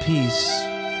 Rest in peace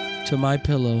to My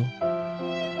Pillow.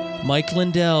 Mike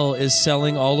Lindell is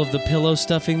selling all of the pillow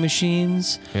stuffing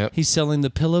machines. Yep. He's selling the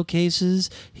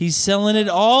pillowcases. He's selling it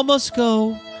all must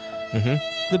go.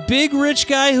 Mm-hmm. The big rich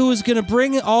guy who was going to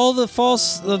bring all the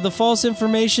false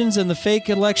informations and the fake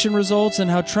election results and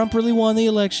how Trump really won the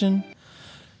election.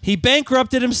 He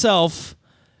bankrupted himself,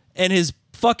 and his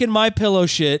fucking My Pillow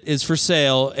shit is for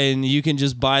sale, and you can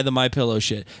just buy the My Pillow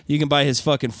shit. You can buy his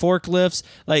fucking forklifts.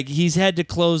 Like, he's had to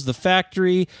close the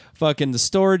factory, fucking the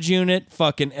storage unit,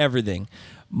 fucking everything.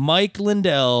 Mike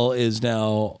Lindell is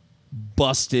now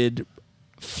busted,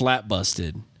 flat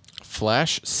busted.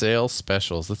 Flash sale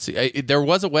specials. Let's see. There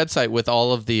was a website with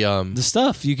all of the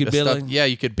stuff you could bid on. Yeah,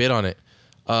 you could bid on it.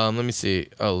 Let me see.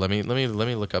 Oh, let me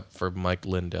look up for Mike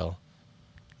Lindell.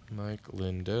 Mike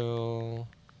Lindell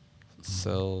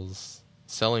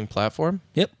selling platform.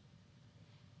 Yep.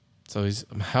 So he's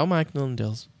how Mike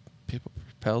Lindell's people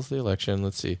propels the election.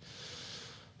 Let's see.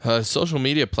 Social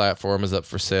media platform is up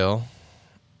for sale.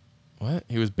 What?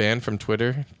 He was banned from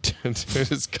Twitter due to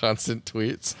his constant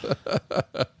tweets.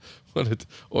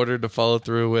 Ordered to follow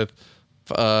through with.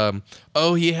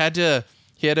 He had to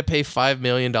pay $5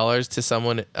 million to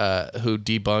someone who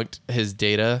debunked his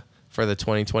data for the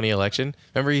 2020 election.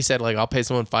 Remember, he said like, "I'll pay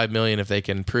someone $5 million if they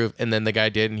can prove," and then the guy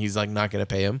did, and he's like, not going to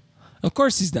pay him. Of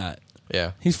course, he's not.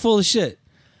 Yeah, he's full of shit.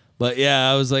 But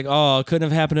yeah, I was like, oh, it couldn't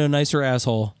have happened to a nicer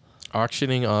asshole.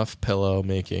 Auctioning off pillow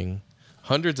making.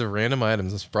 Hundreds of random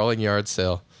items, a sprawling yard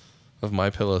sale of My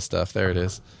Pillow stuff. There it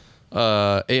is.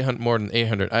 800 more than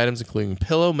 800 items, including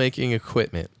pillow making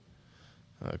equipment.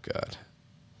 Oh God.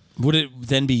 Would it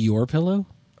then be your pillow?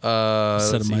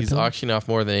 He's auctioning off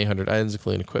more than 800 items,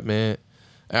 including equipment,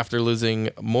 after losing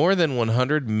more than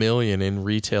 100 million in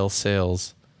retail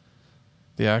sales.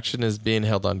 The auction is being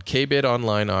held on KBid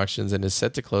online auctions and is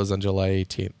set to close on July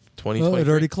 18th, 2020. Oh, it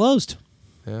already closed.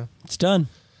 Yeah, it's done.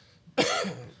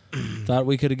 Thought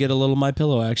we could get a little My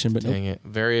Pillow action, but dang it.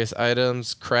 Various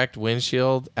items: cracked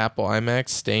windshield, Apple iMac,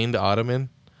 stained ottoman.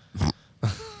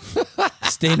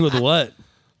 Stained with what?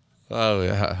 Oh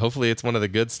yeah, hopefully it's one of the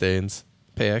good stains.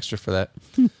 Pay extra for that.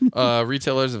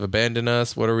 Retailers have abandoned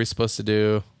us. What are we supposed to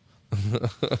do?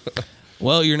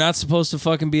 Well, you're not supposed to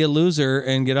fucking be a loser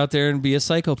and get out there and be a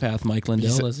psychopath, Mike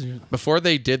Lindell. Before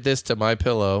they did this to My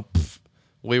Pillow,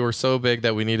 We were so big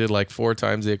that we needed like 4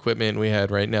 times the equipment we had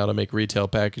right now to make retail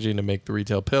packaging, to make the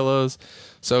retail pillows.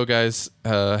 So, guys,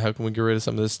 how can we get rid of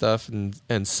some of this stuff and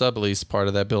sublease part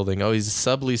of that building? Oh, he's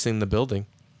subleasing the building.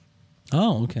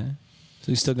 Oh, okay.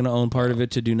 So he's still going to own part of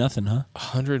it to do nothing, huh?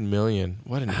 $100 million.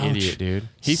 What an Ouch. idiot, dude.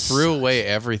 He threw away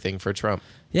everything for Trump.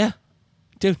 Yeah.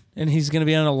 Dude, and he's going to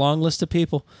be on a long list of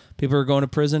people. People are going to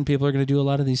prison. People are going to do a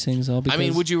lot of these things. All because I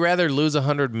mean, would you rather lose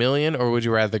 $100 million or would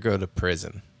you rather go to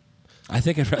prison? I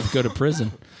think I'd rather go to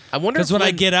prison. I wonder because when I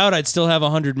get out, I'd still have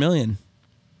 $100 million.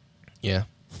 Yeah.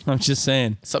 I'm just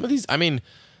saying. Some of these, I mean,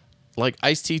 like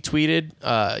Ice-T tweeted,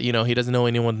 he doesn't know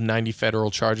anyone with 90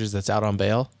 federal charges that's out on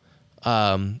bail.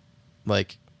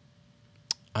 Like,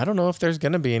 I don't know if there's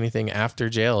going to be anything after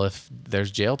jail if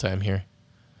there's jail time here.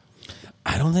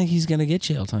 I don't think he's going to get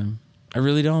jail time. I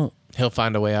really don't. He'll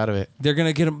find a way out of it. They're going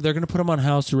to get him. They're going to put him on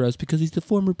house arrest because he's the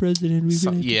former president.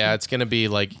 It's going to be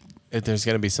like, there's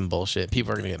going to be some bullshit.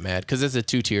 People are going to get mad because it's a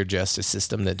 2-tier justice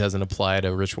system that doesn't apply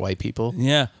to rich white people.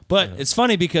 Yeah, but it's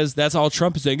funny because that's all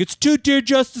Trump is saying. It's 2-tier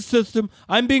justice system.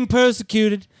 I'm being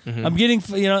persecuted. Mm-hmm. I'm getting,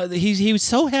 he was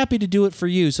so happy to do it for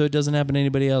you so it doesn't happen to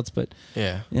anybody else. But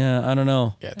yeah, I don't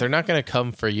know. Yeah, they're not going to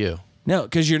come for you. No,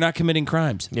 because you're not committing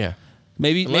crimes. Yeah.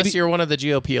 Unless you're one of the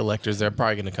GOP electors, they're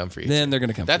probably going to come for you. Then they're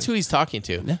going to come. That's for who he's talking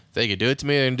to. Yeah. They could do it to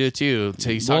me, they can do it to you. So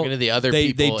he's talking to the other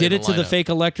people. They did it to the fake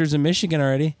electors in Michigan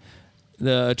already.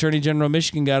 The Attorney General of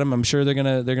Michigan got him. I'm sure they're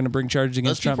gonna bring charges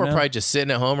against Trump. Those people now. are probably just sitting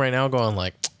at home right now, going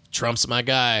like, "Trump's my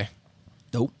guy."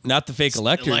 Nope, not the fake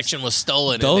electors. The election was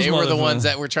stolen. Those and they were the ones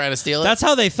that were trying to steal it. That's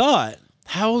how they thought.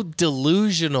 How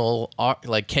delusional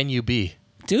can you be,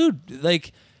 dude?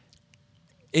 Like,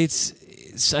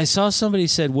 I saw somebody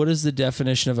said, what is the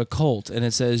definition of a cult? And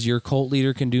it says your cult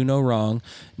leader can do no wrong,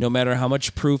 no matter how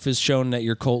much proof is shown that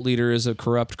your cult leader is a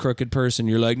corrupt, crooked person.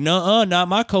 You're like, no, not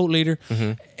my cult leader.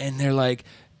 Mm-hmm. And they're like,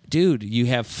 dude, you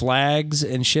have flags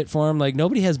and shit for him. Like,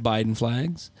 nobody has Biden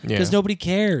flags because nobody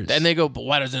cares. And they go, but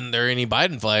why isn't there any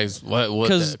Biden flags?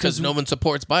 Because no one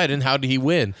supports Biden. How did he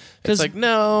win? It's like,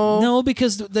 no,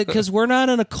 because we're not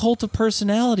in a cult of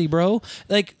personality, bro.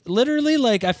 Like, literally,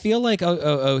 like, I feel like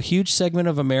a huge segment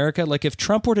of America, like, if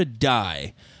Trump were to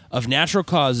die of natural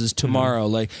causes tomorrow,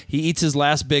 like he eats his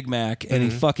last Big Mac and he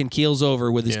fucking keels over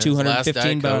with his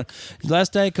 215 pound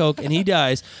last Diet Coke and he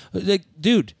dies. Like,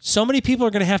 dude, so many people are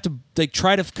gonna have to like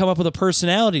try to come up with a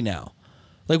personality now.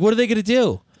 Like, what are they gonna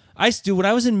do? When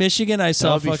I was in Michigan, I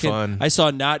saw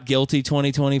Not Guilty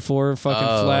 2024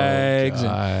 fucking flags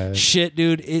and shit,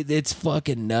 dude. It's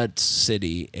fucking nuts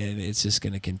city, and it's just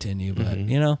gonna continue. But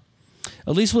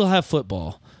at least we'll have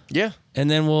football. Yeah. And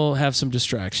then we'll have some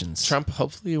distractions. Trump,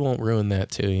 hopefully, won't ruin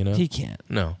that too, He can't.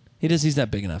 No. He does. He's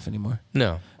not big enough anymore.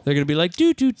 No. They're going to be like,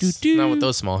 do. Not with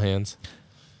those small hands.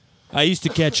 I used to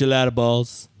catch a lot of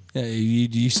balls. Yeah,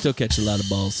 you still catch a lot of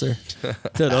balls, sir.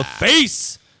 To the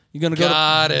face. You're going to go.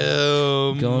 Got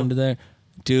him. Go into there.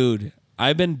 Dude,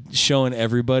 I've been showing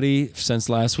everybody since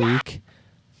last week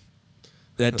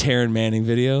that Taryn Manning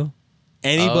video.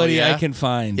 Anybody I can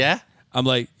find. Yeah? I'm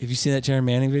like, have you seen that Taryn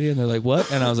Manning video? And they're like,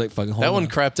 what? And I was like, fucking hold on. That one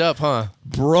crept up, huh?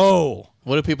 Bro.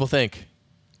 What do people think?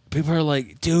 People are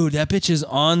like, dude, that bitch is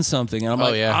on something. And I'm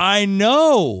like, yeah. I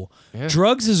know. Yeah.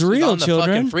 Drugs is real, on the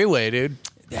children. Fucking freeway, dude.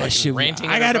 That shit,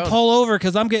 I got to pull over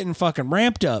because I'm getting fucking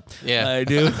ramped up. Yeah. I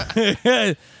do.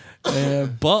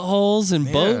 Buttholes and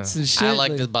boats and shit. I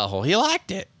liked his butthole. He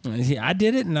liked it. I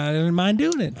did it, and I didn't mind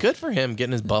doing it. Good for him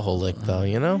getting his butthole licked, though.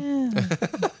 Yeah.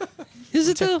 Is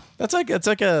it though? That's like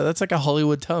a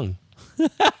Hollywood tongue.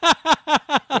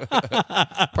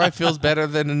 Probably feels better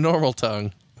than a normal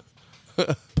tongue.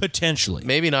 Potentially.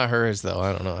 Maybe not hers though.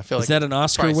 I don't know. I feel is that an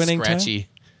Oscar-winning scratchy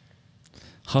tongue?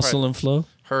 Hustle and Flow.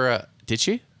 Her did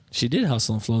she? She did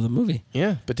Hustle and Flow, the movie.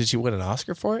 Yeah, but did she win an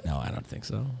Oscar for it? No, I don't think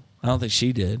so. I don't think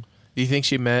she did. Do you think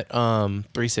she met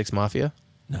 3-6 Mafia?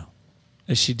 No.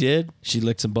 If she did, she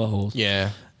licked some buttholes.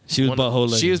 Yeah. She was butthole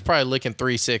licking. She was probably licking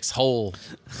 3-6 whole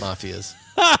mafias.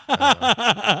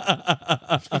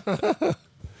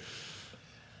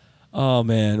 Oh,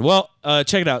 man. Well,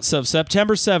 check it out. So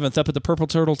September 7th up at the Purple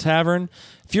Turtle Tavern.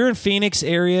 If you're in Phoenix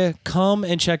area, come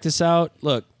and check this out.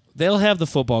 Look, they'll have the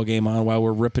football game on while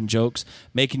we're ripping jokes,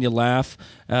 making you laugh,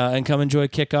 and come enjoy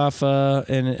kickoff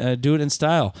and do it in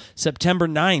style. September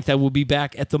 9th, I will be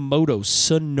back at the Moto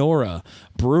Sonora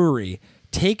Brewery.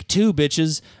 Take 2,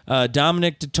 bitches.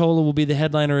 Dominic DeTola will be the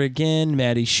headliner again.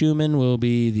 Maddie Schumann will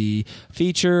be the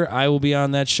feature. I will be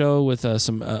on that show with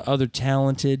some other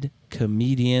talented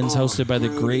comedians hosted by the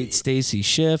great Stacy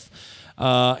Schiff.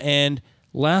 And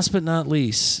Last but not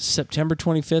least, September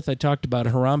 25th, I talked about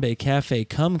Harambe Cafe.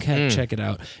 Come check it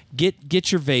out.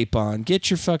 Get your vape on. Get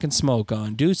your fucking smoke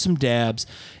on. Do some dabs.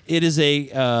 It is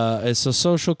it's a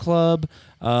social club.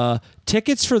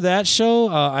 Tickets for that show,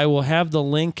 I will have the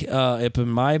link up in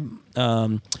my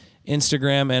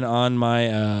Instagram and on my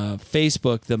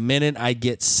Facebook the minute I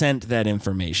get sent that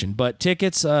information. But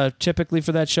tickets typically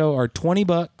for that show are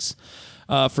 $20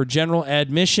 for general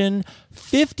admission,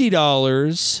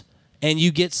 $50. And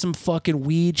you get some fucking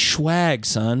weed swag,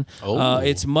 son.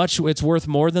 It's worth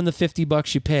more than the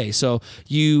 $50 you pay. So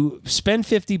you spend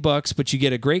 $50, but you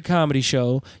get a great comedy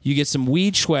show. You get some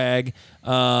weed swag,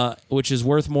 which is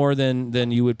worth more than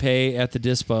you would pay at the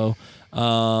dispo.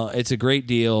 It's a great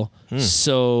deal.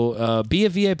 So be a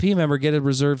VIP member, get a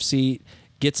reserved seat,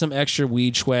 get some extra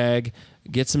weed swag,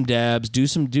 get some dabs, do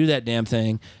that damn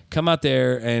thing. Come out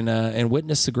there and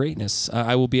witness the greatness.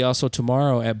 I will be also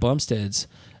tomorrow at Bumstead's.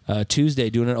 Tuesday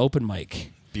doing an open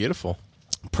mic. Beautiful.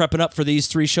 Prepping up for these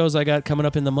 3 shows I got coming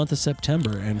up in the month of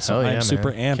September, and so I'm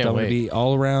super amped. I'm going to be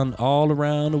all around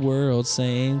the world,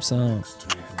 same song.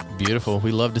 Beautiful.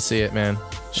 We love to see it, man.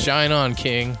 Shine on,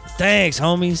 King. Thanks,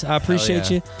 homies. I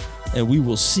appreciate you, and we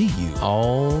will see you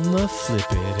on the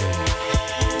flippity.